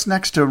that what's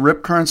next to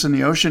rip currents in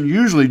the ocean?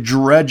 Usually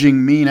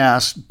dredging,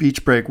 mean-ass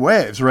beach break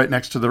waves right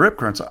next to the rip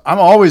currents. I'm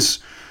always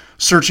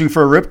searching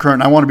for a rip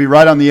current. I want to be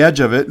right on the edge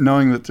of it,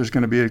 knowing that there's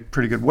going to be a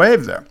pretty good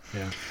wave there.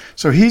 Yeah.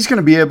 So he's going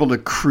to be able to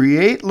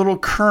create little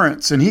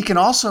currents, and he can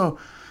also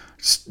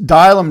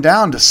dial them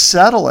down to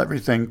settle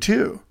everything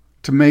too,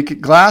 to make it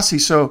glassy.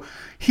 So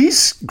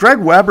Greg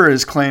Webber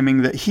is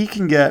claiming that he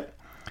can get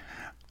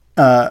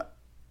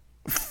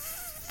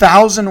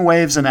 1,000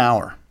 waves an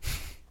hour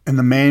in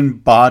the main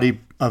body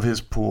of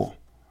his pool.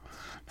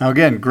 Now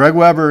again, Greg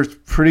Webber is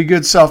pretty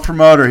good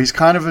self-promoter. He's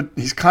kind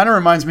of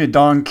reminds me of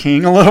Don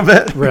King a little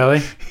bit.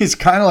 Really? He's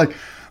kind of like,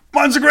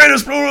 mine's the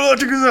greatest,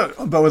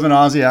 but with an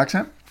Aussie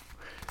accent.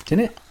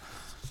 Didn't it?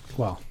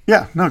 Well.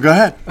 Yeah, no, go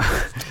ahead.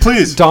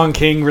 Please. Don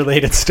King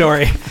related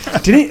story.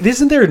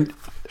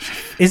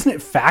 Isn't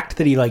it fact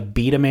that he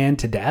beat a man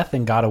to death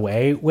and got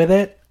away with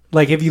it?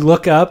 If you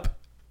look up,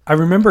 I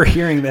remember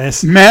hearing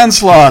this.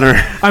 Manslaughter.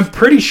 I'm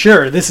pretty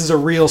sure this is a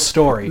real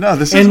story. No,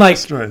 this is a real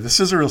story. This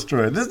is a real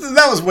story.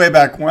 That was way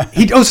back when.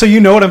 So you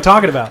know what I'm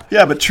talking about.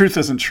 Yeah, but truth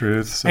isn't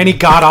truth. So. And he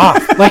got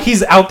off.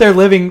 He's out there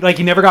living,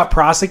 he never got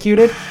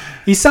prosecuted.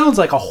 He sounds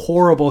like a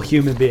horrible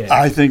human being.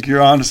 I think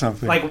you're onto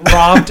something. Like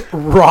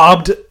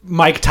robbed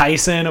Mike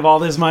Tyson of all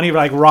this money,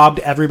 like robbed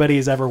everybody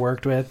he's ever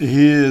worked with.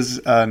 He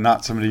is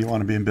not somebody you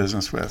want to be in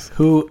business with.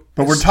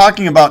 But we're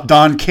talking about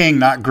Don King,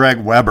 not Greg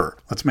Weber.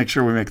 Let's make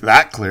sure we make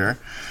that clear.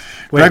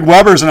 Greg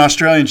Weber is an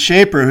Australian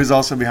shaper who's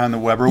also behind the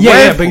Weber wave.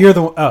 Yeah, but you're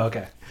the one. Oh,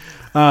 okay.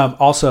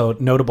 Also,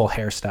 notable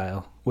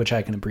hairstyle, which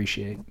I can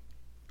appreciate.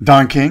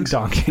 Don King's?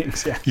 Don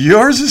King's, yeah.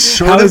 Yours is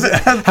sort of...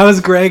 How's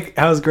Greg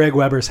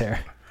Weber's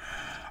hair?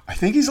 I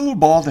think he's a little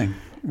balding.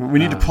 We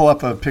need to pull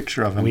up a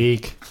picture of him.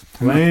 Weak.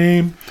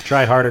 Lame.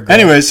 Try harder, Greg.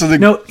 Anyway, so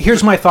No,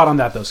 here's my thought on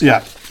that, though, Scott.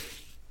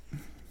 Yeah.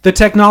 The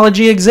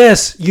technology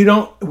exists. We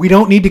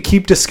don't need to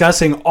keep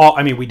discussing all...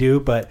 I mean, we do,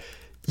 but...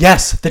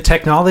 Yes, the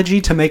technology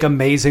to make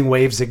amazing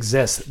waves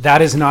exists.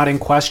 That is not in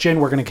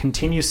question. We're going to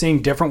continue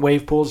seeing different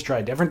wave pools,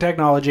 try different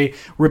technology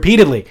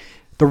repeatedly.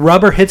 The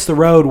rubber hits the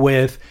road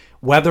with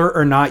whether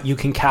or not you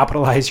can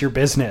capitalize your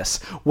business,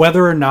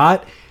 whether or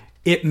not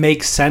it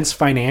makes sense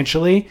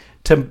financially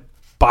to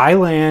buy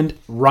land,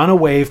 run a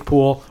wave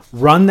pool,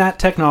 run that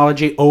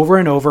technology over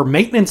and over,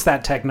 maintenance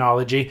that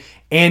technology,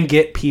 and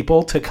get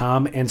people to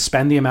come and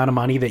spend the amount of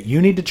money that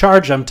you need to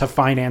charge them to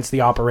finance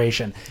the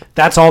operation.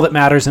 That's all that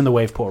matters in the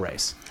wave pool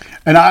race.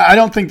 And I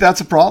don't think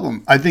that's a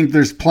problem. I think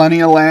there's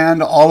plenty of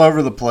land all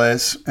over the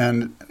place.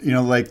 And,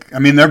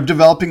 they're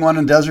developing one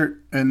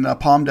in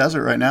Palm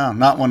Desert right now.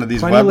 Not one of these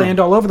Plenty of land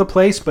all over the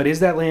place, but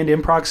is that land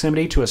in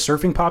proximity to a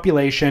surfing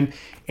population?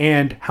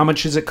 And how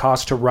much does it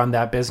cost to run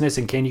that business?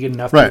 And can you get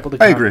enough people to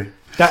come? I agree.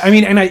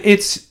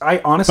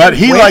 I honestly... But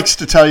he likes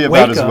to tell you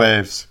about his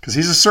waves because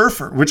he's a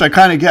surfer, which I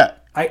kind of get.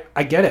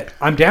 I get it.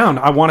 I'm down.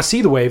 I want to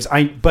see the waves.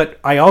 But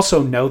I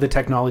also know the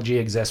technology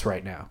exists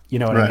right now. You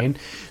know what I mean?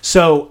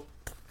 So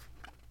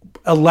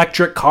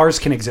electric cars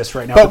can exist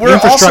right now, but the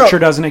infrastructure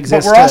doesn't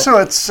exist. But we're also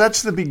at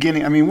such the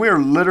beginning. I mean, we're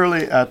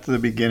literally at the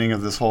beginning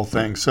of this whole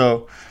thing.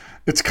 So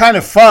it's kind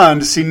of fun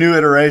to see new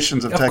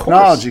iterations of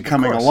technology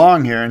coming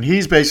along here. And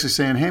he's basically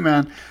saying, hey,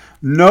 man,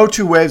 no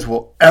two waves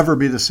will ever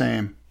be the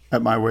same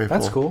at my wave pool.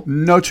 That's cool.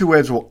 No two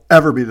waves will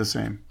ever be the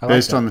same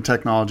based on the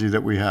technology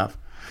that we have.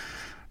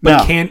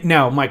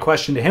 Now, my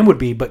question to him would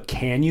be, but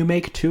can you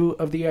make two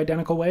of the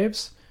identical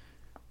waves?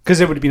 Because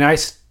it would be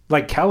nice,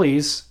 like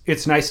Kelly's,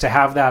 it's nice to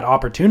have that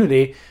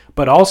opportunity,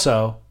 but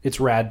also it's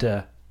rad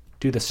to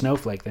do the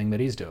snowflake thing that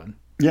he's doing.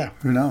 Yeah,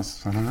 who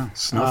knows? I don't know.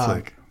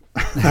 Snowflake.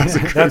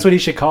 That's what he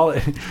should call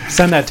it.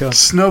 Send that to him.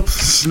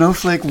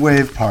 Snowflake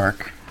Wave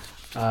Park.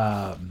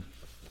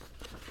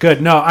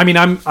 Good. No, I mean,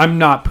 I'm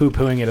not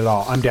poo-pooing it at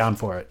all. I'm down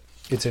for it.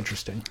 It's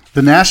interesting.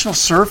 The National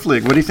Surf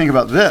League. What do you think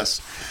about this?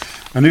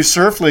 A new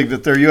surf league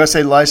that their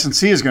USA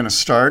licensee is going to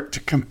start to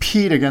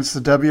compete against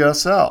the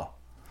WSL.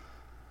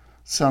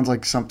 Sounds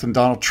like something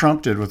Donald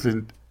Trump did with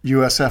the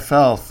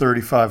USFL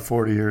 35,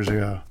 40 years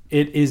ago.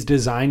 It is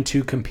designed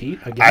to compete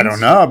against? I don't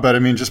know, but I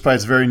mean, just by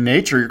its very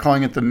nature, you're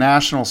calling it the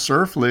National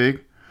Surf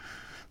League.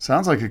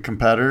 Sounds like a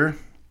competitor.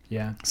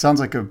 Yeah. Sounds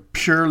like a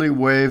purely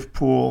wave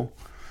pool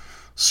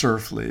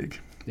surf league.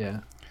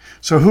 Yeah.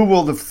 So who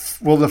will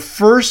the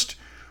first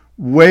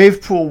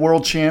wave pool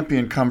world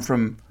champion come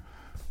from?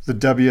 The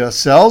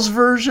WSL's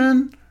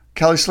version,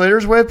 Kelly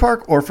Slater's Wave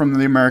Park, or from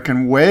the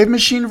American Wave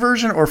Machine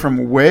version, or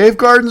from Wave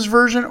Gardens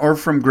version, or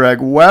from Greg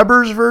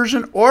Weber's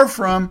version, or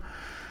from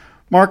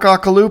Mark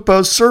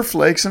Occhilupo's Surf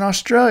Lakes in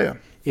Australia?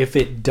 If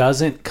it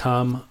doesn't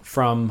come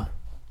from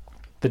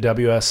the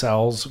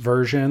WSL's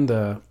version,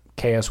 the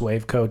KS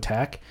Waveco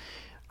Tech,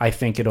 I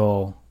think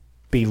it'll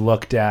be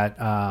looked at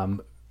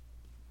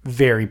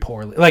very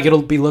poorly. Like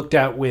it'll be looked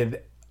at with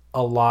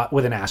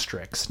an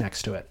asterisk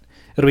next to it.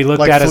 It'll be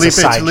looked at as a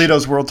sideshow. Like Felipe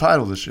Toledo's world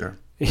title this year.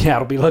 Yeah,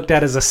 it'll be looked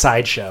at as a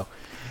sideshow.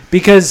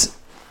 Because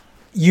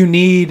you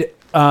need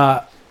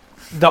the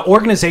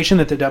organization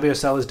that the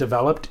WSL has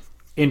developed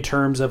in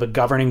terms of a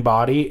governing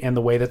body and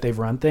the way that they've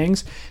run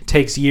things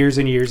takes years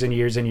and years and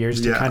years and years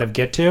to kind of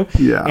get to.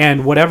 Yeah.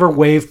 And whatever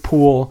wave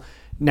pool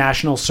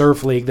National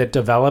Surf League that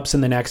develops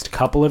in the next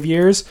couple of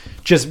years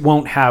just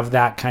won't have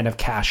that kind of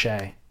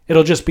cachet.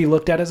 It'll just be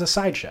looked at as a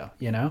sideshow,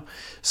 you know?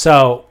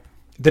 So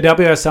the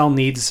WSL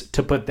needs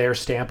to put their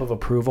stamp of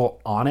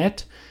approval on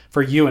it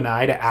for you and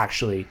I to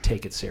actually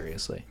take it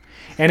seriously.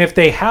 And if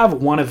they have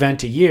one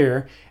event a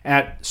year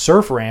at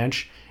Surf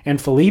Ranch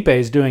and Felipe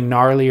is doing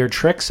gnarlier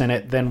tricks in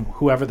it than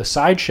whoever the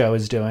sideshow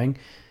is doing,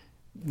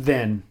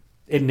 then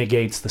it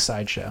negates the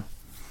sideshow,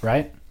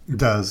 right? It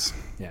does.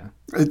 Yeah.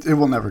 It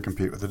will never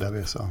compete with the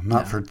WSL.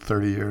 Not for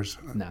 30 years.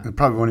 No. It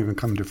probably won't even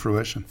come to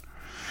fruition.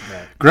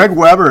 Right. Greg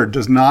Weber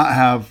does not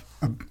have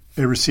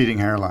a receding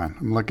hairline.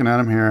 I'm looking at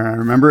him here. I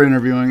remember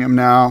interviewing him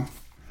now.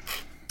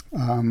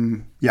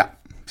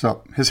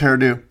 So his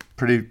hairdo,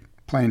 pretty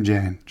plain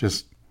Jane.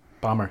 Just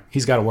bummer.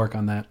 He's got to work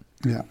on that.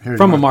 Yeah.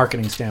 From a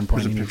marketing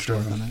standpoint, Here's a he needs to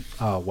picture work of on that.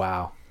 Oh,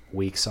 wow.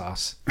 Weak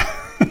sauce.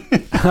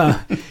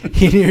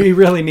 He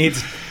really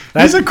needs...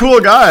 He's a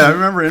cool guy. I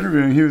remember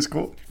interviewing. He was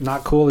cool.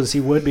 Not cool as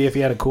he would be if he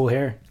had a cool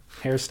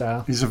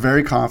hairstyle. He's a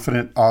very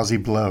confident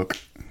Aussie bloke.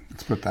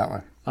 Let's put it that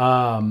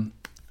way.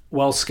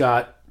 Well,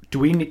 Scott, do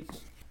we need...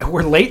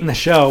 we're late in the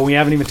show. We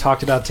haven't even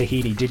talked about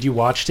Tahiti. Did you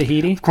watch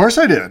Tahiti? Of course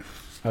I did.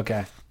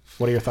 Okay.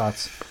 What are your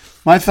thoughts?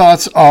 My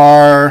thoughts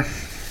are,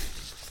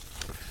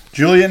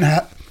 Julian,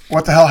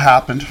 what the hell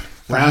happened?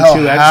 Round What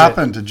 2 the hell exit.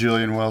 happened to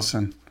Julian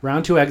Wilson?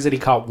 Round 2 exit, he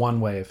caught 1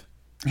 wave.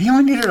 He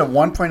only needed a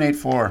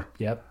 1.84.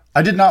 Yep.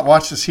 I did not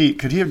watch this heat.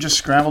 Could he have just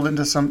scrambled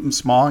into something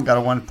small and got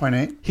a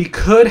 1.8? He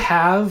could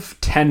have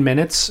 10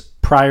 minutes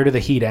prior to the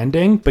heat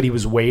ending, but he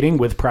was waiting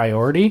with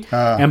priority.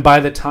 And by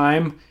the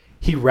time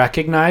he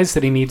recognized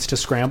that he needs to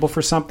scramble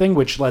for something,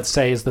 which let's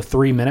say is the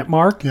 3-minute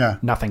mark,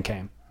 nothing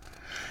came.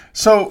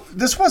 So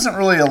this wasn't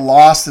really a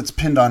loss that's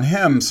pinned on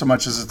him so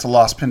much as it's a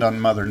loss pinned on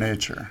Mother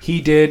Nature.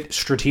 He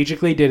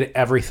strategically did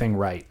everything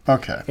right.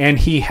 Okay. And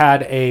he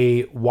had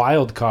a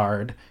wild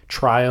card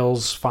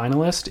trials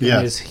finalist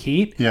in his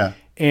heat. Yeah.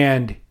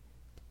 And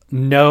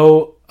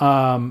no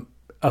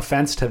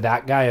offense to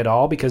that guy at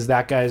all, because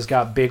that guy's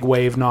got big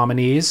wave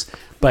nominees,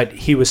 but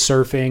he was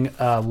surfing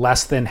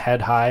less than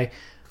head high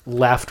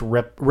left,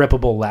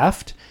 rippable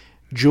left.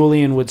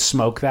 Julian would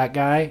smoke that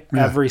guy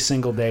every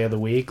single day of the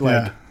week.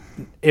 Like,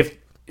 if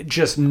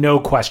just no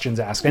questions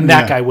asked. And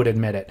that guy would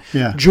admit it.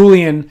 Yeah.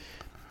 Julian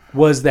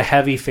was the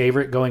heavy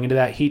favorite going into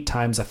that heat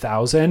times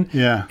 1,000.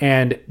 Yeah.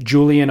 And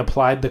Julian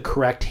applied the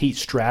correct heat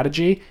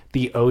strategy.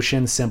 The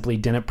ocean simply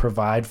didn't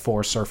provide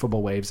 4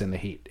 surfable waves in the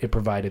heat. It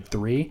provided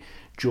 3.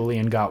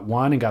 Julian got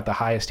 1 and got the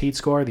highest heat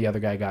score. The other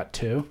guy got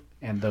 2.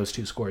 And those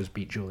 2 scores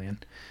beat Julian.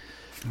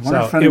 I wonder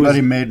if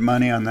anybody made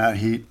money on that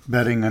heat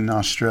betting in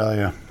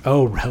Australia.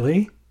 Oh,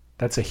 really?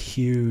 That's a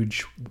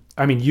huge...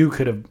 I mean, you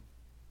could have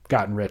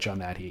gotten rich on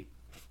that heat.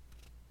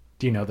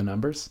 Do you know the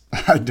numbers?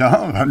 I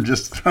don't. I'm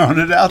just throwing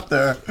it out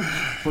there.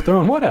 Well,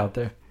 throwing what out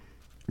there?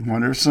 I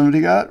wonder if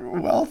somebody got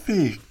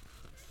wealthy.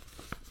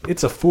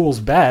 It's a fool's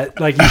bet.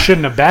 Like, you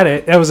shouldn't have bet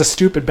it. That was a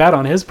stupid bet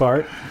on his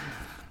part.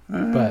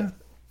 But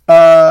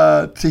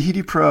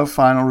Tahiti Pro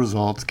final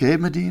results. Gabe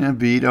Medina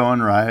beat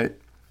Owen Wright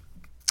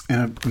in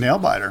a nail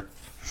biter.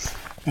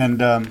 And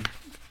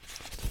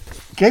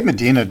Gabe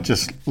Medina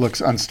just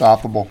looks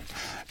unstoppable.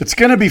 It's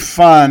going to be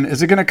fun.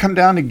 Is it going to come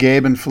down to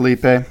Gabe and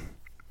Felipe?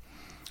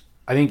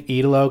 I think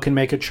Idolo can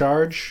make a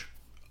charge.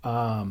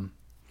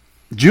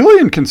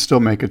 Julian can still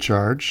make a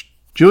charge.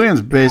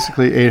 Julian's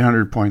basically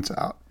 800 points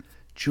out.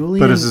 Julian,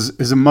 But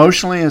as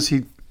emotionally as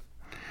he...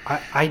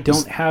 I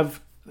don't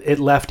have it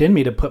left in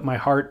me to put my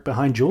heart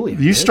behind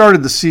Julian. You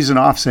started the season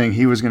off saying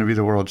he was going to be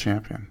the world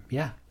champion.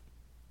 Yeah.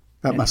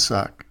 That must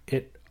suck.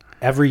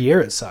 Every year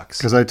it sucks.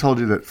 Because I told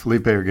you that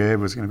Felipe or Gabe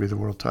was going to be the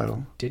world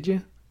title. Did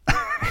you?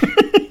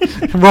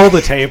 Roll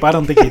the tape. I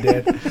don't think you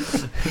did.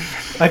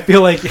 I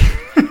feel like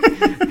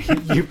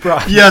you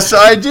brought... Yes,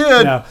 I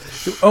did. No.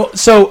 Oh,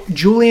 so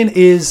Julian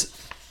is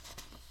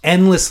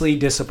endlessly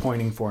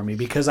disappointing for me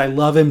because I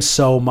love him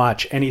so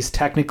much, and he's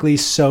technically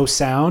so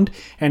sound,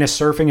 and his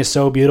surfing is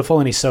so beautiful,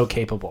 and he's so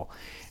capable.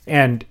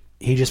 And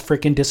he just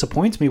freaking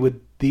disappoints me with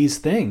these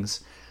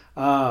things.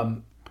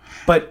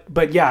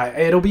 But yeah,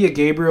 it'll be a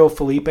Gabriel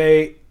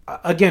Felipe.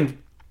 Again,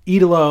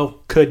 Idolo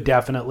could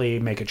definitely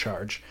make a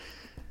charge,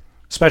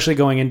 especially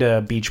going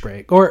into beach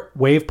break or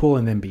wave pool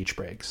and then beach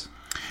breaks.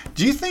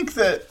 Do you think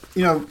that,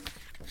 how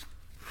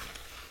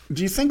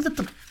do you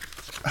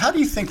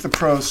think the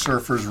pro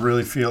surfers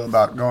really feel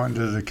about going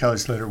to the Kelly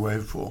Slater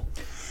wave pool?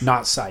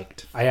 Not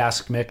psyched. I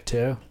asked Mick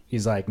too.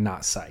 He's like,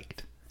 not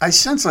psyched. I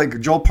sense like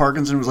Joel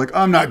Parkinson was like,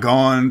 I'm not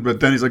going, but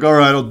then he's like, all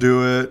right, I'll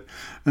do it.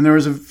 And there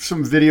was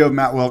some video of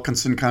Matt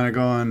Wilkinson kind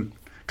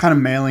of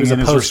mailing in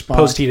his response.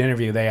 Post-heat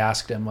interview, they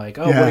asked him like,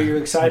 what are you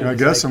excited? I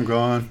guess I'm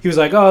going. He was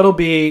like, it'll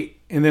be,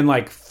 and then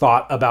like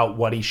thought about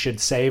what he should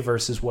say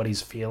versus what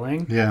he's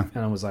feeling. Yeah.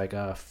 And I was like,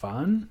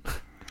 fun.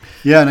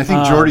 Yeah, and I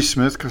think Jordy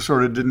Smith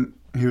sort of didn't.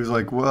 He was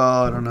like,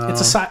 well, I don't know.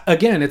 It's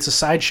a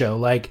sideshow.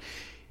 Like,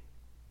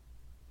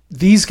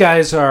 these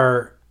guys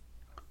are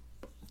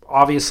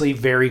obviously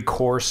very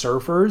core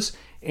surfers,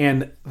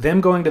 and them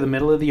going to the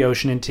middle of the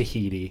ocean in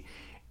Tahiti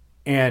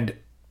and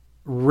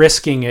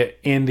risking it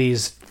in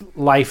these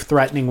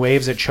life-threatening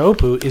waves at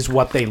Chopu is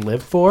what they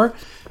live for.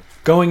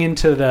 Going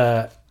into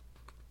the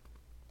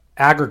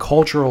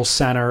agricultural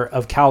center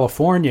of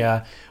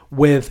California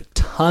with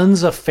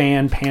tons of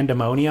fan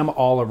pandemonium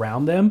all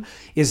around them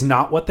is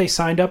not what they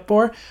signed up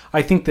for.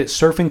 I think that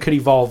surfing could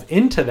evolve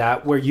into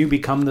that, where you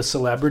become the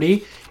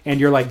celebrity and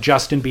you're like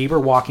Justin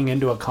Bieber walking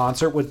into a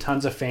concert with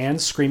tons of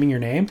fans screaming your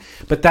name.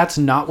 But that's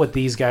not what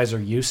these guys are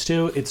used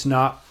to. It's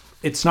not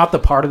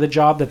the part of the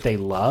job that they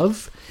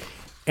love.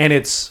 And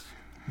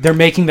they're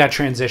making that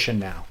transition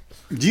now.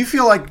 Do you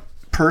feel like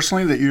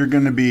personally that you're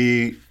going to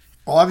be,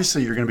 well,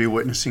 obviously you're going to be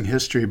witnessing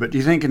history, but do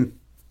you think in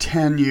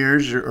 10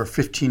 years or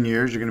 15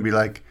 years, you're going to be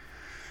like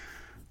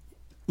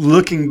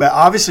looking back?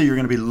 Obviously, you're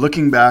going to be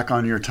looking back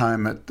on your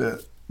time at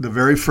the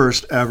very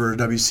first ever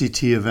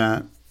WCT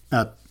event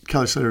at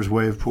Kelly Slater's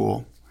wave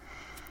pool.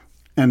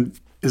 And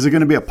is it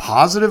going to be a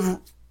positive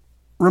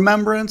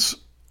remembrance?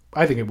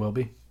 I think it will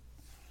be.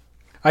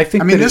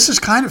 This is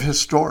kind of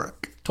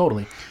historic.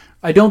 Totally.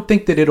 I don't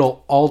think that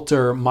it'll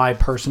alter my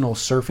personal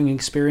surfing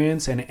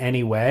experience in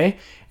any way.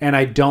 And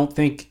I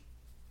think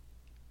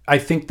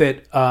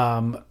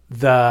that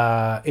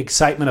the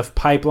excitement of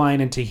Pipeline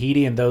and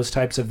Tahiti and those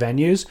types of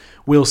venues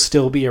will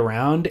still be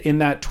around in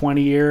that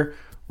 20-year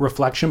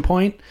reflection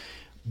point.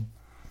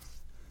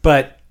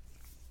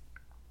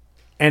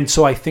 And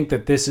so I think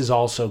that this is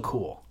also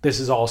cool.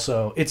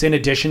 It's in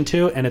addition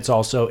to, and it's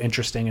also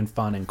interesting and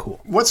fun and cool.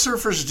 What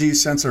surfers do you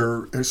sense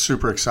are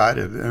super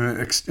excited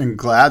and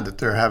glad that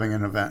they're having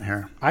an event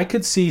here? I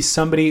could see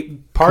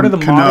somebody, part of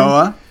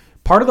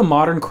the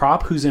modern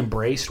crop who's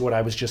embraced what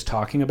I was just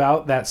talking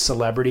about, that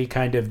celebrity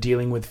kind of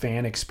dealing with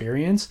fan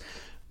experience,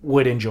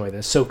 would enjoy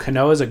this. So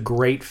Kanoa is a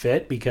great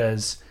fit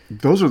because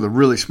those are the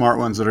really smart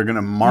ones that are going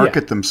to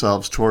market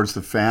themselves towards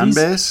the fan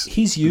base.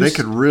 They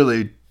could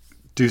really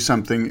do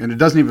something, and it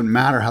doesn't even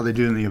matter how they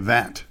do in the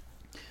event.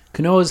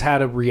 Kanoa's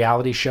had a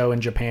reality show in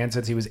Japan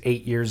since he was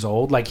 8 years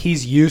old. Like,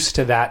 he's used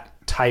to that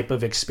type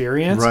of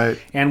experience. Right.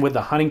 And with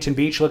the Huntington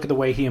Beach, look at the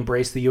way he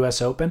embraced the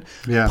U.S. Open.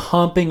 Yeah.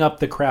 Pumping up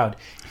the crowd.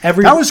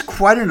 That was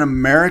quite an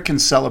American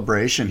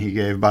celebration he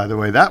gave, by the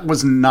way. That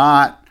was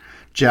not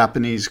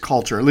Japanese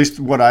culture, at least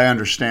what I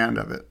understand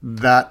of it.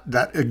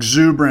 That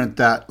exuberant,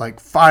 that like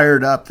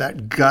fired up,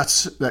 that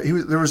guts.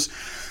 There was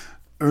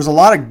a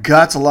lot of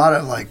guts, a lot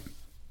of like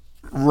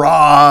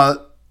raw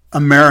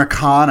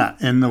Americana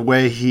in the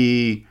way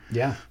he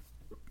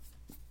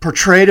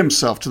portrayed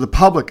himself to the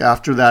public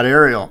after that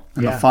aerial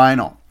in the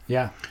final.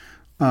 Yeah.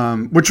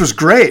 Which was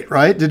great,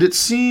 right? Did it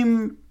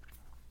seem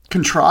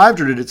contrived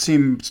or did it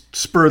seem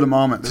spur of the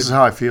moment? This is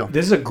how I feel.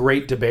 This is a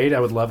great debate I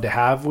would love to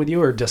have with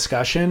you, or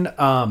discussion.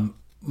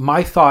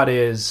 My thought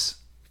is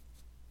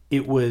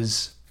it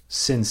was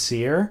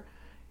sincere.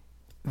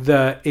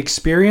 The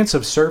experience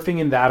of surfing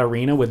in that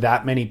arena with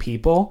that many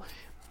people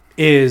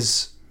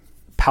is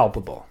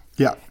palpable.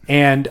 Yeah.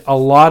 And a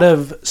lot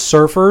of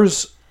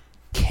surfers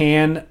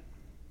can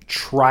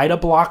try to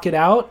block it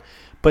out,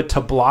 but to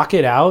block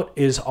it out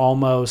is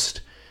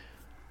almost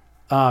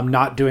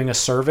not doing a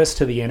service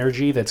to the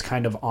energy that's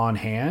kind of on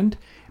hand,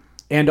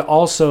 and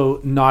also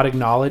not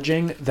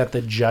acknowledging that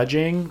the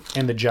judging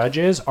and the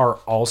judges are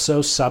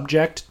also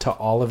subject to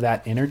all of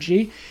that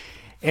energy.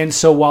 And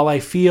so while I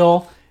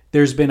feel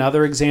there's been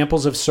other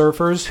examples of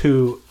surfers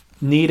who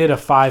needed a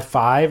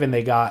 5.5 and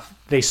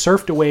they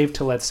surfed a wave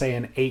to, let's say,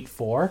 an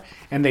 8.4,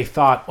 and they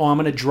thought, I'm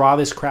going to draw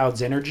this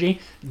crowd's energy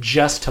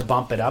just to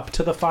bump it up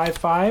to the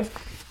 5.5,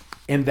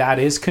 and that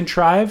is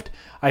contrived.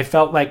 I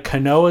felt like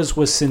Kanoa's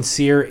was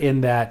sincere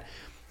in that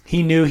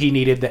he knew he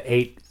needed the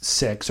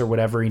 8.6 or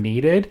whatever he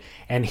needed,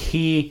 and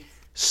he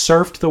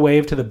surfed the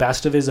wave to the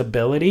best of his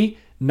ability,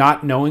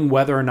 not knowing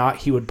whether or not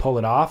he would pull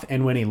it off,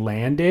 and when he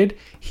landed,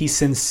 he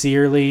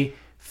sincerely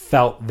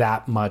felt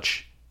that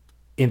much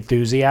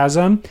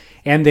enthusiasm,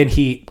 and then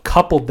he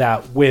coupled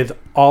that with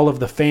all of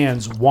the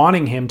fans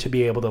wanting him to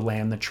be able to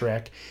land the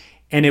trick,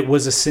 and it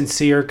was a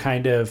sincere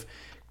kind of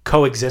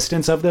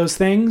coexistence of those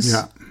things,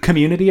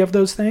 community of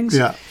those things.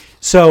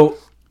 So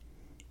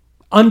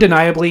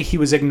undeniably he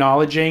was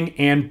acknowledging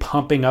and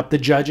pumping up the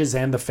judges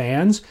and the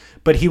fans,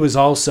 but he was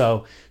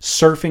also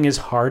surfing his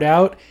heart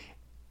out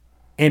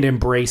and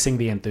embracing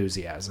the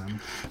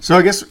enthusiasm. So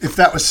I guess if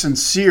that was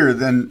sincere,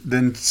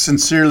 then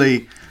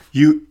sincerely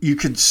you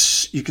could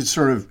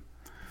sort of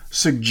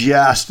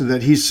suggest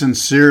that he's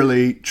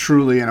sincerely,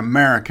 truly an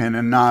American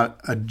and not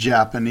a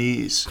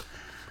Japanese.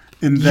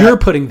 You're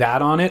putting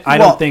that on it. I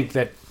don't think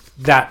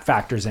that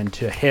factors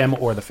into him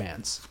or the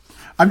fans.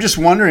 I'm just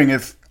wondering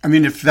if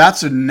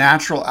that's a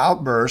natural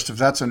outburst, if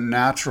that's a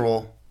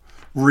natural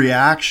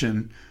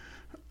reaction,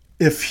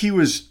 if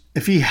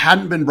he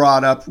hadn't been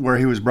brought up where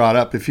he was brought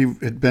up, if he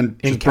had been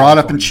brought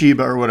up in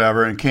Chiba or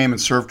whatever and came and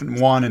surfed and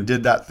won and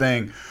did that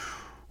thing,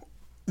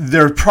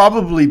 there'd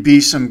probably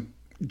be some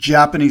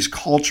Japanese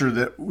culture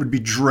that would be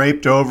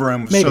draped over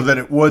him so that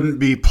it wouldn't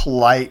be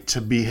polite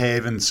to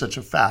behave in such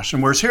a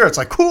fashion. Whereas here it's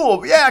like,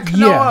 cool, yeah,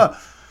 Kanoa. Yeah.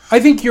 I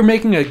think you're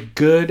making a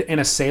good and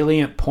a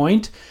salient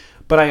point,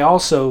 but I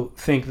also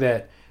think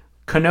that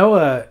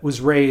Kanoa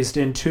was raised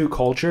in two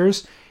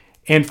cultures,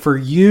 and for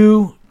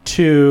you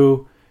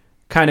to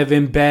kind of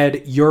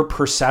embed your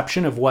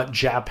perception of what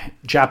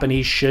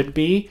Japanese should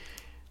be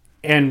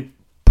and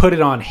put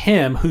it on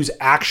him, who's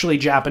actually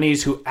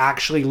Japanese, who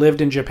actually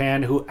lived in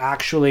Japan, who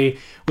actually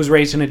was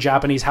raised in a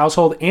Japanese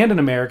household and an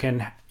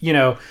American,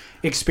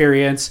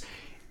 experience,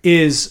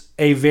 is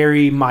a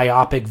very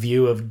myopic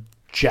view of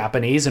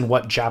Japanese and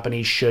what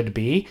Japanese should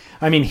be.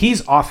 I mean,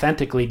 he's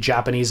authentically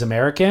Japanese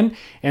American,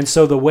 and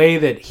so the way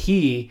that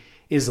he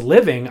is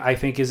living, I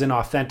think, is an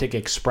authentic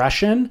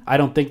expression. I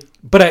don't think,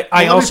 but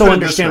I also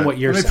understand what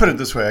you're saying. Let me put it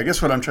this way. I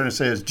guess what I'm trying to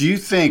say is, do you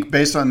think,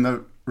 based on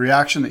the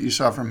reaction that you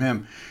saw from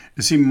him,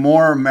 is he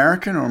more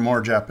American or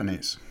more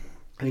Japanese?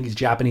 I think he's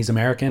Japanese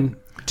American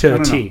to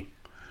a T.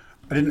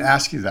 I didn't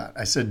ask you that.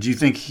 I said, do you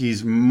think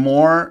he's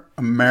more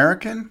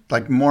American?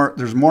 Like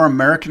there's more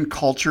American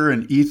culture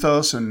and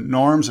ethos and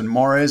norms and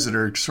mores that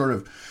are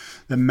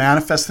that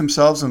manifest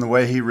themselves in the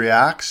way he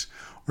reacts?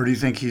 Or do you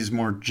think he's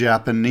more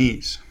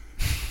Japanese?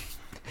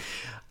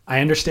 I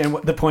understand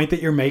the point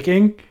that you're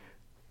making.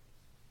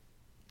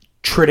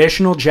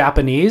 Traditional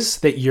Japanese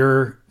that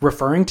you're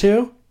referring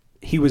to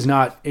he was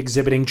not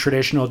exhibiting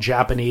traditional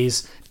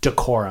Japanese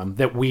decorum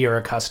that we are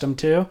accustomed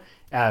to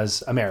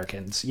as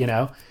Americans, you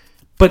know?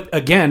 But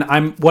again,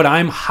 what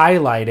I'm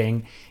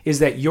highlighting is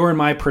that your and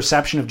my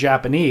perception of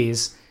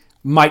Japanese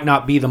might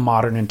not be the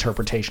modern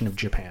interpretation of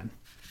Japan,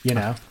 you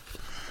know?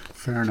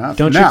 Fair enough.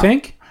 Don't Now, you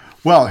think?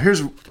 Well,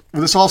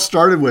 this all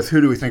started with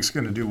who do we think is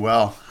going to do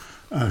well?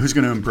 Who's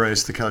going to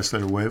embrace the Kelly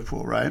Slater wave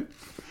pool, right?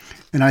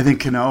 And I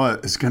think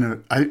Kanoa is going to,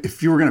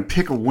 if you were going to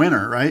pick a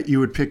winner, right, you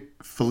would pick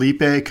Felipe,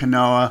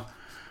 Kanoa.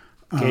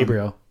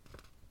 Gabriel.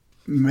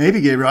 Maybe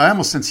Gabriel. I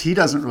almost sense he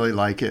doesn't really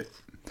like it.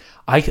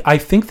 I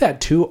think that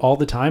too all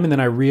the time, and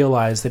then I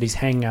realize that he's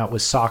hanging out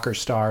with soccer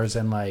stars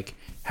and like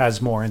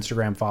has more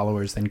Instagram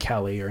followers than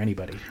Kelly or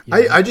anybody. You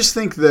know? I just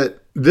think that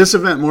this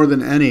event more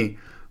than any,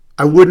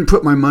 I wouldn't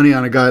put my money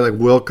on a guy like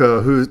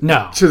Wilco, who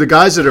to the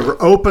guys that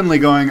are openly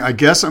going, I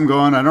guess I'm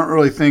going. I don't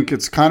really think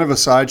it's kind of a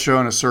sideshow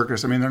and a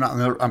circus. I mean,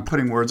 I'm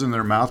putting words in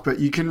their mouth, but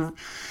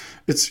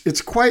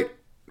it's quite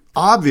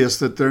obvious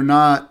that they're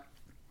not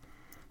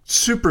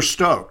super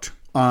stoked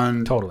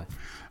on. Totally.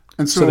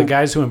 And so the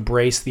guys who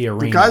embrace the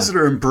arena. The guys that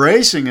are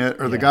embracing it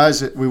are the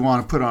guys that we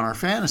want to put on our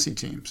fantasy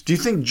teams. Do you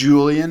think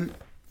Julian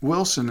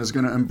Wilson is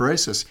going to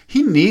embrace this?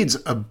 He needs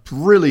a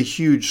really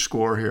huge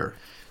score here.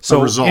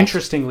 So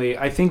interestingly,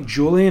 I think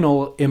Julian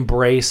will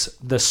embrace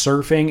the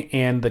surfing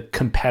and the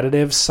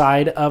competitive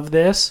side of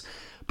this,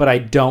 but I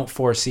don't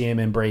foresee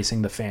him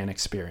embracing the fan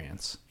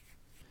experience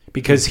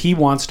because he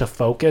wants to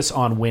focus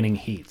on winning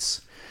heats.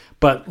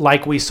 But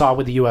like we saw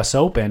with the U.S.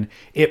 Open,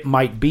 it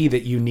might be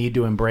that you need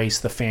to embrace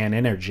the fan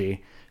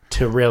energy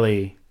to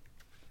really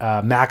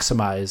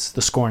maximize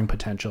the scoring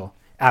potential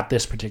at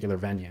this particular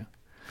venue.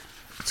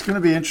 It's going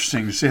to be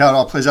interesting to see how it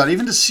all plays out,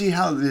 even to see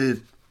how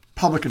the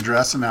public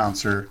address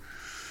announcer,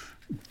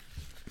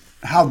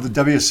 how the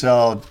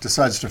WSL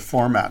decides to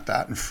format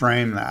that and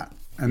frame that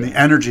and the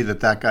energy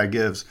that guy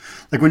gives.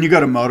 Like when you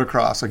go to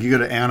motocross, like you go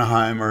to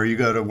Anaheim or you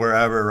go to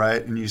wherever,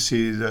 right, and you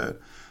see the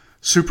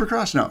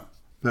Supercross? No.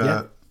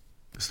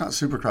 It's not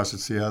Supercross,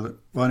 it's the other.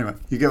 Well, anyway,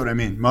 you get what I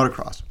mean.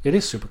 Motocross. It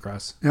is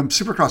Supercross. Yeah,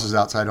 Supercross is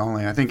outside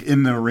only. I think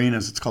in the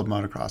arenas it's called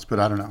motocross, but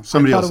I don't know. I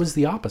thought it was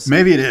the opposite.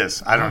 Maybe it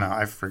is. I don't know.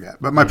 I forget.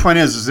 But my point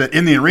is that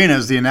in the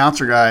arenas, the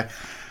announcer guy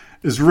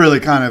is really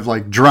kind of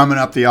like drumming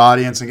up the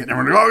audience and getting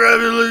everyone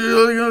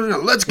to go,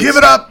 let's give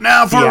it up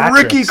now for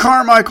Ricky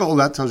Carmichael.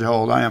 That tells you how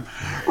old I am.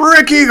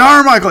 Ricky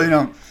Carmichael, you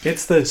know.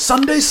 It's the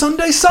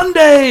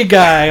Sunday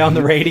guy on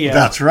the radio.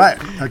 That's right.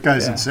 That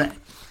guy's insane.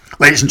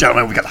 Ladies and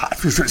gentlemen, we got the hot.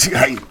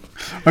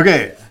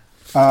 Okay.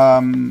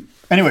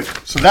 Anyway,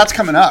 so that's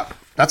coming up.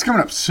 That's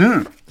coming up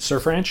soon.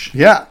 Surf Ranch?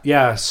 Yeah.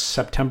 Yeah,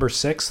 September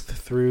 6th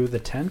through the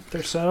 10th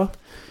or so.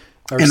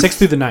 Or 6th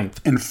through the 9th.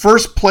 In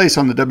first place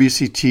on the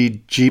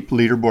WCT Jeep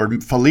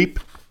leaderboard, Felipe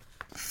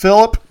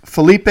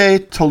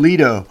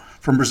Toledo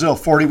from Brazil,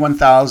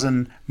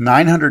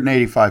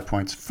 41,985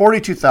 points.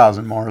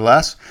 42,000 more or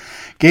less.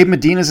 Gabe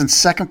Medina's in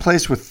second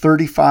place with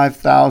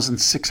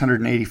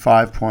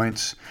 35,685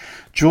 points.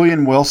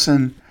 Julian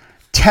Wilson,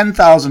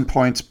 10,000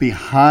 points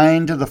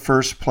behind the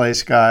first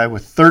place guy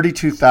with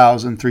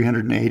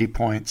 32,380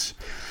 points.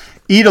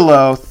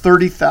 Idolo,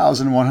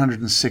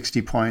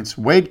 30,160 points.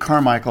 Wade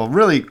Carmichael,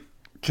 really,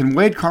 can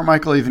Wade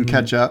Carmichael even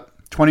catch up?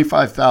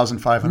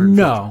 25,550.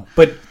 No,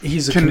 but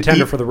he's a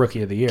contender for the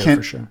Rookie of the Year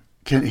for sure.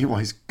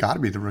 He's got to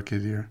be the Rookie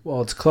of the Year.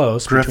 Well, it's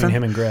close between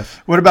him and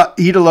Griff. What about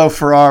Idolo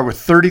Ferrar with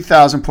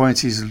 30,000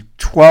 points? He's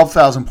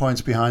 12,000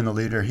 points behind the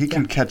leader. He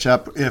can catch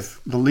up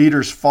if the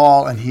leaders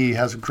fall and he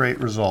has a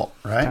great result,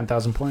 right?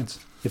 10,000 points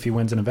if he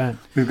wins an event.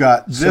 We've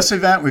got this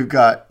event. We've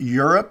got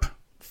Europe.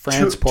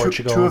 France,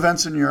 Portugal. Two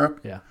events in Europe.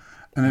 Yeah.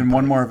 And then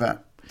one more event.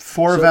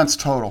 Four events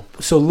total.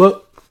 So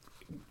look,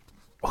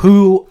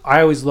 who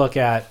I always look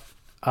at,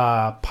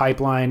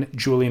 Pipeline,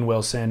 Julian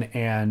Wilson,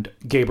 and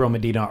Gabriel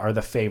Medina are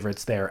the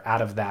favorites there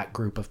out of that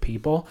group of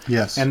people.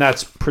 Yes. And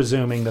that's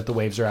presuming that the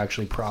waves are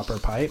actually proper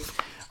pipe.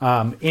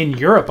 In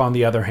Europe, on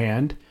the other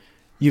hand,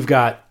 you've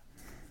got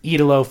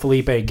Idolo,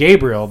 Felipe,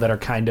 Gabriel that are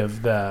kind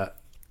of the...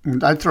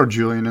 I'd throw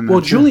Julian in there. Well,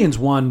 Julian's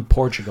won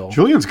Portugal.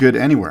 Julian's good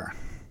anywhere.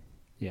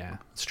 Yeah,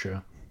 that's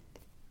true.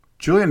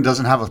 Julian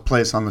doesn't have a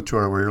place on the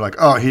tour where you're like,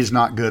 oh, he's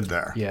not good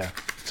there. Yeah.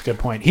 That's a good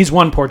point. He's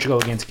won Portugal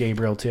against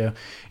Gabriel too,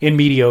 in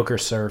mediocre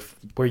surf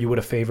where you would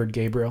have favored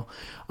Gabriel.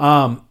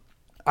 I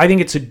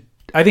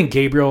think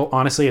Gabriel,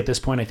 honestly, at this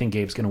point, I think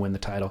Gabe's going to win the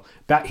title.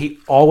 He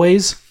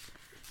always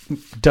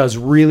does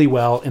really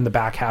well in the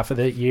back half of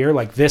the year,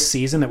 like this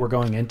season that we're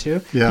going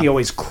into. Yeah. He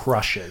always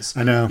crushes.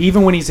 I know.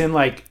 Even when he's in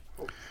like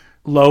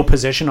low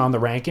position on the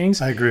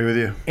rankings. I agree with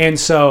you. And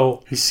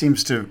so he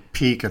seems to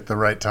peak at the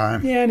right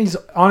time. Yeah, and he's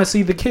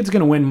honestly, the kid's going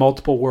to win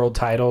multiple world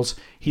titles.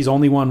 He's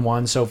only won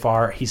one so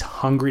far. He's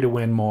hungry to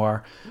win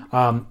more.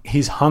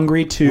 He's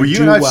hungry to do well.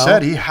 You and I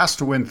said he has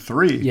to win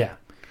 3. Yeah.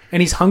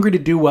 And he's hungry to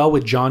do well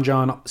with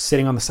John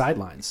sitting on the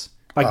sidelines.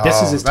 Like,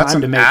 this is his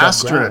time to make up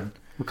ground.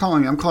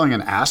 I'm calling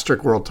an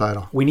asterisk world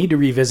title. We need to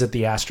revisit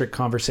the asterisk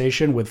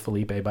conversation with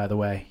Felipe, by the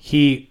way.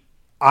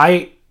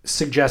 I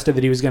suggested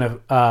that he was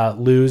going to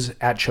lose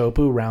at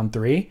Chopu round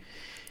 3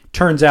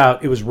 Turns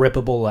out it was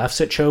rippable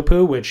lefts at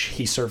Chopu, which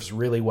he surfs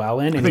really well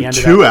in. And I he think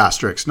ended 2 up,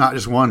 asterisks, not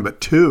just 1,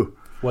 but 2.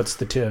 what's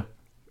the 2?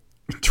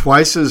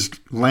 Twice as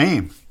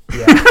lame.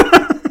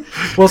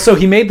 Well, so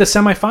he made the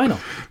semifinal.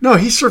 No,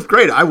 he surfed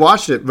great. I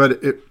watched it, but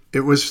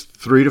it was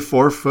 3 to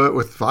 4 foot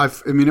with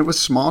 5. I mean, it was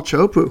small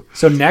Chopu.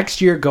 So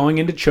next year, going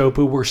into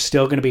Chopu, we're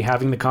still going to be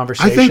having the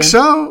conversation. I think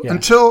so. Yeah.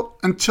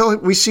 Until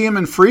we see him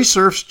in free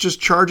surfs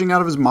just charging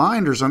out of his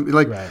mind or something.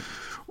 Like, Right.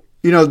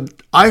 you know,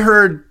 I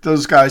heard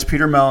those guys,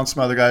 Peter Mel and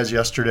some other guys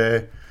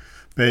yesterday,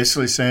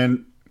 basically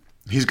saying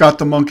he's got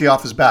the monkey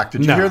off his back.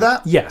 Did you hear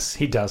that? Yes,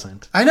 he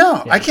doesn't. I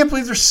know. I can't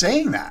believe they're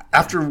saying that.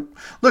 After,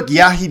 look,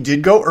 yeah, he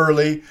did go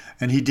early,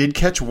 and he did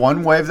catch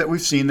one wave that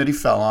we've seen that he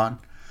fell on.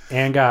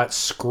 And got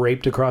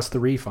scraped across the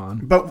reef on.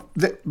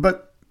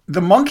 But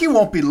the monkey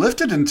won't be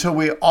lifted until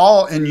we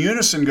all in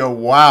unison go,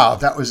 wow,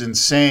 that was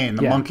insane.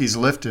 The monkey's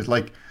lifted.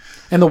 Like,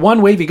 and the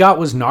one wave he got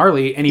was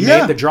gnarly, and he Yeah.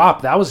 made the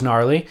drop. That was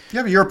gnarly.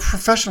 yeah, but you're a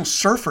professional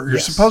surfer. You're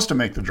Yes. supposed to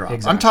make the drop.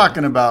 Exactly. I'm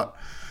talking about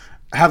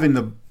having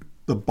the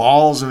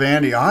balls of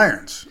Andy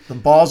Irons, the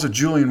balls of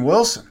Julian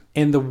Wilson.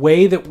 And the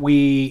way that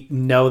we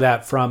know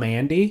that from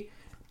Andy,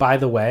 by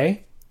the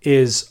way,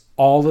 is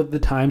all of the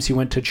times he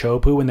went to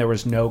Chopu when there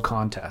was no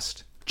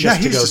contest. Just Yeah,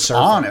 to he's go just surfing.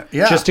 on it.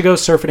 Yeah. Just to go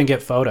surfing and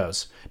get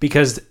photos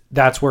because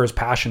that's where his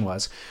passion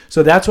was.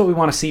 So that's what we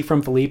want to see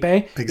from Felipe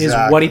is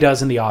Exactly. what he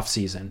does in the off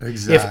season.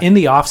 Exactly. If in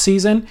the off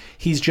season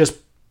he's just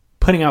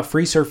putting out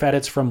free surf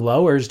edits from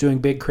lowers, doing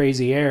big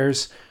crazy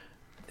airs,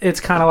 it's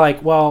kind of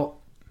like, well,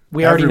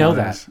 we already know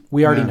Everyone that. is.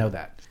 We already Yeah. know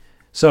that.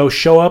 So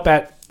show up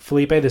at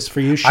Felipe. This is for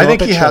you. Show I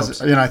think up he at has,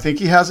 Chopes. I think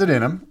he has it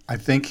in him. I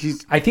think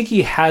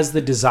he has the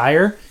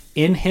desire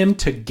in him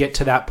to get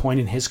to that point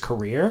in his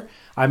career.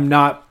 I'm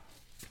not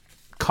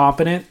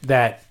confident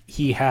that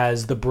he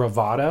has the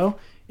bravado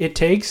it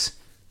takes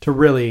to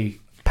really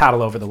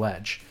paddle over the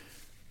ledge.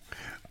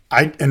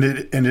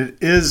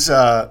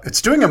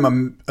 It's doing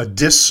him a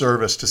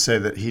disservice to say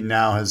that he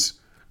now has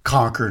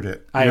conquered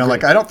it. I agree.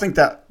 Like, I don't think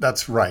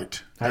that's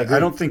right. I agree. I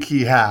don't think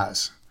he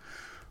has.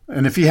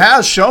 And if he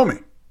has, show me.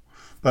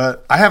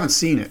 But I haven't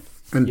seen it.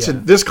 And Yeah.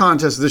 this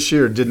contest this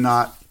year did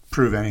not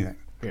prove anything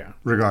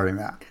regarding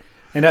that.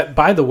 And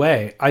by the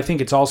way, I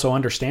think it's also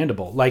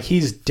understandable. Like,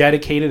 he's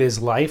dedicated his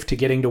life to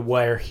getting to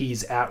where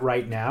he's at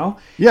right now.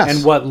 Yes.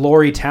 And what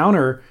Laurie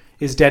Towner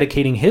is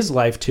dedicating his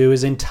life to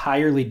is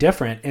entirely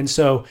different. And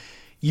so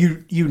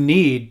you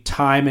need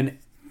time and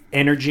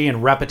energy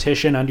and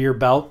repetition under your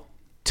belt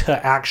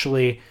to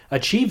actually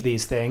achieve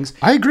these things.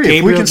 I agree.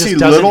 Gabriel just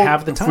doesn't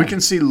have the if time. we can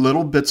see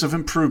little bits of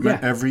improvement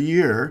Yeah. every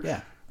year,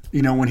 Yeah.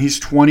 you know, when he's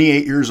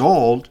 28 years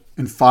old,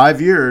 in 5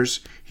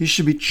 years, he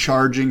should be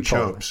charging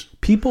chopes.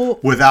 People,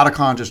 Without a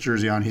contest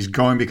jersey on, he's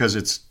going because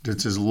it's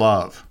his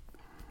love.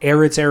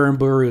 Eretz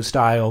Aranburu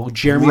style,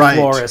 Jeremy Right.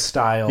 Flores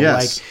style.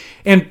 Yes. Like,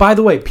 and by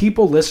the way,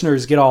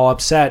 listeners get all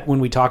upset when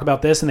we talk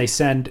about this and they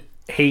send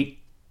hate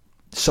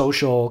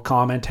social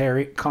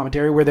commentary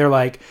where they're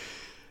like,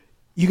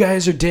 you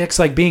guys are dicks,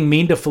 like being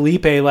mean to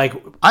Felipe. Like,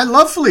 I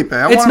love Felipe.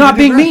 I want it's him not to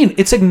do being great. mean.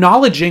 It's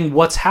acknowledging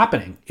what's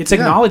happening. It's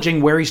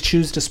acknowledging where he's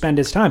choose to spend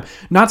his time.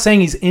 Not saying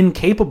he's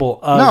incapable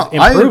of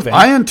improving.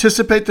 I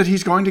anticipate that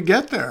he's going to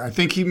get there. I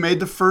think he made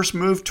the first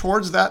move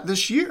towards that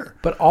this year.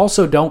 but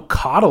also don't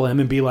coddle him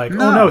and be like,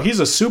 No. oh no,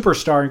 he's a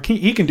superstar and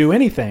he can do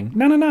anything.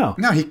 No.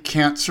 No, he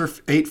can't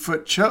surf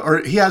 8-foot chope, or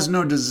he has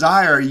no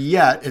desire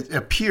yet, it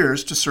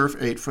appears, to surf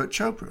 8-foot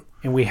chopu.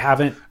 And we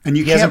haven't. And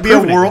you he can't hasn't be a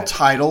proven it world yet.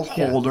 title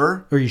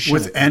holder Or you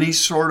with shouldn't. any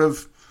sort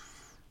of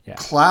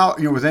clout,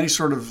 with any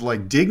sort of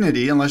like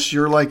dignity, unless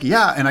you're like,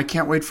 and I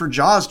can't wait for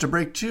Jaws to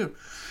break too.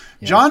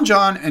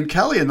 John and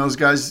Kelly and those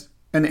guys,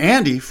 and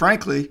Andy,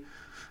 frankly,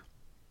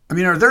 I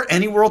mean, are there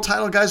any world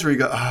title guys where you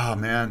go, oh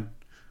man,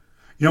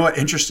 you know what?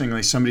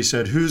 Interestingly, somebody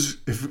said,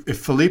 if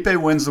Felipe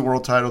wins the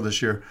world title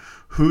this year,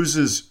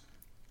 whose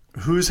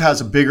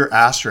has a bigger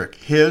asterisk,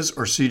 his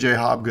or CJ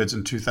Hobgood's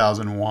in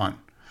 2001?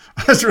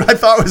 That's what I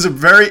thought was a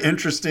very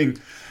interesting.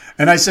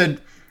 And I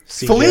said,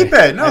 CJ. Felipe,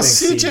 no, I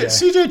think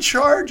CJ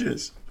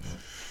charges.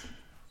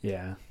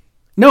 Yeah.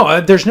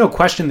 No, there's no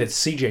question that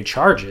CJ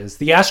charges.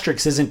 The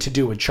asterisk isn't to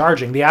do with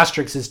charging. The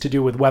asterisk is to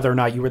do with whether or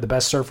not you were the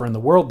best surfer in the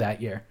world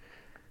that year.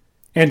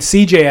 And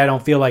CJ, I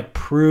don't feel like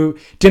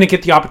didn't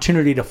get the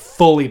opportunity to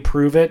fully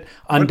prove it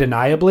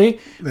undeniably.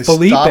 They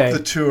Felipe, stopped the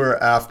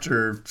tour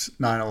after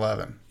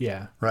 9/11,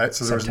 yeah, right?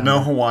 So there was September.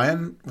 no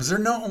Hawaiian. Was there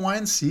no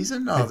Hawaiian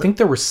season? No, I think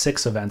there were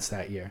 6 events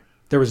that year.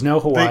 There was no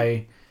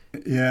Hawaii,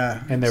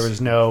 yeah, and there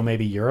was no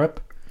maybe Europe.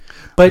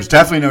 there's But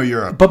definitely no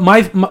Europe. But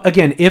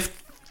again,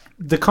 if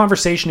the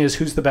conversation is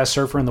who's the best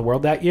surfer in the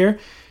world that year,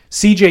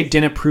 CJ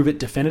didn't prove it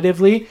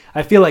definitively.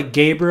 I feel like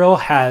Gabriel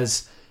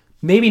has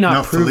maybe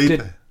not proved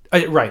Felipe. it.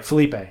 Right,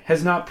 Felipe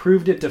has not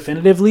proved it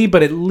definitively,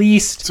 but at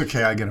least It's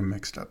okay. I get them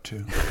mixed up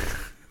too.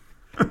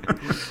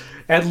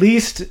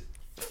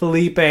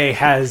 Felipe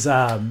has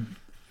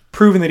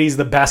proven that he's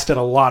the best at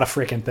a lot of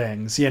freaking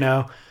things.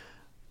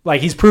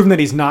 Like he's proven that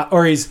he's not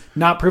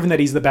proven that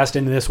he's the best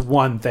in this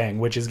one thing,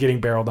 which is getting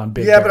barreled on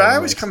big. Yeah, but barrel I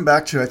always waves. come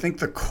back to, I think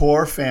the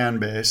core fan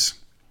base,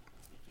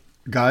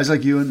 guys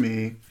like you and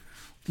me,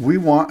 we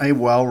want a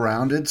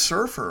well-rounded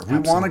surfer. We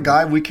want a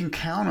guy we can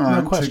count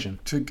on question.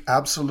 to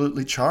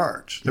absolutely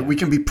charge, that we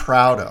can be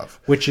proud of.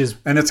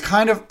 And it's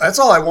kind of, that's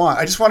all I want.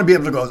 I just want to be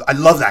able to go, I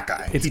love that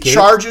guy. He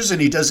charges and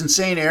he does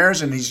insane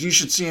airs, and you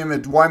should see him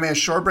at Waimea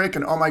Shore Break,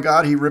 and oh my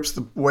God, he rips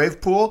the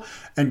wave pool.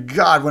 And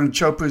God, when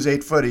Chopu's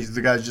 8 foot,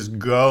 the guy's just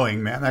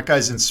going, man. That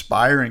guy's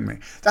inspiring me.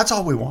 That's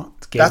all we want.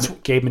 That's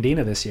Gabe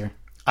Medina this year.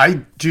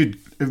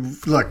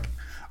 Look,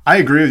 I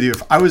agree with you.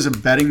 If I was a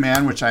betting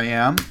man, which I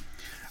am,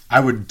 I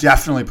would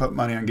definitely put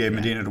money on Gabe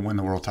Medina to win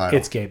the world title.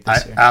 It's Gabe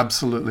this year. I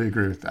absolutely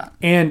agree with that.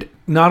 And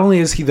not only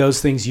is he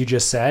those things you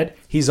just said,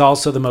 he's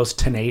also the most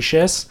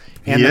tenacious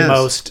and the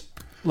most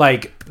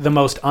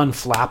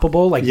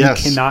unflappable. Like, you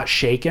cannot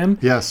shake him.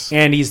 Yes.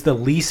 And he's the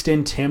least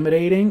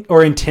intimidating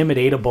or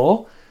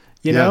intimidatable.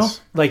 You know?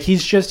 Like,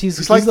 he's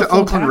like the full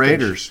Oakland package.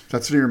 Raiders.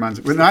 That's what he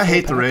reminds me. And I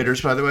hate the Raiders,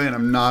 by the way, and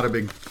I'm not a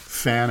big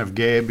fan of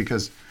Gabe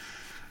because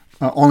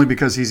only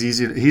because he's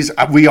easy.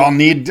 We all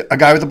need a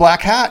guy with a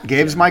black hat.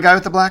 Gabe's my guy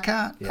with the black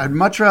hat. Yeah. I'd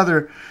much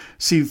rather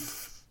see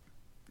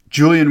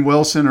Julian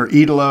Wilson or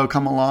Idolo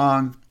come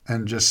along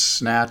and just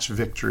snatch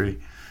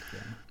victory. Yeah.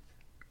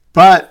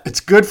 But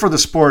it's good for the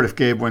sport if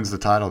Gabe wins the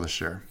title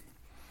this year.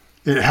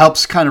 It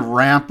helps kind of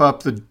ramp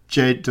up the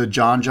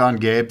John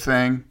Gabe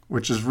thing,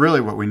 which is really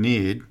what we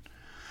need.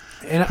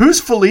 And who's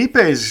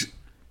Felipe's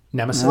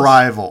nemesis?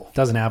 Rival?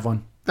 Doesn't have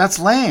one. That's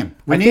lame.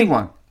 We need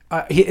one.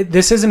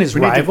 This isn't his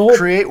rival. Need to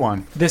create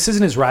one. This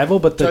isn't his rival,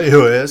 but Tell you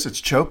who it is.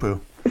 It's Chopu.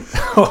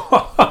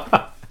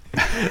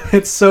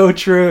 It's so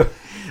true.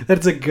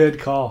 That's a good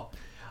call.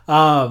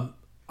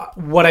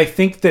 What I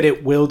think that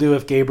it will do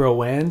if Gabriel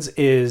wins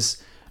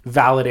is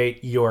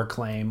validate your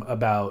claim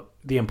about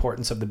the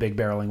importance of the big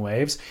barreling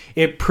waves.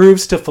 It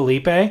proves to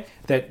Felipe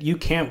that you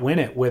can't win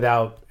it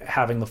without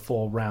having the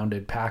full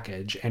rounded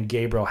package, and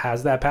Gabriel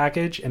has that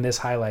package, and this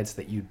highlights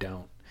that you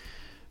don't.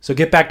 So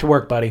get back to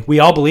work, buddy. We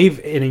all believe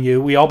in you.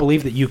 We all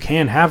believe that you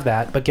can have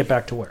that, but get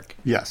back to work.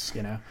 Yes.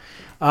 You know,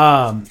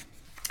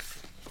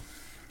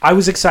 I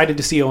was excited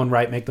to see Owen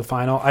Wright make the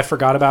final. I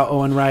forgot about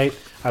Owen Wright.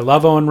 I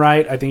love Owen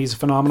Wright. I think he's a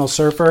phenomenal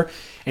surfer.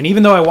 And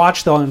even though I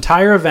watched the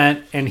entire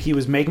event and he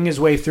was making his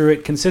way through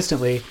it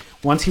consistently,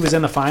 once he was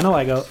in the final,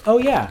 I go, oh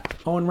yeah,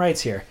 Owen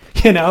Wright's here.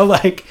 You know,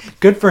 like,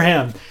 good for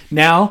him.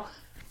 Now,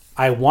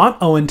 I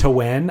want Owen to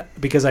win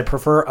because I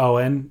prefer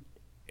Owen.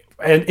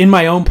 And in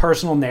my own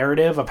personal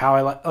narrative of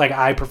how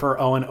I prefer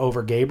Owen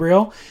over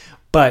Gabriel.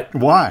 But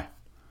why?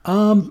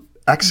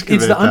 It's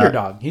the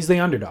underdog. He's the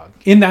underdog.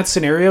 In that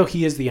scenario,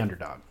 he is the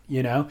underdog,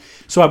 you know?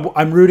 So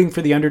I'm rooting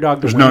for the underdog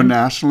to win. There's no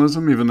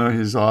nationalism, even though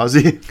he's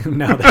Aussie?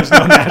 No, there's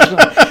no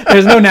nationalism.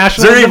 There's no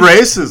nationalism. Is there any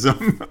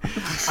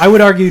racism? I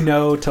would argue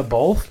no to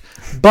both.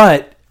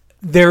 But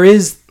there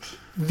is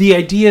the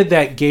idea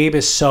that Gabe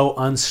is so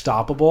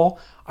unstoppable.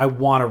 I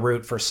want to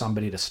root for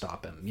somebody to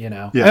stop him, you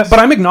know? Yes. But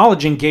I'm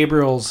acknowledging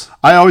Gabriel's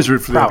I always root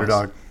for prowess. the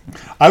underdog.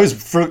 I was,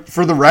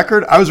 for the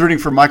record, I was rooting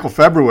for Michael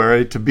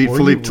February to beat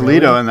Felipe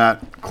Toledo in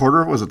that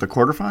quarter. Was it the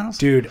quarterfinals?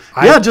 Dude.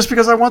 Just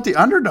because I want the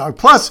underdog.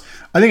 Plus,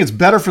 I think it's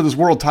better for this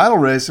world title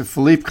race if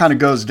Felipe kind of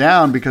goes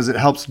down because it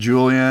helps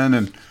Julian.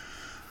 And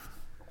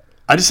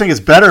I just think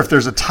it's better if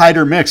there's a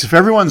tighter mix. If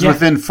everyone's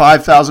within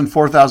 5,000,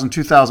 4,000,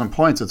 2,000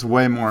 points, it's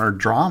way more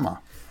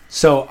drama.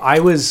 So I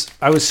was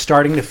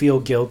starting to feel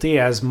guilty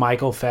as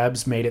Michael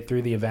Phelps made it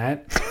through the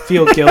event.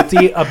 Feel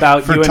guilty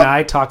about you and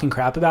I talking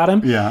crap about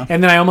him. Yeah.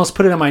 And then I almost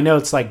put it in my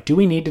notes like, do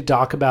we need to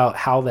talk about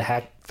how the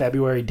heck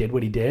February did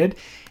what he did?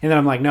 And then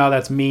I'm like, no,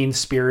 that's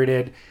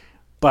mean-spirited.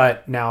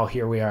 But now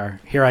here we are.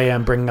 Here I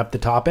am bringing up the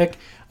topic.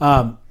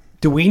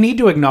 Do we need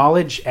to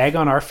acknowledge egg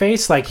on our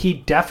face? Like, he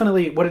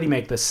definitely, what did he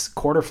make, this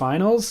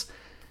quarterfinals?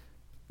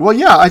 Well,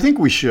 yeah, I think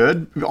we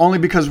should. Only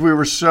because we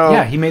were so...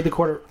 Yeah, he made the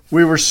quarter...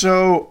 We were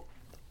so...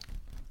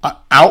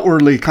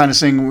 outwardly kind of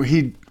saying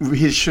he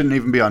shouldn't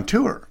even be on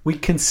tour. We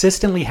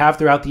consistently have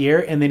throughout the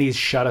year, and then he's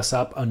shut us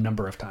up a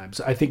number of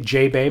times. I think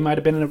J-Bay might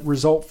have been a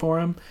result for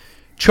him.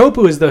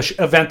 Chopu is the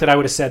event that I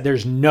would have said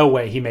there's no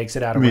way he makes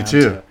it out of round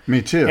two.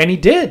 Me too. And he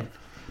did.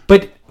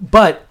 But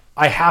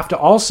I have to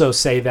also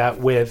say that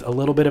with a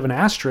little bit of an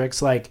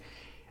asterisk, like,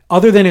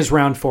 other than his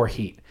round 4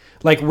 heat.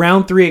 Like,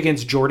 round 3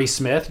 against Jordy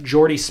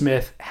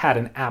Smith had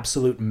an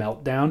absolute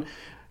meltdown.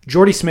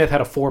 Jordy Smith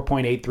had a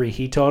 4.83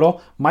 heat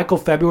total. Michael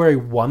February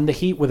won the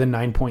heat with a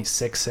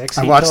 9.66 heat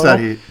total. I watched that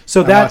heat.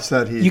 So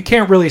you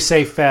can't really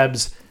say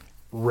Febs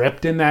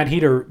ripped in that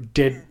heat or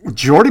did...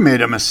 Jordy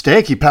made a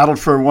mistake. He paddled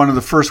for one of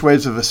the first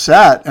waves of the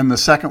set, and the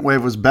second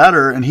wave was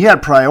better, and he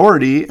had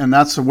priority, and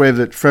that's the wave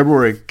that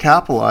February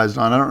capitalized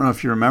on. I don't know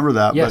if you remember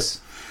that. Yes.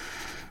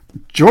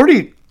 But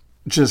Jordy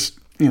just,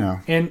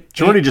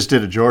 Jordy just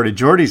did a Jordy.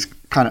 Jordy's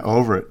kind of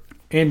over it.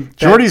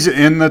 Jordy's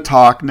in the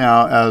talk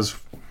now as...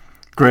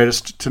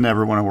 greatest to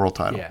never win a world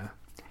title. Yeah.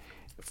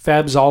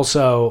 Febs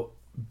also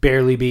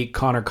barely beat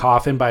Connor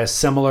Coffin by a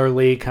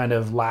similarly kind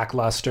of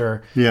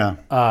lackluster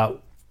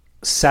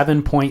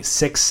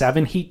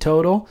 7.67 heat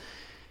total.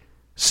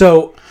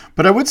 So,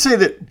 but I would say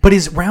that... But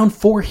his round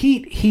 4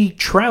 heat, he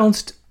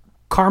trounced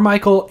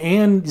Carmichael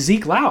and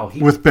Zeke Lau.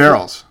 With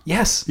barrels.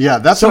 Yes. Yeah,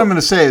 that's what I'm going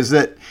to say is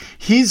that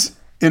he's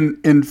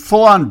in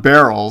full on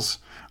barrels,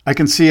 I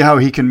can see how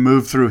he can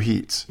move through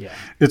heats. Yeah.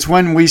 It's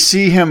when we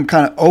see him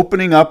kind of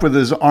opening up with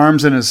his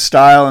arms and his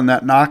style and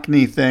that knock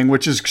knee thing,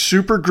 which is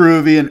super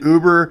groovy and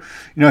uber.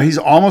 He's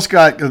almost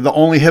got the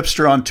only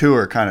hipster on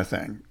tour kind of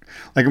thing.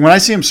 Like when I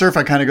see him surf,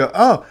 I kind of go,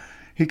 oh,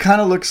 he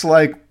kind of looks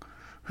like,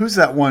 who's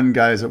that one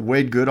guy? Is it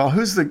Wade Goodall?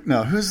 Who's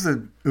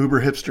the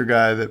uber hipster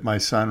guy that my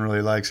son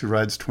really likes who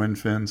rides twin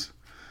fins?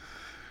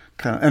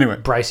 Anyway.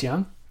 Bryce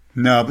Young?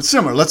 No, but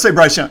similar. Let's say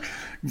Bryce Young.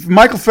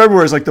 Michael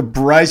February is like the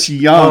Bryce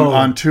Young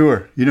on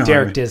tour.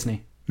 Derek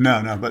Disney.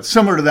 No, but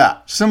similar to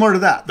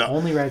that, though.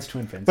 Only rides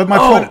twin fins. But my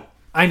point,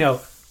 I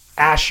know.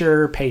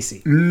 Asher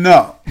Pacey.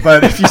 No,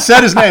 but if you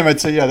said his name, I'd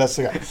say, yeah, that's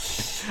the guy.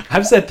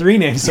 I've said 3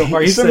 names so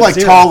far. He's some like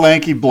tall,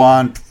 lanky,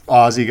 blonde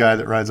Aussie guy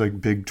that rides like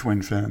big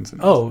twin fins.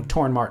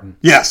 Torn Martin.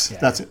 Yes,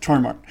 that's it,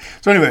 Torn Martin.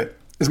 So anyway,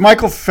 is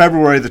Michael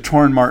February the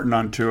Torn Martin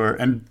on tour?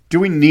 And do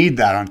we need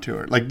that on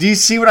tour? Like, do you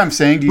see what I'm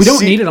saying? We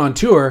don't need it on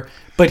tour,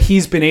 but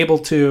he's been able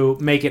to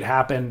make it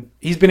happen.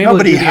 He's been able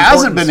to do the important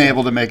hasn't been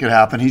able to make it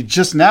happen. He's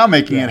just now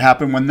making it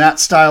happen when that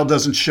style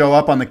doesn't show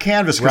up on the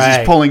canvas because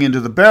he's pulling into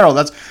the barrel.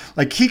 That's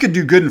like he could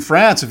do good in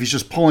France if he's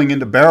just pulling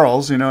into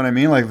barrels. You know what I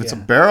mean? Like if it's a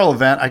barrel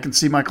event, I can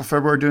see Michael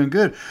February doing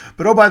good.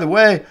 But oh, by the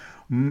way,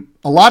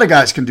 a lot of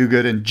guys can do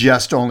good in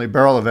just only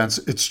barrel events.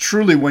 It's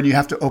truly when you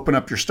have to open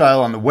up your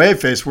style on the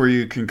wave face where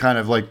you can kind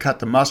of like cut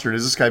the mustard.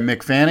 Is this guy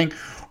Mick Fanning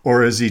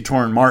or is he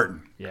Torn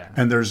Martin? Yeah.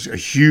 And there's a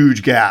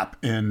huge gap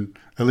in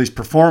at least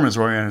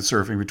performance-oriented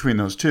surfing between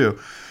those two.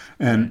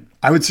 And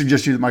I would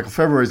suggest you that Michael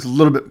February is a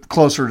little bit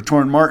closer to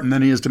Torn Martin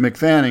than he is to Mick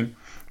Fanning.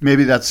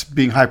 Maybe that's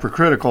being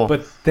hypercritical.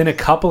 But then a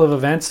couple of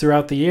events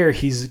throughout the year,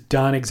 he's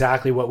done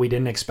exactly what we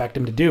didn't expect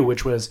him to do,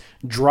 which was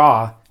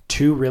draw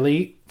 2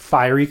 really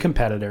fiery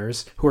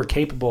competitors who are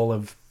capable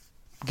of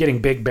getting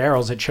big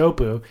barrels at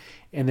Chopu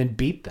and then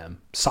beat them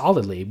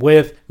solidly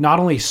with not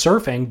only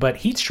surfing, but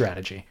heat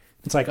strategy.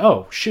 It's like,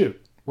 oh,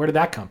 shoot, where did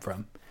that come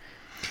from?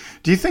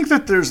 Do you think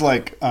that there's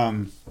like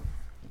that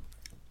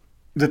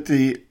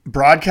the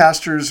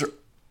broadcasters,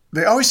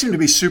 they always seem to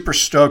be super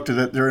stoked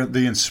that they're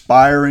the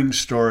inspiring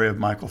story of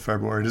Michael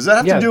February? Does that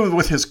have to do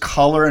with his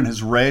color and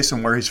his race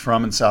and where he's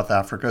from in South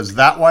Africa? Is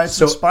that why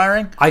it's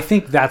inspiring? I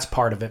think that's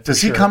part of it.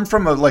 Does he come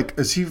from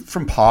is he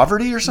from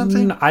poverty or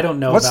something? I don't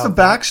know. What's the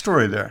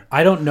backstory there?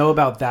 I don't know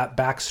about that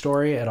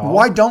backstory at all.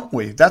 Why don't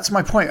we? That's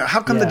my point.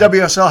 How come the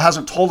WSL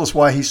hasn't told us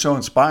why he's so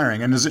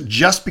inspiring? And is it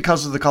just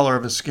because of the color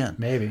of his skin?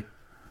 Maybe.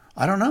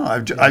 I don't know.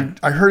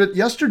 I heard it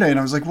yesterday and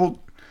I was like, well,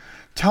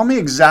 tell me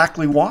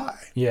exactly why.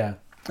 Yeah.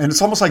 And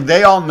it's almost like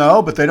they all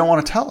know, but they don't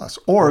want to tell us.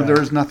 Or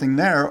there's nothing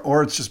there.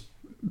 Or it's just,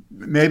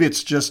 maybe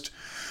it's just,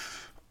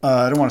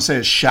 I don't want to say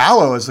as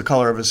shallow as the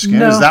color of his skin.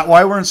 No. Is that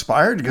why we're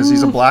inspired? Because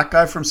he's a black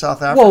guy from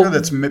South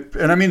Africa?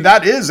 And I mean,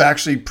 that is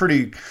actually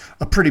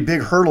a pretty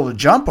big hurdle to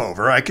jump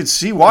over. I could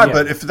see why. Yeah.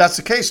 But if that's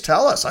the case,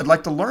 tell us. I'd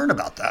like to learn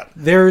about that.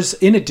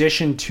 In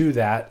addition to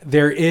that,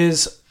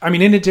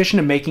 in addition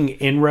to making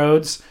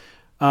inroads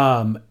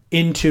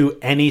into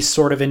any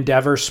sort of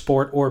endeavor,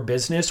 sport, or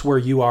business where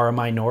you are a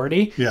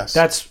minority. Yes.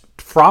 That's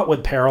fraught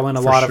with peril and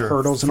a lot of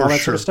hurdles and all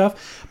that sort of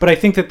stuff. But I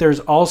think that there's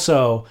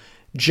also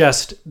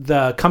just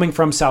coming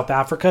from South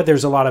Africa,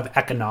 there's a lot of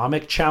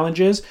economic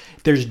challenges.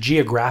 There's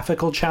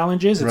geographical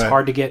challenges. It's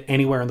hard to get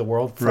anywhere in the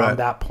world from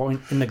that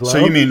point in the globe. So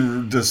you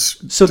mean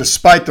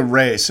despite the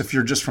race, if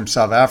you're just from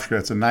South Africa,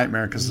 it's a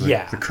nightmare because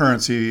the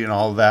currency and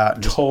all of that.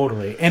 And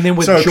totally. And then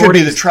with it could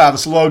be that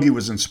Travis Logie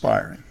was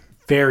inspiring.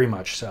 Very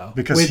much so.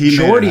 Because with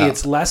Jordy,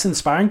 it's less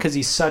inspiring because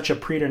he's such a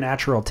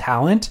preternatural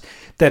talent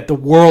that the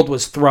world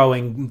was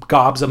throwing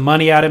gobs of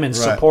money at him and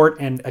support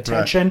and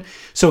attention. Right.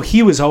 So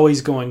he was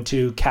always going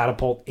to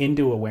catapult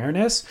into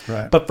awareness.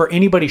 Right. But for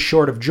anybody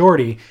short of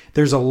Jordy,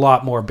 there's a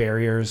lot more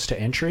barriers to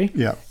entry.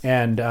 Yeah.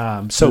 And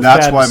that's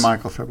Febs, why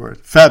Michael February.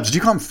 Febs. Do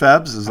you call him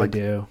Febs? I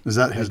do. Is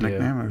that his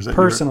nickname? Or is that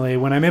personally,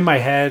 when I'm in my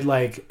head,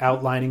 like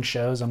outlining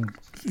shows, I'm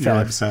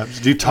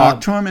Febs. Do you talk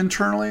to him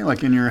internally,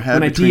 like in your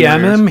head? When I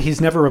DM him,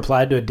 he's never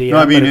replied to a DM. No,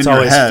 I mean but it's in your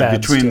always head,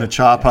 Febs between the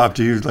chop up,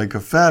 do you like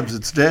Febs?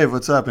 It's Dave.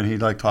 What's up? And he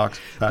like talks.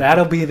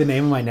 That'll be the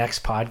name of my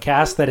next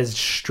podcast. That is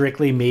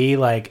strictly me,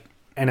 like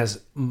in a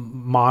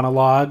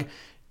monologue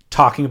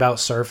talking about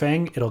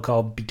surfing. It'll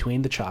call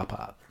Between the Chop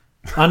Up,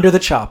 Under the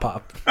Chop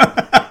Up.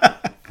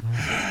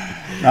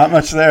 Not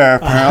much there,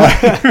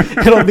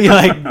 apparently. It'll be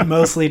like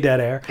mostly dead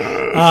air.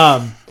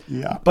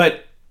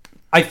 But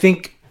I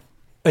think.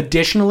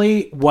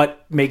 Additionally,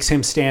 what makes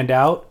him stand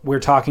out, we're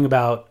talking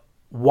about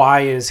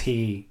what's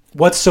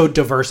so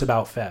diverse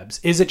about Febs?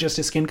 Is it just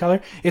his skin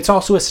color? It's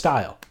also his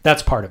style.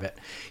 That's part of it.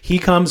 He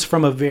comes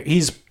from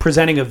he's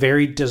presenting a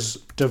very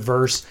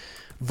diverse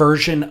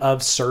version of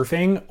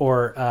surfing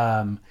or,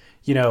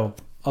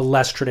 a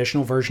less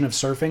traditional version of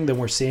surfing than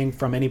we're seeing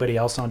from anybody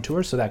else on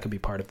tour. So that could be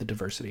part of the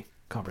diversity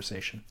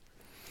conversation.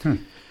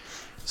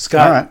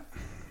 Scott, all right.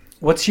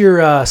 What's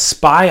your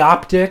Spy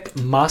Optic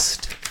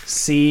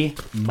must-see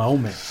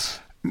moment?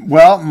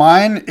 Well,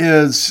 mine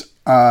is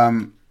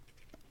on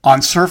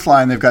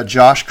Surfline. They've got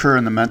Josh Kerr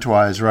and the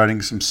Mentawais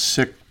riding some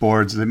sick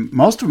boards.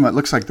 Most of them, it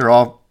looks like they're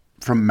all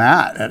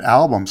Matt at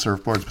Album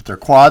Surfboards, but they're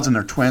quads and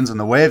they're twins, and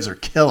the waves are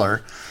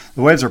killer.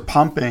 The waves are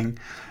pumping,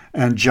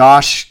 and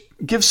Josh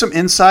gives some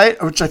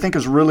insight, which I think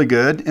is really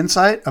good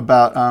insight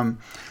about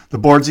the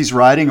boards he's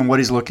riding and what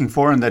he's looking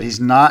for, and that he's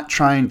not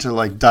trying to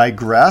like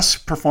digress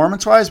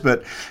performance-wise,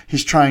 but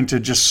he's trying to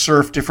just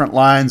surf different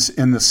lines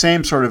in the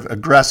same sort of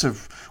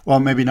aggressive, well,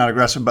 maybe not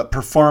aggressive, but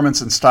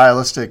performance and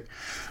stylistic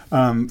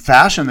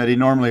fashion that he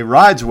normally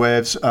rides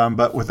waves,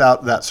 but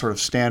without that sort of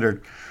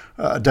standard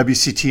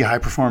WCT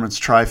high-performance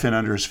tri-fin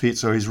under his feet.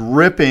 So he's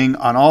ripping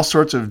on all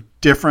sorts of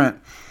different,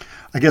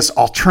 I guess,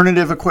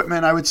 alternative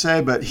equipment, I would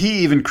say, but he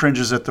even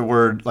cringes at the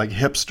word like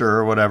hipster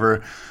or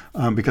whatever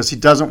because he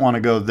doesn't want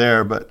to go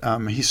there, but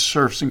he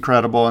surfs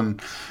incredible,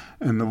 and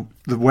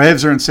the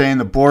waves are insane.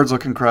 The boards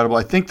look incredible.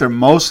 I think they're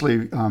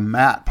mostly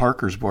Matt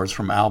Parker's boards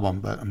from Album,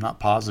 but I'm not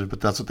positive, but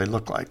that's what they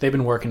look like. They've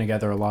been working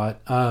together a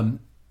lot.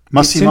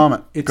 Must-see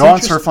moment. Go on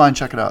Surfline,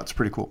 check it out. It's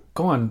pretty cool.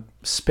 Go on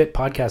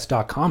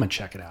spitpodcast.com and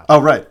check it out.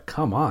 Oh, right.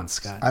 Come on,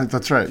 Scott.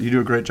 That's right. You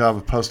do a great job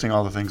of posting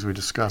all the things we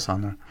discuss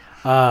on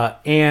there.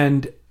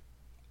 And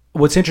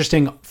what's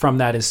interesting from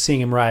that is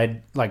seeing him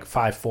ride like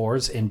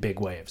 5.4s in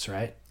big waves,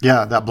 right?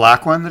 Yeah, that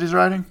black one that he's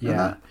riding?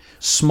 Yeah.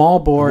 Small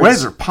boards. The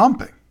waves are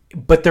pumping.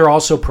 But they're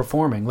also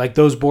performing. Like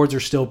those boards are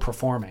still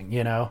performing,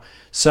 you know?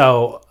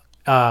 So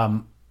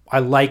I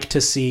like to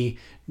see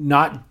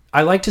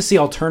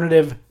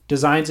alternative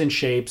designs and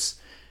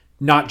shapes,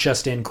 not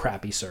just in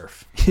crappy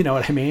surf. You know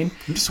what I mean?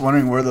 I'm just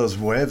wondering where those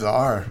waves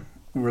are.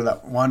 Where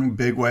that one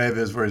big wave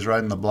is where he's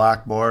riding the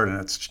black board,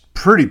 and it's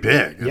pretty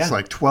big. It's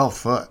like 12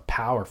 foot.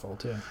 Powerful,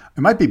 too.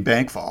 It might be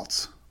bank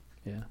vaults.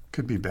 Yeah.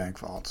 Could be bank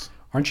vaults.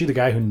 Aren't you the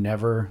guy who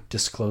never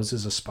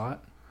discloses a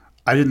spot?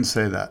 I didn't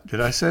say that.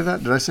 Did I say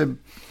that? Did I say...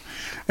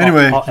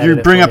 Anyway, you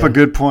bring up a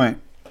good point.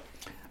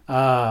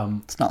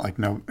 It's not like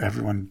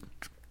everyone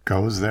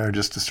goes there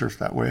just to surf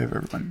that wave.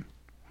 Everyone...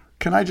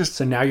 Can I just...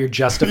 So now you're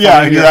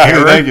justifying your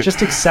error. Thank you.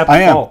 Just accept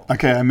fault.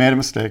 Okay, I made a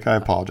mistake. I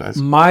apologize.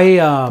 My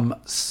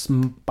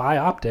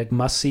Bioptic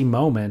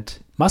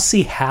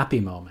must-see happy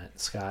moment,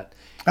 Scott.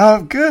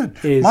 Oh, good.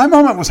 My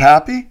moment was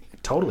happy.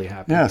 Totally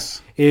happy.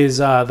 Yes. Is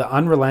the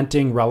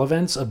unrelenting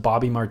relevance of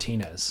Bobby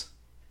Martinez.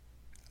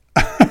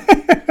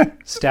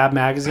 Stab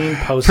Magazine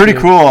posted... Pretty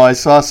cool. I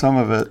saw some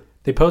of it.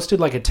 They posted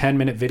like a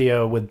 10-minute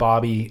video with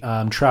Bobby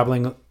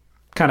traveling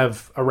kind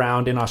of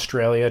around in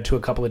Australia to a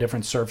couple of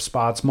different surf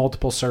spots,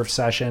 multiple surf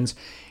sessions,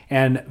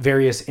 and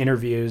various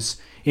interviews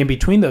in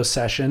between those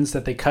sessions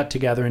that they cut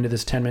together into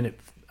this 10-minute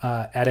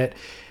edit.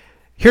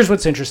 Here's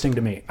what's interesting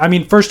to me. I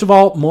mean, first of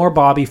all, more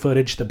Bobby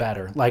footage, the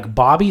better. Like,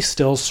 Bobby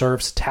still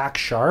surfs tack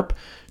sharp,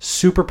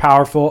 super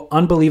powerful,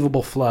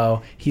 unbelievable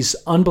flow. He's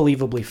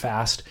unbelievably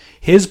fast.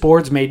 His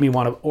boards made me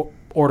want to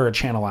order a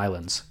Channel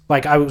Islands.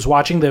 Like, I was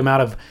watching the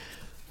amount of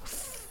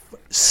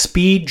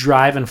speed,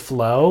 drive, and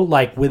flow,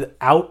 like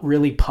without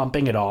really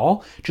pumping at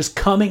all, just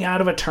coming out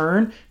of a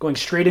turn, going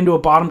straight into a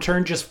bottom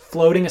turn, just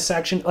floating a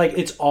section. Like,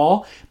 it's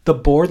all, the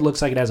board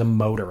looks like it has a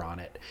motor on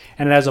it,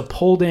 and it has a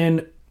pulled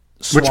in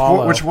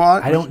Swallow. Which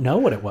wide? I don't know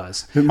what it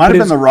was. It might have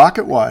been the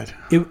Rocket Wide.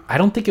 I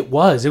don't think it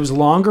was. It was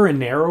longer and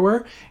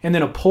narrower, and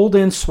then a pulled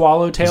in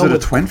Swallowtail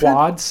with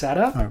quad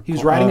setup. He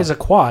was riding as a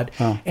quad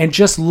and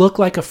just looked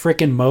like a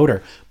freaking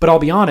motor. But I'll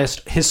be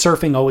honest, his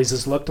surfing always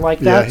has looked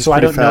like that, so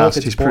I don't know if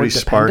it's board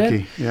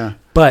dependent. Yeah.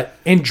 But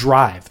in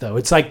drive, though,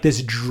 it's like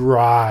this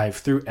drive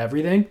through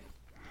everything.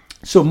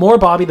 So more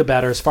Bobby, the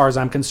better, as far as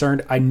I'm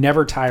concerned. I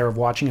never tire of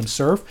watching him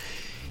surf.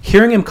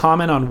 Hearing him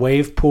comment on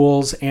wave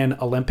pools and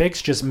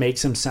Olympics just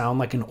makes him sound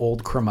like an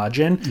old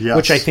curmudgeon,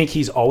 which I think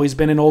he's always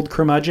been an old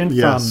curmudgeon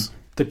from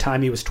the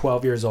time he was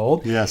 12 years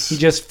old. Yes. He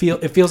just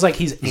feels like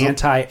he's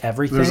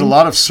anti-everything. There's a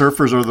lot of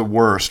surfers are the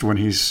worst when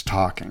he's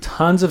talking.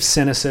 Tons of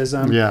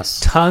cynicism. Yes.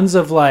 Tons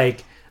of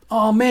like,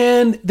 oh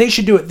man, they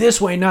should do it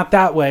this way, not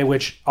that way,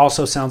 which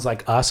also sounds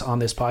like us on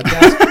this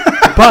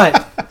podcast.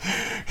 But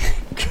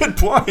good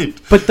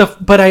point.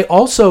 But I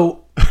also...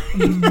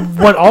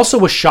 what also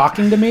was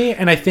shocking to me,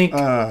 and I think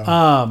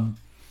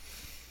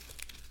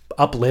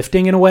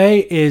uplifting in a way,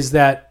 is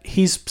that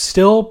he's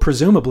still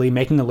presumably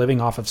making a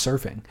living off of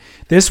surfing.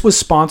 This was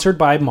sponsored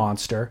by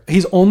Monster.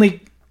 His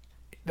only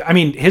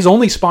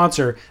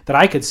sponsor that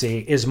I could see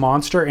is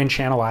Monster and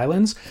Channel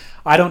Islands.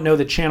 I don't know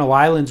that Channel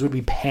Islands would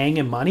be paying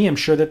him money. I'm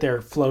sure that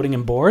they're floating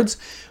him boards,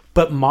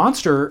 but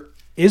Monster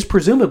is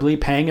presumably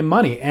paying him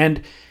money,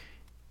 and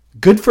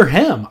good for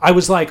him. I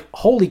was like,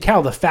 holy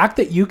cow, the fact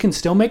that you can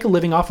still make a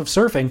living off of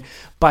surfing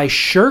by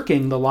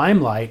shirking the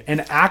limelight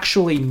and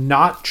actually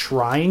not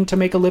trying to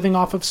make a living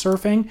off of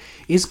surfing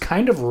is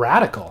kind of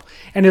radical.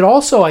 And it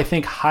also, I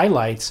think,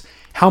 highlights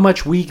how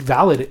much we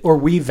value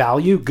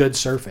good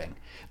surfing.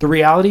 The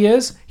reality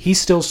is he's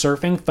still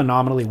surfing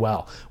phenomenally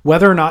well.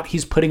 Whether or not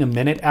he's putting a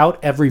minute out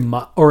every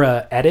month or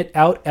a edit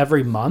out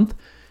every month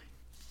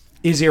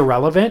is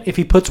irrelevant. If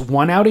he puts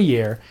one out a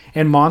year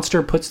and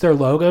Monster puts their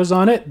logos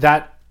on it,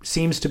 that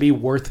seems to be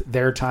worth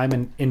their time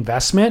and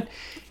investment,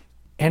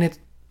 and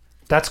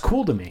that's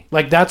cool to me.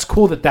 Like, that's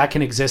cool that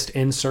can exist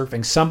in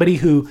surfing. Somebody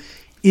who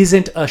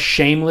isn't a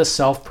shameless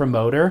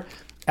self-promoter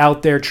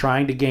out there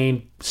trying to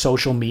gain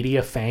social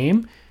media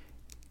fame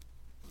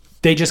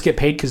they just get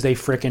paid because they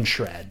frickin'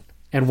 shred.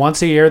 And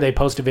once a year, they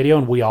post a video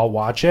and we all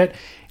watch it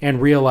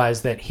and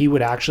realize that he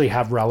would actually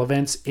have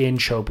relevance in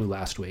Chopu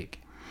last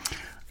week.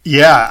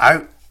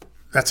 Yeah,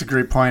 that's a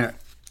great point.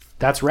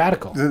 That's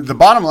radical. The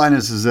bottom line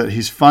is that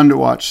he's fun to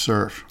watch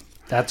surf.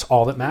 That's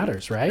all that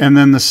matters, right? And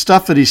then the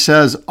stuff that he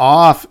says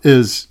off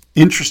is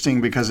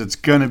interesting because it's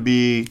going to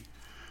be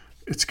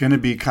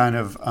kind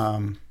of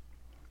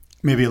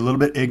maybe a little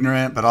bit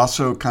ignorant, but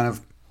also kind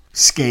of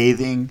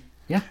scathing.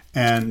 Yeah.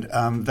 And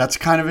that's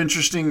kind of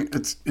interesting.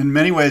 It's in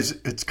many ways,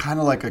 it's kind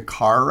of like a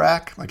car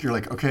wreck. Like you're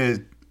like, okay,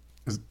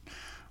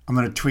 I'm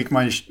going to tweak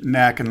my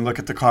neck and look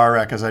at the car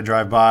wreck as I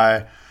drive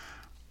by.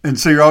 And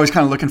so you're always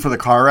kind of looking for the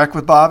car wreck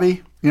with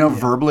Bobby,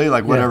 verbally,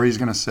 like whatever he's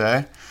going to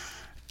say.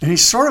 And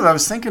he's I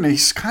was thinking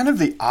he's kind of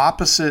the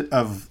opposite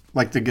of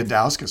like the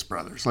Gudauskas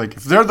brothers. Like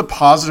if they're the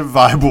positive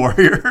vibe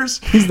warriors,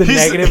 he's the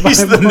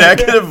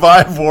negative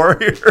vibe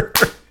warrior.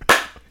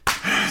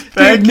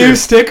 Dude, new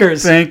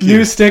stickers. Thank you.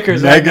 New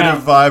stickers.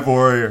 Negative vibe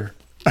warrior.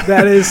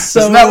 That is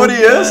so Isn't that what he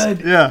good.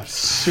 is? Yeah.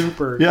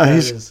 Super.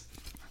 Yeah,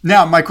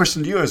 Now, my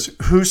question to you is,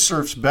 who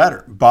surfs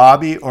better,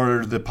 Bobby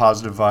or the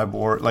positive vibe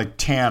warrior, like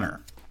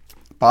Tanner?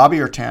 Bobby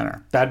or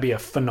Tanner? That'd be a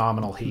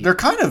phenomenal heat. They're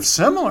kind of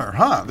similar,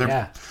 huh?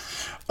 Yeah.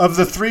 Of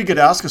the three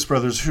Gudauskas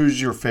brothers, who's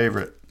your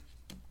favorite?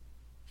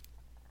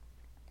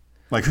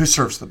 Like, who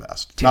surfs the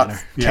best? Tanner.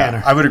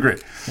 Tanner. I would agree.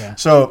 Yeah.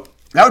 So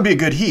that would be a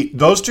good heat.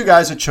 Those two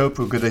guys at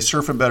Chopu, could they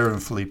surf it better than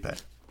Felipe?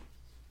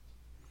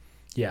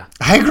 Yeah.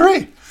 I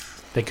agree.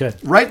 They could.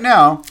 Right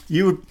now,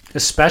 you would...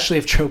 Especially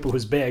if Chopu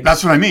was big.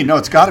 That's what I mean. No,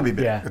 it's got to be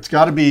big. Yeah. It's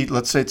got to be,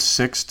 let's say it's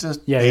 6 to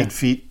 8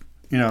 feet,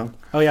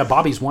 Oh, yeah.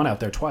 Bobby's won out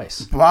there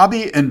twice.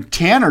 Bobby and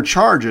Tanner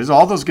charges.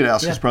 All those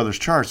Gudauskas brothers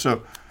charge.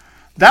 So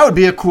that would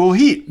be a cool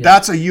heat. Yeah.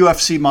 That's a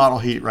UFC model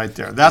heat right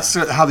there. That's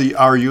how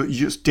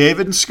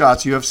David and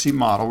Scott's UFC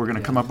model, we're going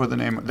to come up with a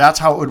name. That's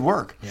how it would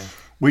work. Yeah.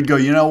 We'd go,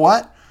 you know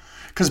what?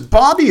 Because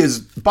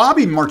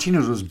Bobby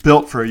Martinez was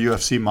built for a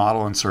UFC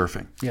model in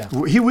surfing. Yeah.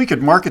 We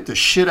could market the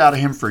shit out of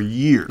him for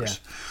years.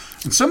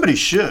 Yeah. And somebody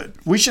should.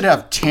 We should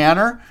have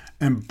Tanner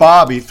and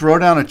Bobby throw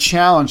down a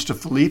challenge to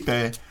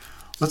Felipe.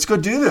 Let's go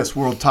do this,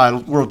 world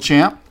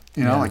champ.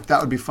 Like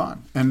that would be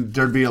fun. And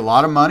there'd be a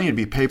lot of money. It'd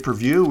be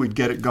pay-per-view. We'd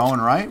get it going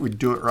right. We'd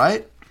do it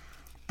right.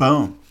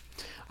 Boom.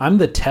 I'm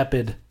the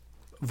tepid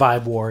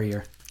vibe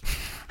warrior.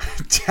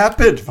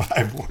 Tepid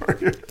vibe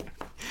warrior.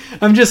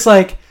 I'm just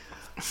like,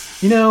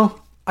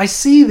 I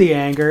see the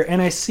anger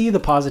and I see the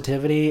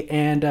positivity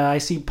and I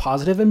see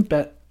positive and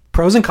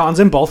pros and cons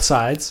in both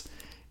sides.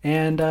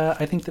 And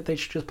I think that they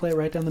should just play it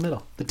right down the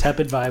middle. The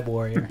tepid vibe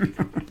warrior.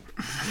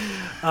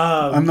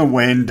 I'm the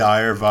Wayne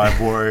Dyer vibe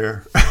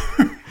warrior.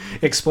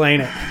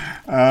 Explain it.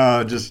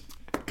 Just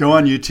go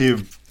on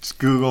YouTube, just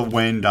Google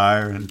Wayne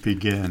Dyer and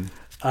begin.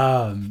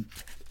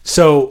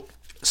 So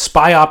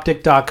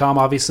SpyOptic.com,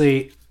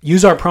 obviously,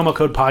 use our promo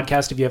code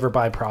podcast if you ever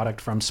buy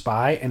product from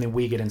Spy, and then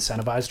we get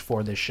incentivized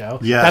for this show.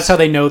 Yes. That's how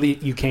they know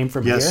that you came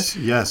from here.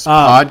 Yes.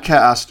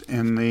 Podcast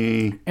in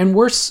the... And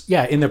we're,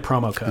 in the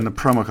promo code. In the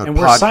promo code. And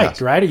we're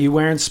psyched, right? Are you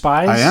wearing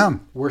Spies? I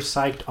am. We're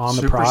psyched on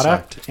the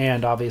product. Psyched.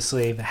 And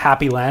obviously, the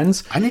Happy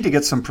Lens. I need to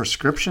get some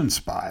prescription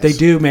Spies. They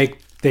do make...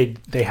 They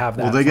have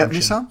that Will they function. get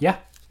me some? Yeah.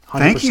 100%.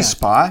 Thank you,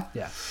 Spy.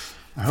 Yeah.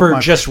 For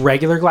just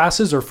regular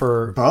glasses or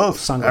for both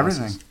sunglasses?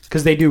 Everything.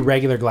 Because they do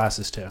regular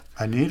glasses too.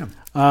 I need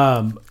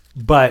them.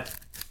 But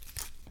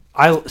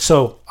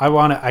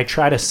I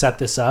try to set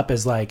this up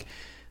as like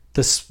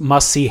this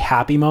must-see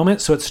happy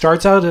moment. So it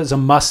starts out as a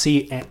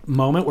must-see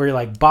moment where you're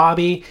like,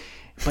 Bobby,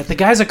 but the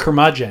guy's a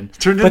curmudgeon.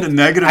 Turned into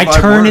negative. I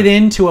turn it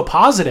into a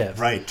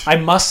positive. Right. I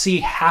must see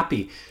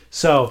happy.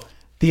 So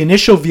the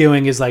initial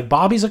viewing is like,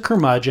 Bobby's a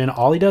curmudgeon.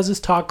 All he does is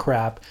talk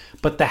crap.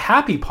 But the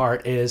happy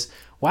part is,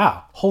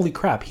 wow, holy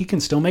crap, he can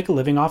still make a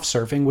living off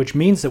surfing, which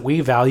means that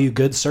we value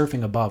good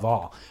surfing above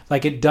all.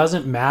 Like, it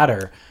doesn't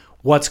matter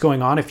what's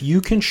going on. If you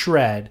can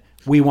shred,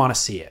 we want to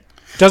see it.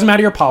 Doesn't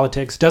matter your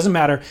politics, doesn't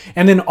matter.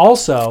 And then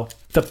also,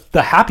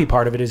 the happy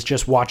part of it is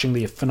just watching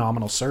the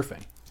phenomenal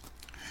surfing.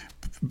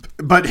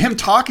 But him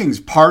talking is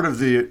part of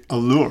the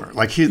allure.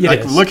 Like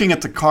looking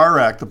at the car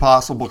wreck, the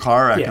possible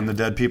car wreck, and the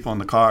dead people in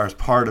the car is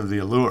part of the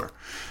allure.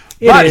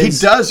 But he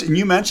does, and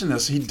you mentioned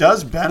this, he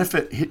does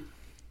benefit.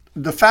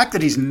 The fact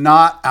that he's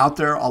not out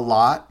there a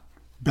lot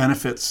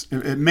benefits.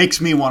 It makes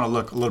me want to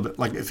look a little bit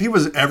like if he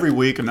was every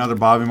week another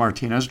Bobby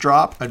Martinez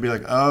drop, I'd be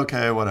like, oh,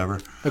 okay, whatever.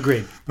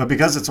 Agreed. But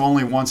because it's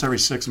only once every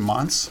 6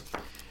 months.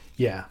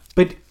 Yeah.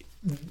 But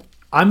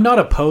I'm not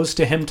opposed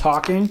to him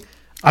talking.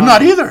 I'm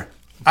not either.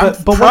 I'm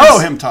pro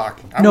him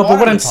talking. But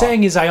what I'm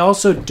saying is I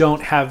also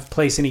don't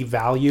place any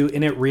value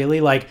in it really.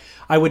 Like,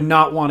 I would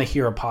not want to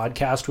hear a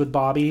podcast with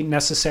Bobby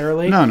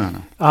necessarily. No.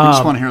 I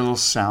just want to hear little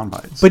sound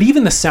bites. But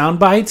even the sound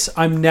bites,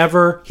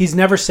 he's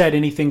never said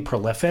anything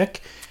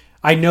prolific.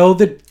 I know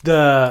that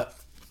the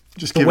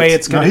way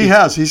it's going to be. He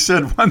has. He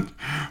said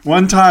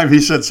one time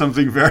he said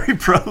something very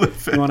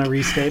prolific. You want to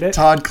restate it?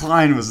 Todd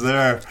Klein was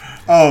there.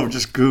 Oh,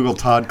 just Google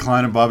Todd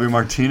Klein and Bobby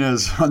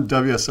Martinez on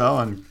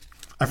WSL and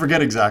I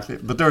forget exactly,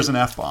 but there was an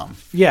F-bomb.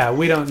 Yeah,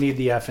 we don't need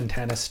the F in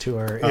tennis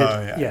tour.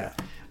 Yeah.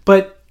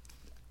 But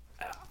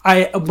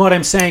What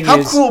I'm saying How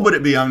is, cool would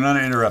it be? I'm going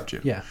to interrupt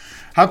you. yeah,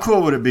 How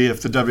cool would it be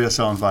if the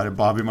WSL invited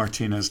Bobby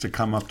Martinez to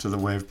come up to the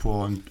wave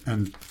pool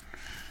and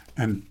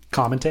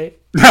commentate.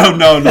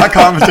 no, not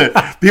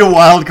commentate, be a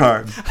wild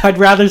card. I'd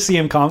rather see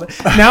him comment.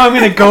 Now I'm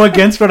going to go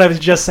against what I was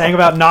just saying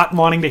about not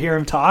wanting to hear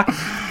him talk.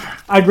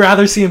 I'd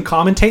rather see him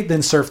commentate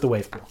than surf the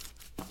wave pool.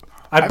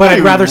 I'd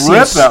rather see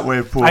him that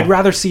wave pool. I'd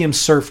rather see him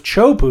surf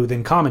Chopu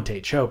than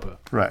commentate Chopu.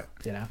 Right.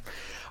 You know.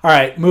 All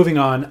right, moving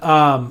on.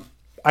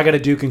 I got a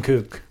Duke and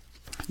Kook.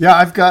 Yeah,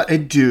 I've got a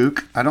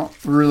Duke. I don't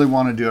really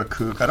want to do a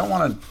Kook. I don't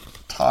want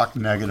to talk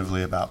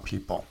negatively about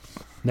people.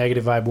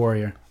 Negative vibe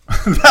warrior.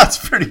 That's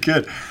pretty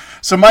good.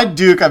 So my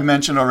Duke, I've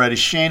mentioned already,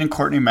 Shane and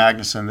Courtney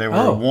Magnuson. They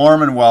were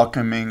warm and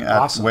welcoming at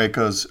Awesome.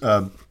 Waco's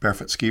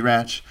Barefoot Ski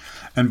Ranch.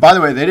 And by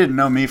the way, they didn't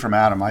know me from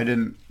Adam. I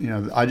didn't,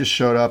 I just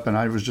showed up and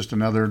I was just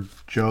another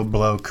Joe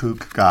Blow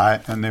kook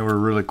guy, and they were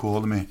really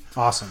cool to me.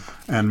 Awesome.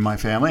 And my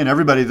family and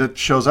everybody that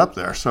shows up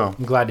there. So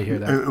I'm glad to hear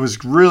that. It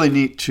was really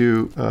neat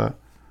to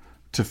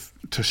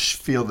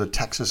feel the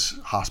Texas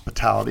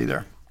hospitality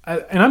there.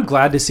 And I'm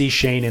glad to see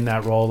Shane in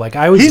that role. Like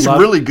I always He's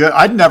really good.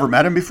 I'd never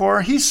met him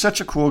before. He's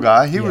such a cool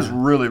guy. He was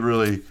really,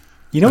 really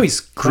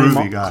he's Clay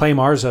groovy guy.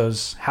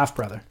 Marzo's half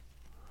brother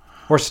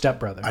or step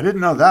brother. I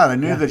didn't know that. I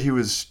knew that he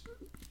was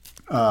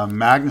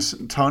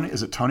Magnuson. Tony,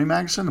 is it Tony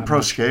Magnuson, the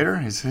pro skater?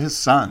 He's his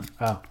son.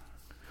 Oh,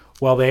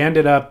 well, they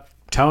ended up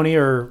Tony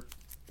or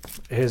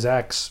his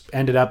ex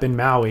ended up in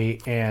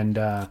Maui, and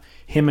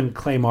him and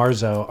Clay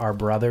Marzo are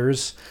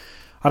brothers.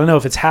 I don't know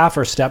if it's half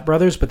or step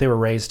brothers, but they were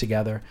raised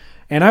together.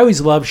 And I always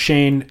loved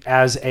Shane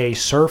as a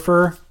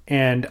surfer,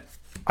 and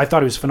I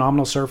thought he was a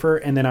phenomenal surfer.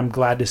 And then I'm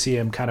glad to see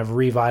him kind of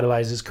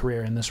revitalize his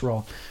career in this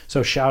role.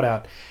 So shout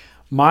out.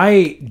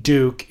 My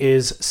Duke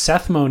is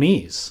Seth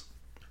Moniz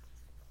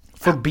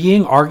for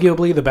being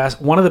arguably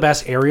one of the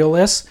best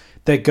aerialists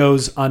that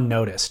goes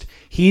unnoticed.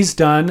 He's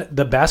done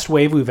the best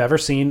wave we've ever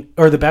seen,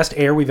 or the best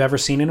air we've ever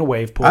seen in a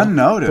wave pool.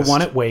 Unnoticed. The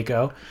one at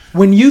Waco.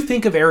 When you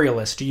think of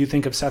aerialists, do you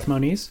think of Seth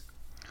Moniz?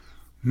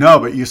 No,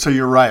 but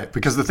you're right,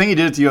 because the thing he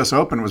did at the U.S.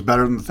 Open was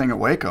better than the thing at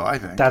Waco, I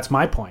think. That's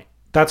my point.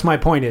 That's my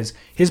point is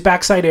his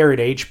backside air at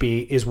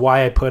HB is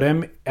why I put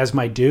him as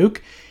my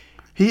Duke.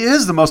 He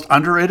is the most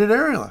underrated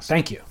aerialist.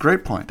 Thank you.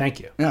 Great point. Thank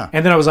you. Yeah.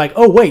 And then I was like,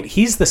 oh, wait,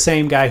 he's the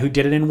same guy who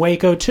did it in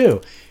Waco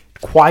too.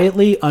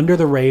 Quietly under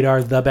the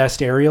radar, the best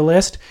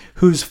aerialist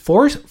who's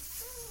focusing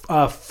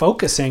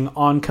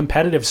on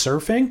competitive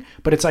surfing.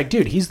 But it's like,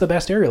 dude, he's the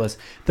best aerialist.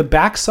 The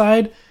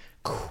backside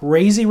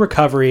crazy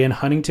recovery in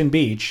Huntington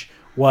Beach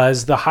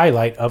was the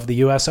highlight of the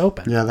U.S.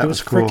 Open. Yeah, that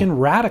was cool. Freaking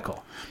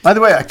radical. By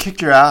the way, I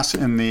kicked your ass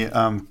in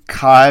the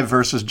Kai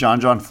versus John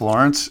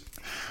Florence.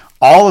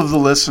 All of the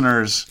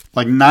listeners,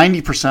 like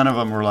 90% of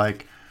them were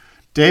like,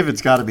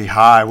 David's got to be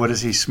high. What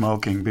is he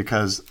smoking?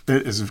 Because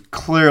it is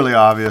clearly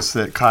obvious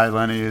that Kai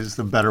Lenny is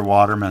the better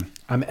waterman.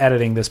 I'm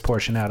editing this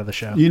portion out of the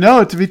show. You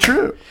know it to be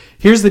true.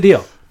 Here's the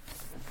deal.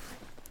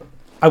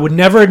 I would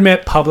never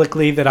admit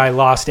publicly that I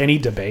lost any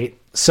debate.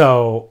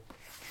 So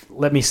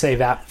let me say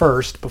that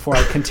first before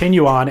I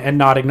continue on and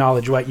not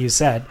acknowledge what you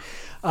said.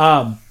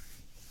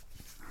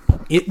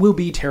 It will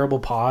be terrible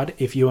pod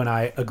if you and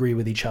I agree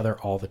with each other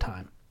all the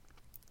time.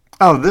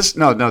 Oh,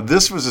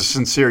 this was a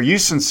sincere. You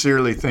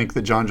sincerely think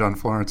that John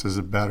Florence is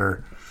a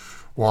better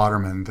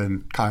waterman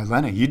than Kai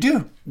Lenny. You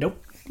do.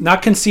 Nope.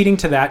 Not conceding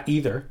to that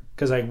either,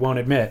 because I won't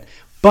admit.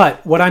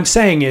 But what I'm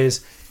saying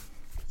is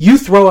you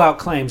throw out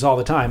claims all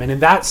the time. And in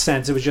that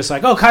sense, it was just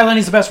like, oh, Kai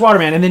Lenny's the best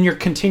waterman. And then you're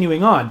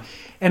continuing on.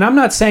 And I'm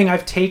not saying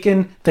I've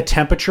taken the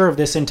temperature of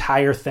this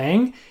entire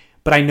thing,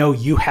 but I know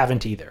you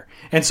haven't either.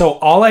 And so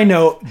all I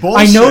know,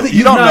 Bullshit. I know that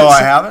you don't know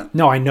I haven't.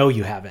 No, I know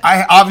you haven't.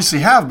 I obviously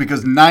have,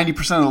 because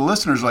 90% of the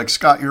listeners are like,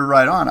 Scott, you're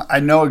right on. I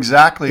know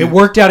exactly. It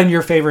worked out in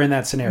your favor in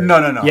that scenario.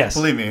 No. Yes.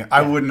 Believe me,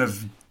 I wouldn't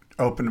have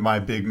opened my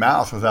big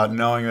mouth without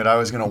knowing that I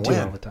was going to win.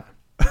 All the time.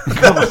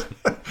 Come on.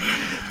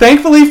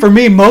 Thankfully for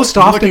me, most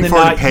I'm often looking than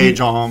forward not, to Paige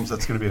Holmes.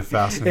 That's going to be a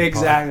fascinating.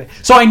 Exactly.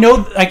 So I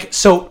know,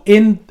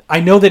 and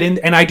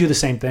I do the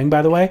same thing,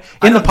 by the way.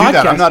 In the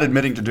podcast, I'm not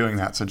admitting to doing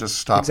that, so just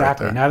stop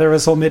exactly. right there. Neither of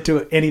us will admit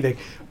to anything.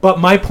 But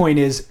my point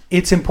is,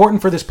 it's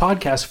important for this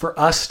podcast for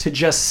us to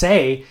just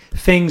say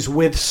things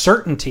with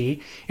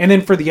certainty, and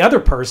then for the other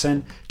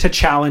person to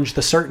challenge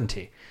the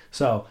certainty.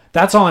 So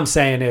that's all I'm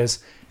saying is,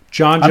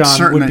 John I'm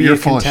certain would that be you're a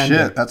full contender.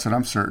 of shit. That's what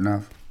I'm certain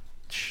of.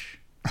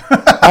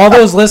 All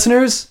those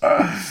listeners,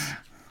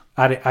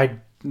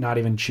 I'm not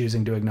even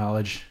choosing to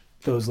acknowledge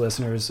those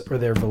listeners or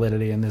their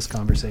validity in this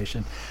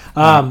conversation.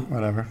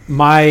 Whatever.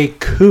 My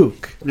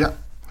kook Yeah.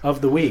 of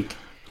the week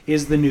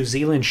is the New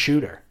Zealand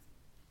shooter.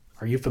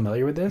 Are you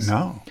familiar with this?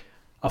 No.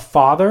 A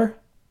father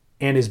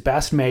and his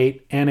best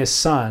mate and his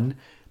son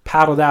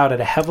paddled out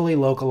at a heavily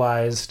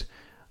localized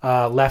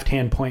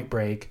left-hand point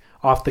break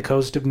off the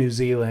coast of New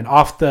Zealand,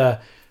 off the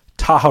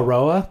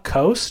Taharoa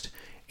coast,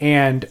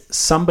 and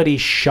somebody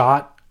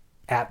shot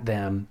at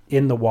them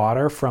in the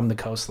water from the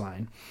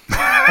coastline.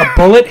 A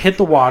bullet hit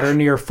the water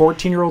near a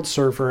 14-year-old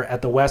surfer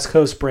at the West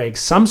Coast break.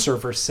 Some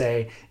surfers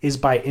say is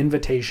by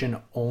invitation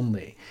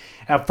only.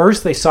 At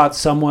first, they thought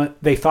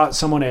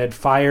someone had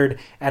fired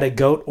at a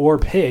goat or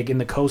pig in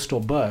the coastal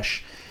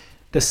bush.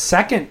 The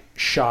second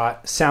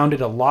shot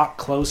sounded a lot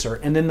closer,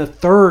 and then the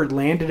third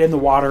landed in the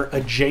water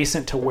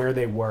adjacent to where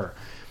they were.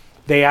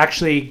 They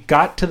actually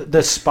got to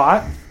the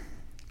spot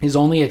is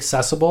only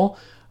accessible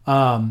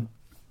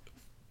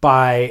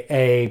by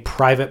a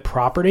private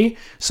property,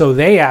 so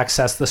they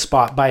accessed the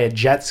spot by a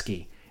jet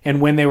ski.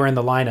 And when they were in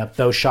the lineup,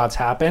 those shots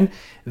happened.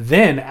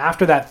 Then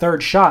after that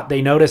third shot,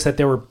 they noticed that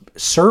there were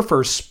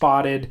surfers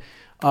spotted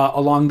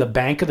along the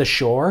bank of the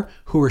shore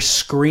who were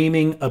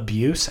screaming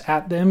abuse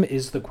at them,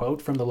 is the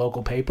quote from the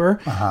local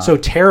paper. So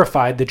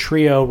terrified, the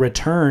trio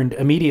returned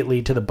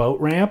immediately to the boat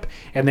ramp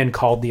and then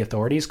called the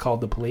authorities,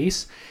 called the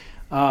police.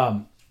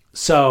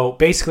 So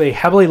basically a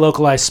heavily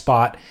localized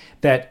spot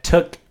that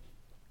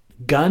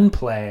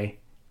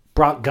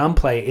brought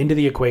gunplay into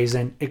the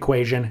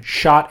equation,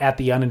 shot at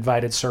the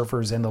uninvited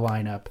surfers in the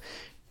lineup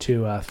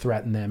to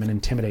threaten them and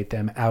intimidate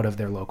them out of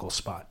their local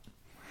spot.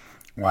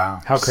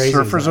 Wow. How crazy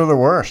Surfers are the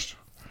worst.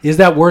 Is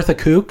that worth a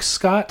kook,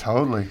 Scott?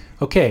 Totally.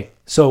 Okay,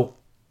 so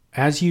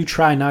as you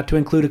try not to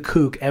include a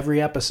kook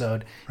every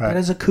episode, that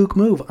is a kook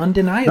move,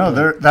 undeniably.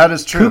 No, that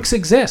is true. Kooks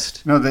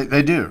exist. No,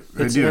 they do.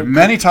 They do.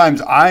 Many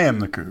times I am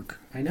the kook.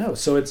 I know.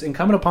 So it's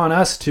incumbent upon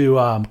us to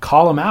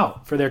call them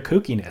out for their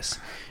kookiness.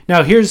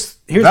 Now, here's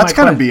that's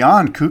kind of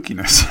beyond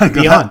kookiness.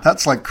 Beyond.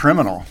 That's like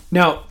criminal.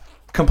 Now,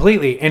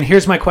 completely. And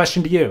here's my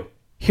question to you.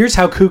 Here's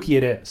how kooky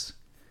it is.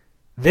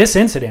 This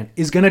incident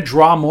is going to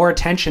draw more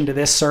attention to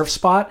this surf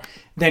spot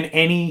than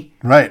any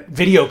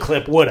video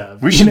clip would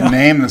have. We should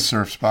name the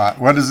surf spot.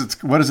 What is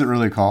it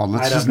really called?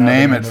 Let's just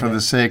name it for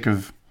the sake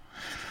of.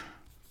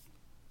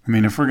 I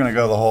mean, if we're going to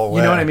go the whole way,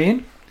 you know what I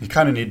mean? You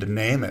kind of need to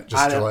name it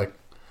just to like.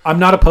 I'm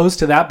not opposed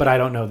to that, but I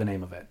don't know the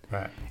name of it.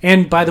 Right.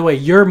 And by the way,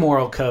 your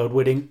moral code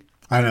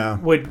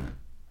would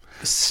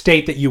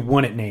state that you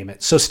wouldn't name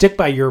it. So stick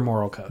by your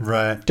moral code.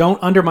 Right. Don't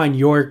undermine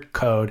your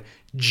code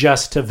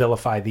just to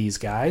vilify these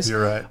guys.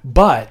 You're right.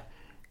 But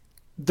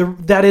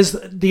that is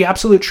the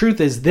absolute truth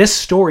is this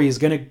story is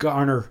going to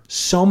garner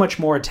so much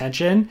more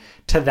attention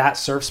to that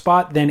surf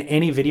spot than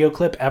any video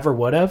clip ever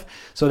would have.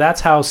 So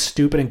that's how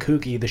stupid and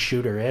kooky the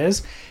shooter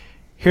is.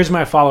 Here's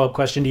my follow-up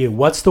question to you.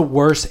 What's the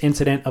worst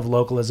incident of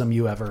localism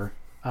you ever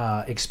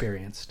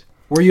experienced?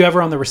 Were you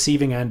ever on the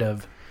receiving end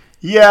of?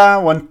 Yeah,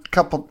 one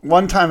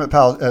time at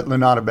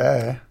Lunada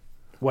Bay.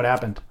 What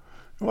happened?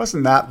 It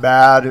wasn't that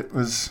bad. It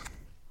was.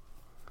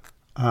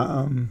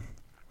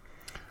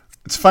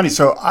 It's funny.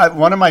 So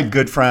one of my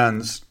good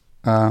friends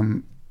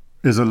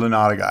is a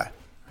Lunada guy.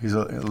 He's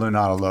a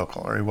Lunada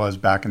local, or he was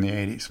back in the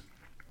 80s.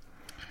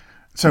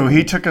 So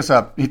he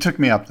took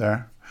me up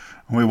there,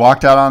 and we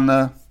walked out on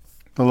the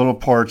little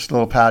porch, the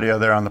little patio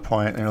there on the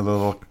point, the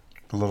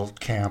little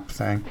camp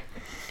thing.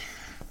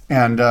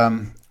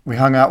 And we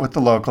hung out with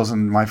the locals,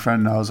 and my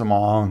friend knows them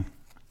all. And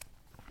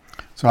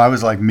so I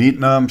was like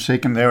meeting them,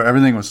 shaking there.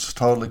 Everything was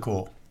totally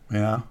cool,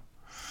 And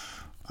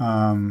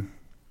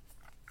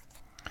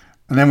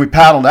then we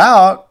paddled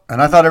out,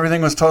 and I thought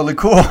everything was totally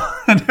cool.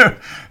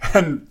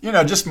 and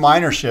just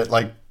minor shit,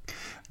 like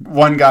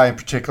one guy in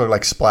particular,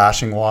 like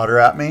splashing water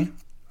at me.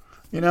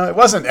 It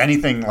wasn't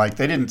anything like,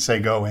 they didn't say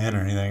go in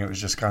or anything. It was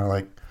just kind of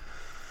like,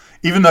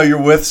 even though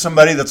you're with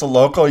somebody that's a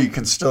local, you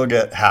can still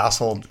get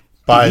hassled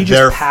by he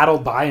just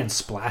paddled by and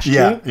splashed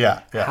you?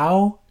 Yeah.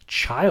 How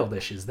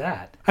childish is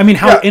that? I mean,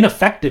 how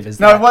ineffective is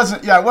that? No, it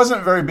wasn't. Yeah, it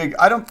wasn't very big.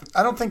 I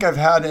don't think I've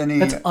had any.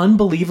 That's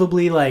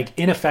unbelievably like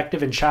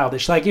ineffective and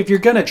childish. Like if you're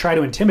gonna try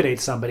to intimidate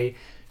somebody,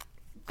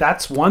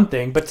 that's one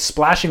thing. But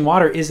splashing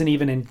water isn't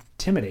even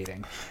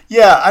intimidating.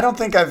 Yeah, I don't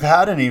think I've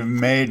had any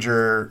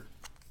major.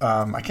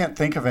 I can't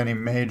think of any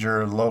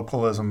major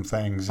localism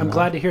things. I'm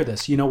glad to hear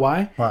this. You know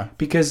why? Why?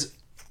 Because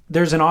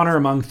there's an honor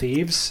among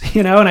thieves,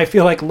 and I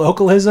feel like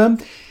localism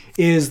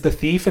is the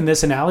thief in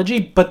this analogy,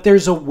 but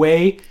there's a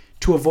way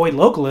to avoid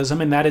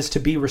localism, and that is to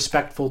be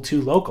respectful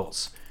to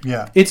locals.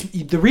 Yeah. It's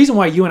the reason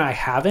why you and I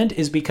haven't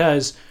is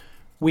because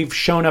we've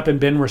shown up and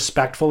been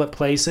respectful at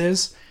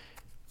places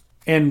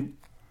and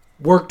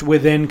worked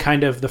within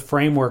kind of the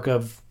framework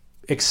of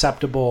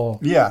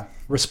acceptable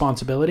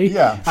responsibility.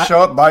 Yeah.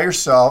 Show up by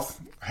yourself.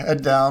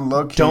 Head down,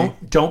 low key.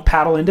 Don't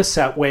paddle into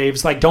set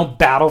waves. Like, don't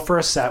battle for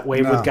a set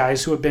wave with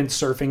guys who have been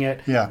surfing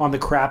it on the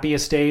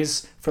crappiest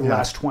days for the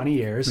last 20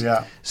 years.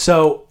 Yeah.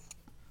 So,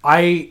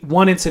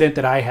 one incident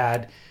that I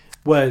had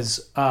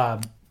was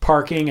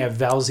parking at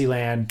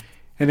Velzyland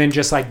and then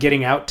just like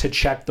getting out to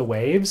check the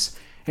waves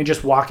and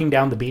just walking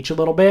down the beach a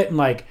little bit and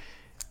like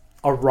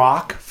a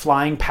rock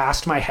flying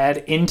past my head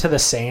into the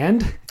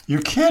sand.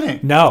 You're kidding.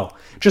 No,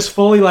 just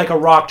fully like a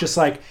rock, just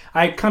like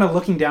I kind of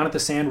looking down at the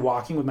sand,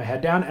 walking with my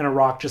head down, and a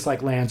rock just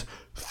like lands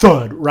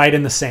thud right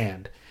in the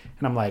sand.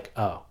 And I'm like,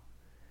 oh.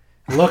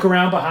 I look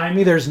around behind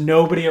me. There's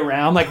nobody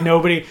around. Like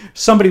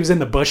somebody was in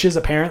the bushes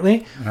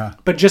apparently. Yeah.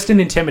 But just an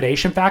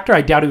intimidation factor.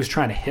 I doubt he was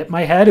trying to hit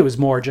my head. It was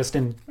more just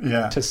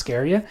to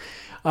scare you.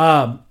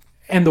 And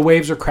the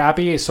waves were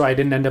crappy, so I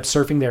didn't end up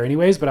surfing there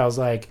anyways. But I was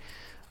like,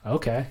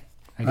 okay,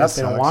 I guess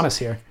they don't want us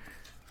here.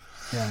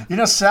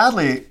 Yeah.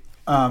 Sadly,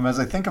 as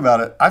I think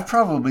about it, I've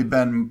probably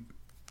been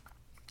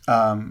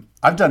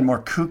I've done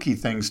more kooky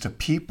things to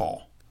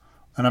people.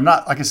 And I'm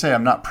not, like I say,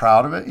 I'm not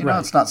proud of it. You know,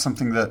 it's not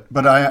something that,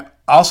 but I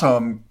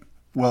also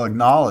will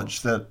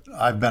acknowledge that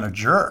I've been a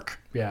jerk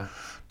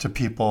to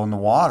people in the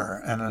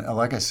water. And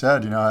like I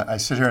said, you know, I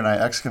sit here and I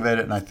excavate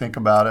it and I think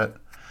about it.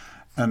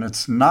 And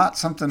it's not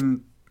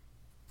something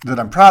that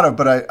I'm proud of,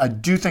 but I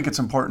do think it's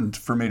important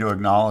for me to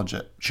acknowledge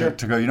it. Sure.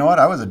 To go, you know what,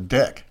 I was a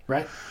dick.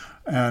 Right.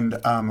 And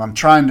I'm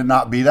trying to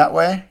not be that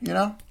way, you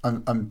know.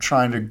 I'm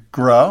trying to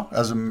grow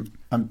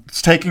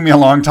it's taking me a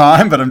long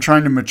time, but I'm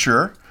trying to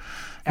mature.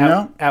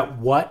 At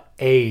what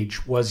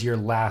age was your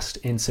last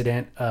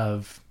incident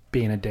of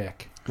being a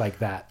dick like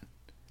that?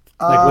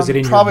 Like, was it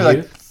in probably your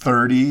like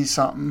 30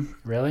 something?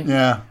 Really?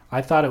 Yeah.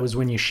 I thought it was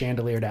when you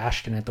chandeliered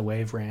Ashton at the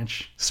Wave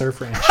Ranch,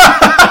 Surf Ranch.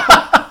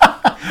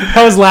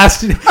 That was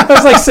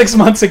like 6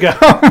 months ago.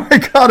 Oh my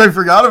God, I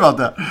forgot about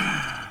that.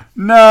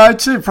 No,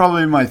 I'd say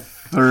probably in my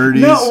 30s.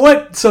 No,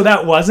 what? So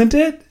that wasn't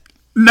it?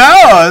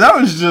 No, that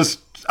was just,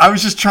 I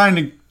was just trying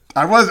to,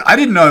 I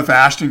didn't know if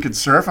Ashton could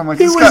surf. I'm like,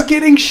 He was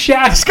getting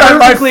shacked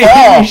perfectly.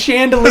 fall. You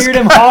chandeliered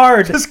him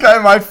hard. This guy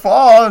might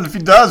fall, and if he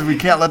does, we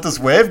can't let this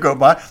wave go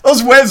by.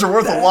 Those waves are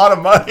worth a lot of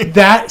money.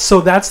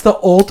 So that's the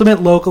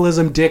ultimate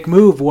localism dick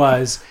move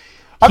was.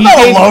 I'm not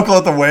a local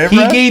at the wave He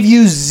ranch. gave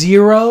you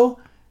zero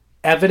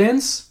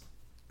evidence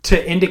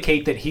to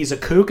indicate that he's a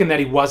kook and that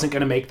he wasn't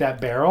going to make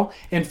that barrel.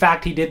 In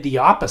fact, he did the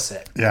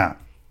opposite. Yeah.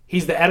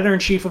 He's the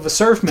editor-in-chief of a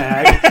surf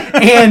mag,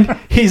 and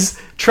he's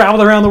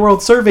traveled around the world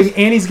surfing,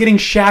 and he's getting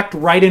shacked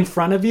right in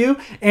front of you,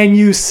 and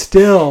you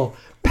still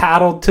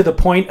paddled to the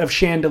point of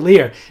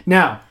chandelier.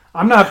 Now,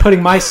 I'm not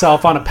putting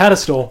myself on a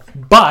pedestal,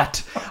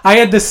 but I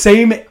had the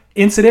same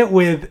incident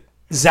with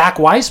Zach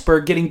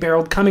Weisberg getting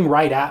barreled coming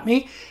right at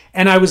me,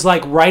 and I was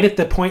like right at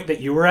the point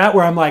that you were at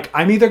where I'm like,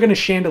 I'm either going to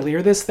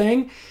chandelier this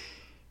thing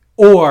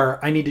or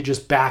I need to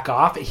just back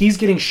off. He's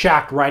getting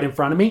shacked right in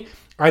front of me.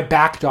 I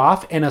backed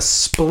off, and a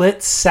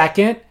split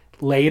second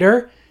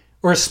later,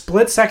 or a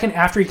split second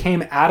after he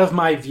came out of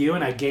my view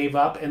and I gave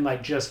up and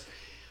like just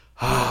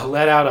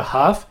let out a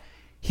huff,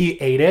 he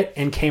ate it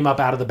and came up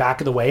out of the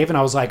back of the wave. And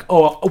I was like,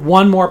 oh,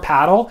 one more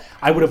paddle,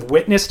 I would have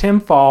witnessed him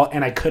fall,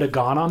 and I could have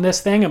gone on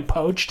this thing and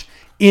poached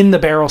in the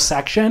barrel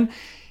section.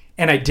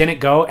 And I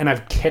didn't go, and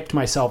I've kicked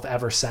myself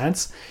ever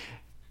since.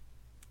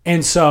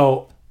 And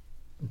so,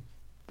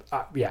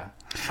 yeah.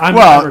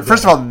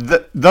 First of all,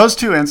 those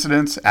two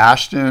incidents,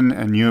 Ashton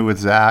and you with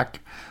Zach,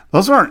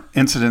 those weren't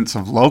incidents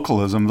of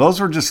localism. Those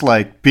were just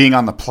like being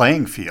on the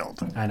playing field.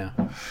 I know.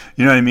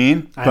 You know what I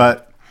mean?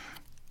 But,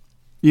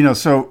 you know,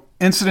 so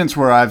incidents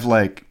where I've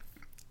like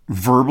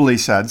verbally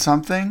said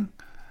something,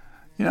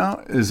 you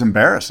know, is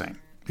embarrassing,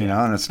 you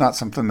know, and it's not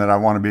something that I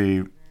want to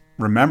be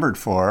remembered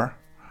for.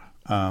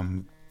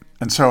 And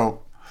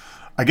so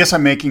I guess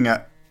I'm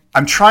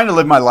trying to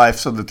live my life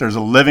so that there's a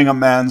living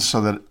amends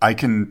so that I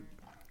can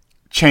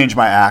change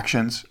my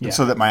actions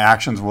so that my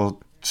actions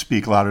will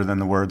speak louder than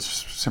the words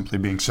simply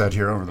being said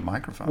here over the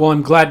microphone. Well,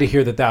 I'm glad to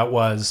hear that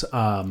was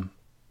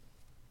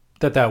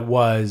that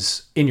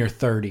was in your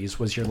 30s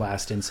was your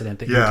last incident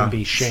that you can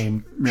be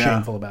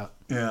shameful about.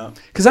 Yeah.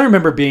 Because I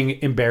remember being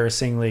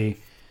being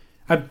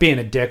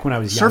a dick when I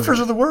was younger. Surfers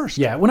are the worst.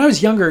 Yeah. When I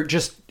was younger,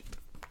 just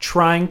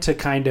trying to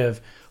kind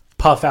of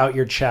puff out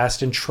your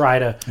chest and try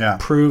to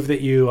prove that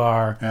you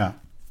are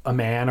a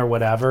man or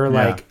whatever.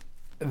 Like,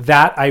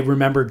 that I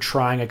remembered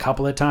trying a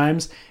couple of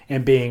times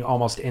and being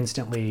almost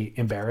instantly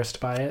embarrassed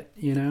by it,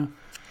 you know?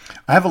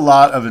 I have a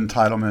lot of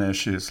entitlement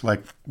issues,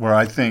 like where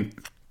I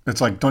think it's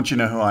like, don't you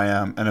know who I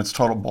am? And it's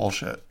total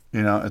bullshit.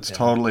 You know, it's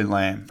totally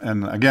lame.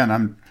 And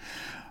again,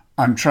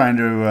 I'm trying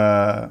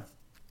to,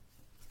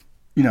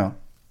 you know,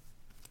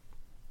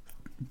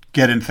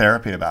 get in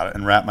therapy about it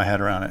and wrap my head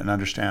around it and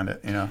understand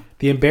it, you know?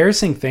 The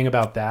embarrassing thing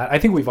about that, I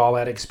think we've all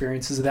had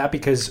experiences of that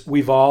because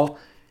we've all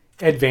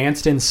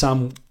advanced in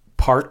some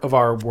part of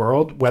our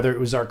world, whether it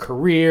was our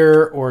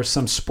career or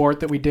some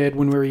sport that we did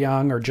when we were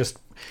young, or just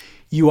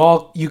you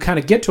kind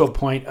of get to a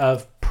point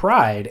of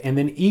pride, and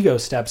then ego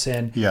steps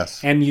in.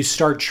 Yes. And you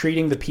start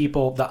treating the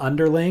people, the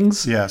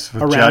underlings with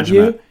around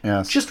judgment.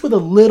 you, just with a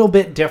little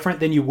bit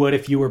different than you would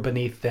if you were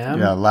beneath them.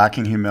 Yeah,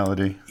 lacking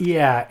humility.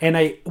 Yeah,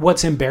 and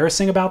what's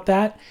embarrassing about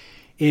that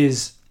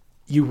is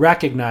you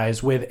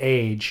recognize with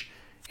age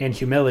and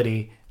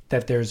humility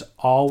that there's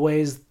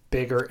always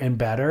bigger and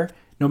better.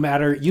 No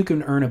matter, you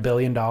can earn $1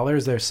 billion,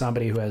 there's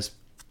somebody who has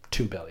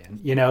 2 billion.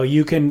 You know,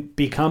 you can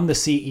become the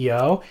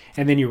CEO,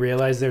 and then you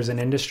realize there's an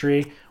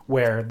industry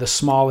where the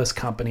smallest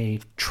company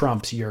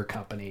trumps your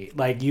company.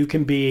 Like, you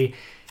can be,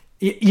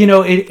 you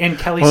know, and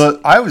Kelly.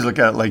 Well, I always look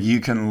at it like you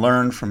can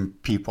learn from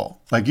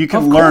people. Like, you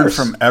can learn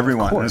from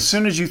everyone. And as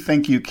soon as you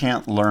think you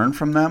can't learn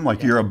from them,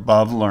 like you're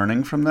above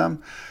learning from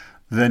them,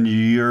 then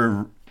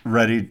you're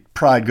ready.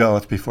 Pride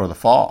goeth before the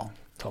fall.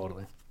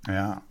 Totally.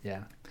 Yeah.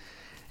 Yeah.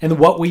 And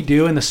what we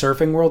do in the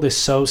surfing world is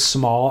so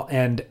small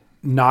and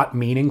not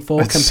meaningful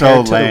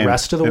compared to the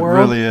rest of the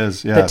world. It really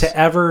is, yes. That to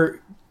ever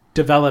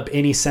develop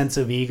any sense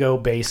of ego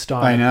based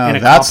on an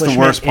that's the accomplishment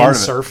worst part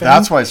in of it. surfing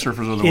That's why surfers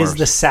are the worst. Is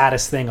the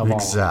saddest thing of all.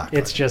 Exactly.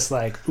 It's just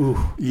like, ooh.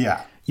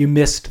 Yeah. you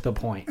missed the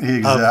point.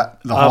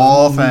 Exactly. The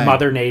whole thing.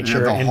 Mother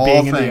Nature the and whole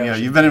being thing. in the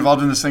ocean. You've been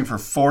involved in this thing for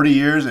 40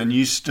 years and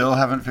you still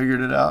haven't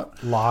figured it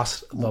out?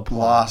 Lost the plot.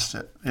 Lost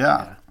it.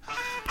 Yeah.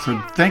 So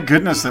thank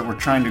goodness that we're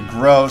trying to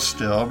grow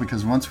still,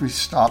 because once we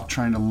stop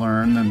trying to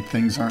learn, then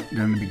things aren't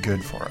going to be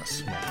good for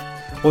us.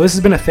 Well, this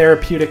has been a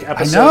therapeutic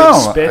episode I of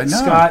Spit,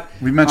 Scott.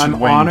 We mentioned I'm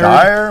Wayne honored.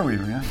 Dyer.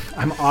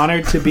 I'm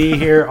honored to be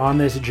here on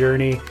this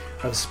journey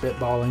of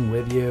spitballing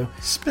with you.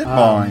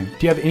 Spitballing.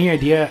 Do you have any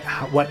idea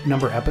what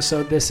number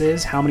episode this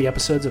is? How many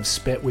episodes of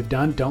Spit we've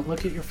done? Don't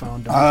look at your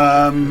phone.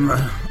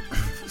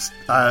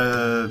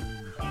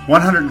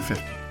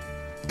 150.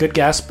 Good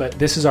guess, but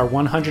this is our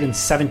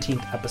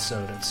 117th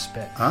episode of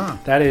Spit.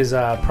 That is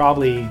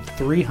probably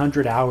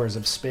 300 hours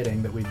of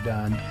spitting that we've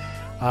done.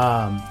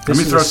 Let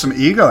me throw some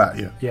ego at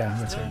you. Yeah,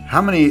 that's it.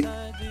 How many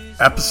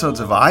episodes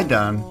have I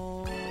done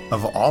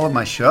of all of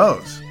my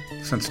shows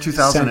since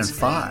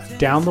 2005? Since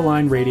Down the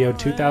Line Radio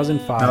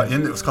 2005. No,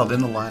 it was called In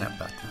the Lineup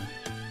back then.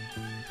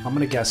 I'm going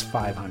to guess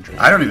 500.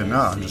 I don't even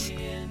know. I'm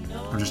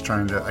just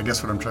trying to, I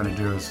guess what I'm trying to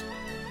do is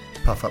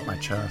puff up my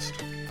chest.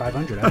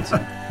 500, I'd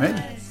say.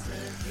 Maybe.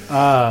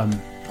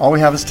 All we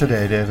have is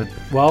today, David.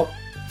 Well,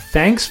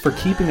 thanks for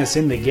keeping us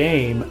in the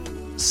game.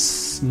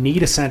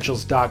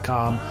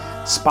 Needessentials.com,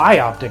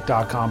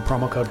 spyoptic.com,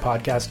 promo code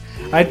podcast.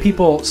 I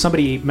had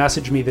somebody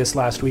messaged me this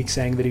last week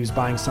saying that he was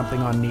buying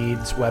something on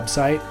Need's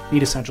website,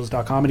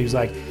 needessentials.com, and he was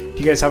like, do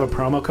you guys have a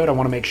promo code? I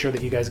want to make sure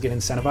that you guys get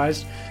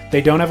incentivized.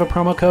 They don't have a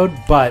promo code,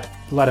 but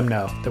let them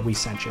know that we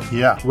sent you.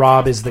 Yeah.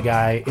 Rob is the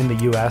guy in the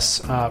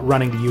U.S.,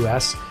 running the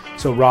U.S.,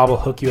 so Rob will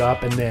hook you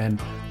up, and then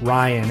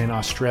Ryan in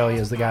Australia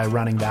is the guy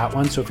running that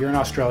one. So if you're in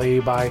Australia,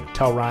 you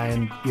tell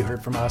Ryan you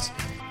heard from us.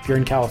 If you're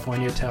in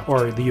California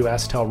or the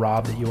U.S., tell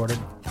Rob that you ordered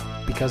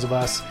because of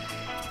us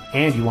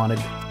and you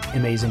wanted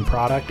amazing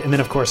product. And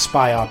then, of course,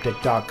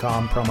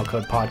 spyoptic.com, promo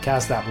code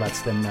podcast. That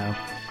lets them know.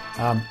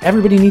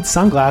 Everybody needs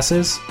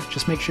sunglasses.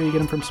 Just make sure you get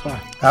them from Spy.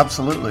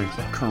 Absolutely.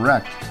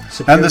 Correct.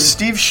 Superior. And the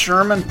Steve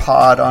Sherman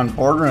pod on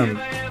Boardroom.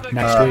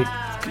 Next week.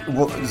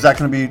 Is that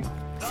going to be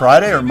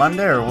Friday or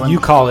Monday or when? You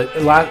call it.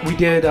 We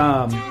did.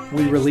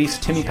 We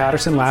released Timmy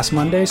Patterson last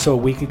Monday, so a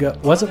week ago.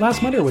 Was it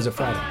last Monday or was it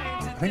Friday?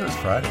 I think it was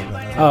Friday.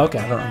 Oh, okay.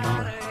 I don't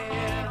remember.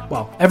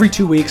 Well, every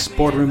 2 weeks,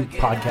 Boardroom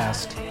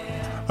podcast.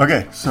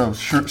 Okay, so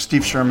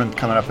Steve Sherman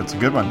coming up. It's a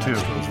good one too.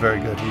 It was very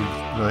good. He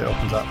really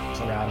opens up.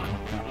 Radical.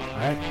 All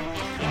right.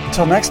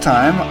 Until next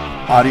time,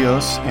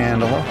 adios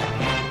and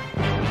aloha.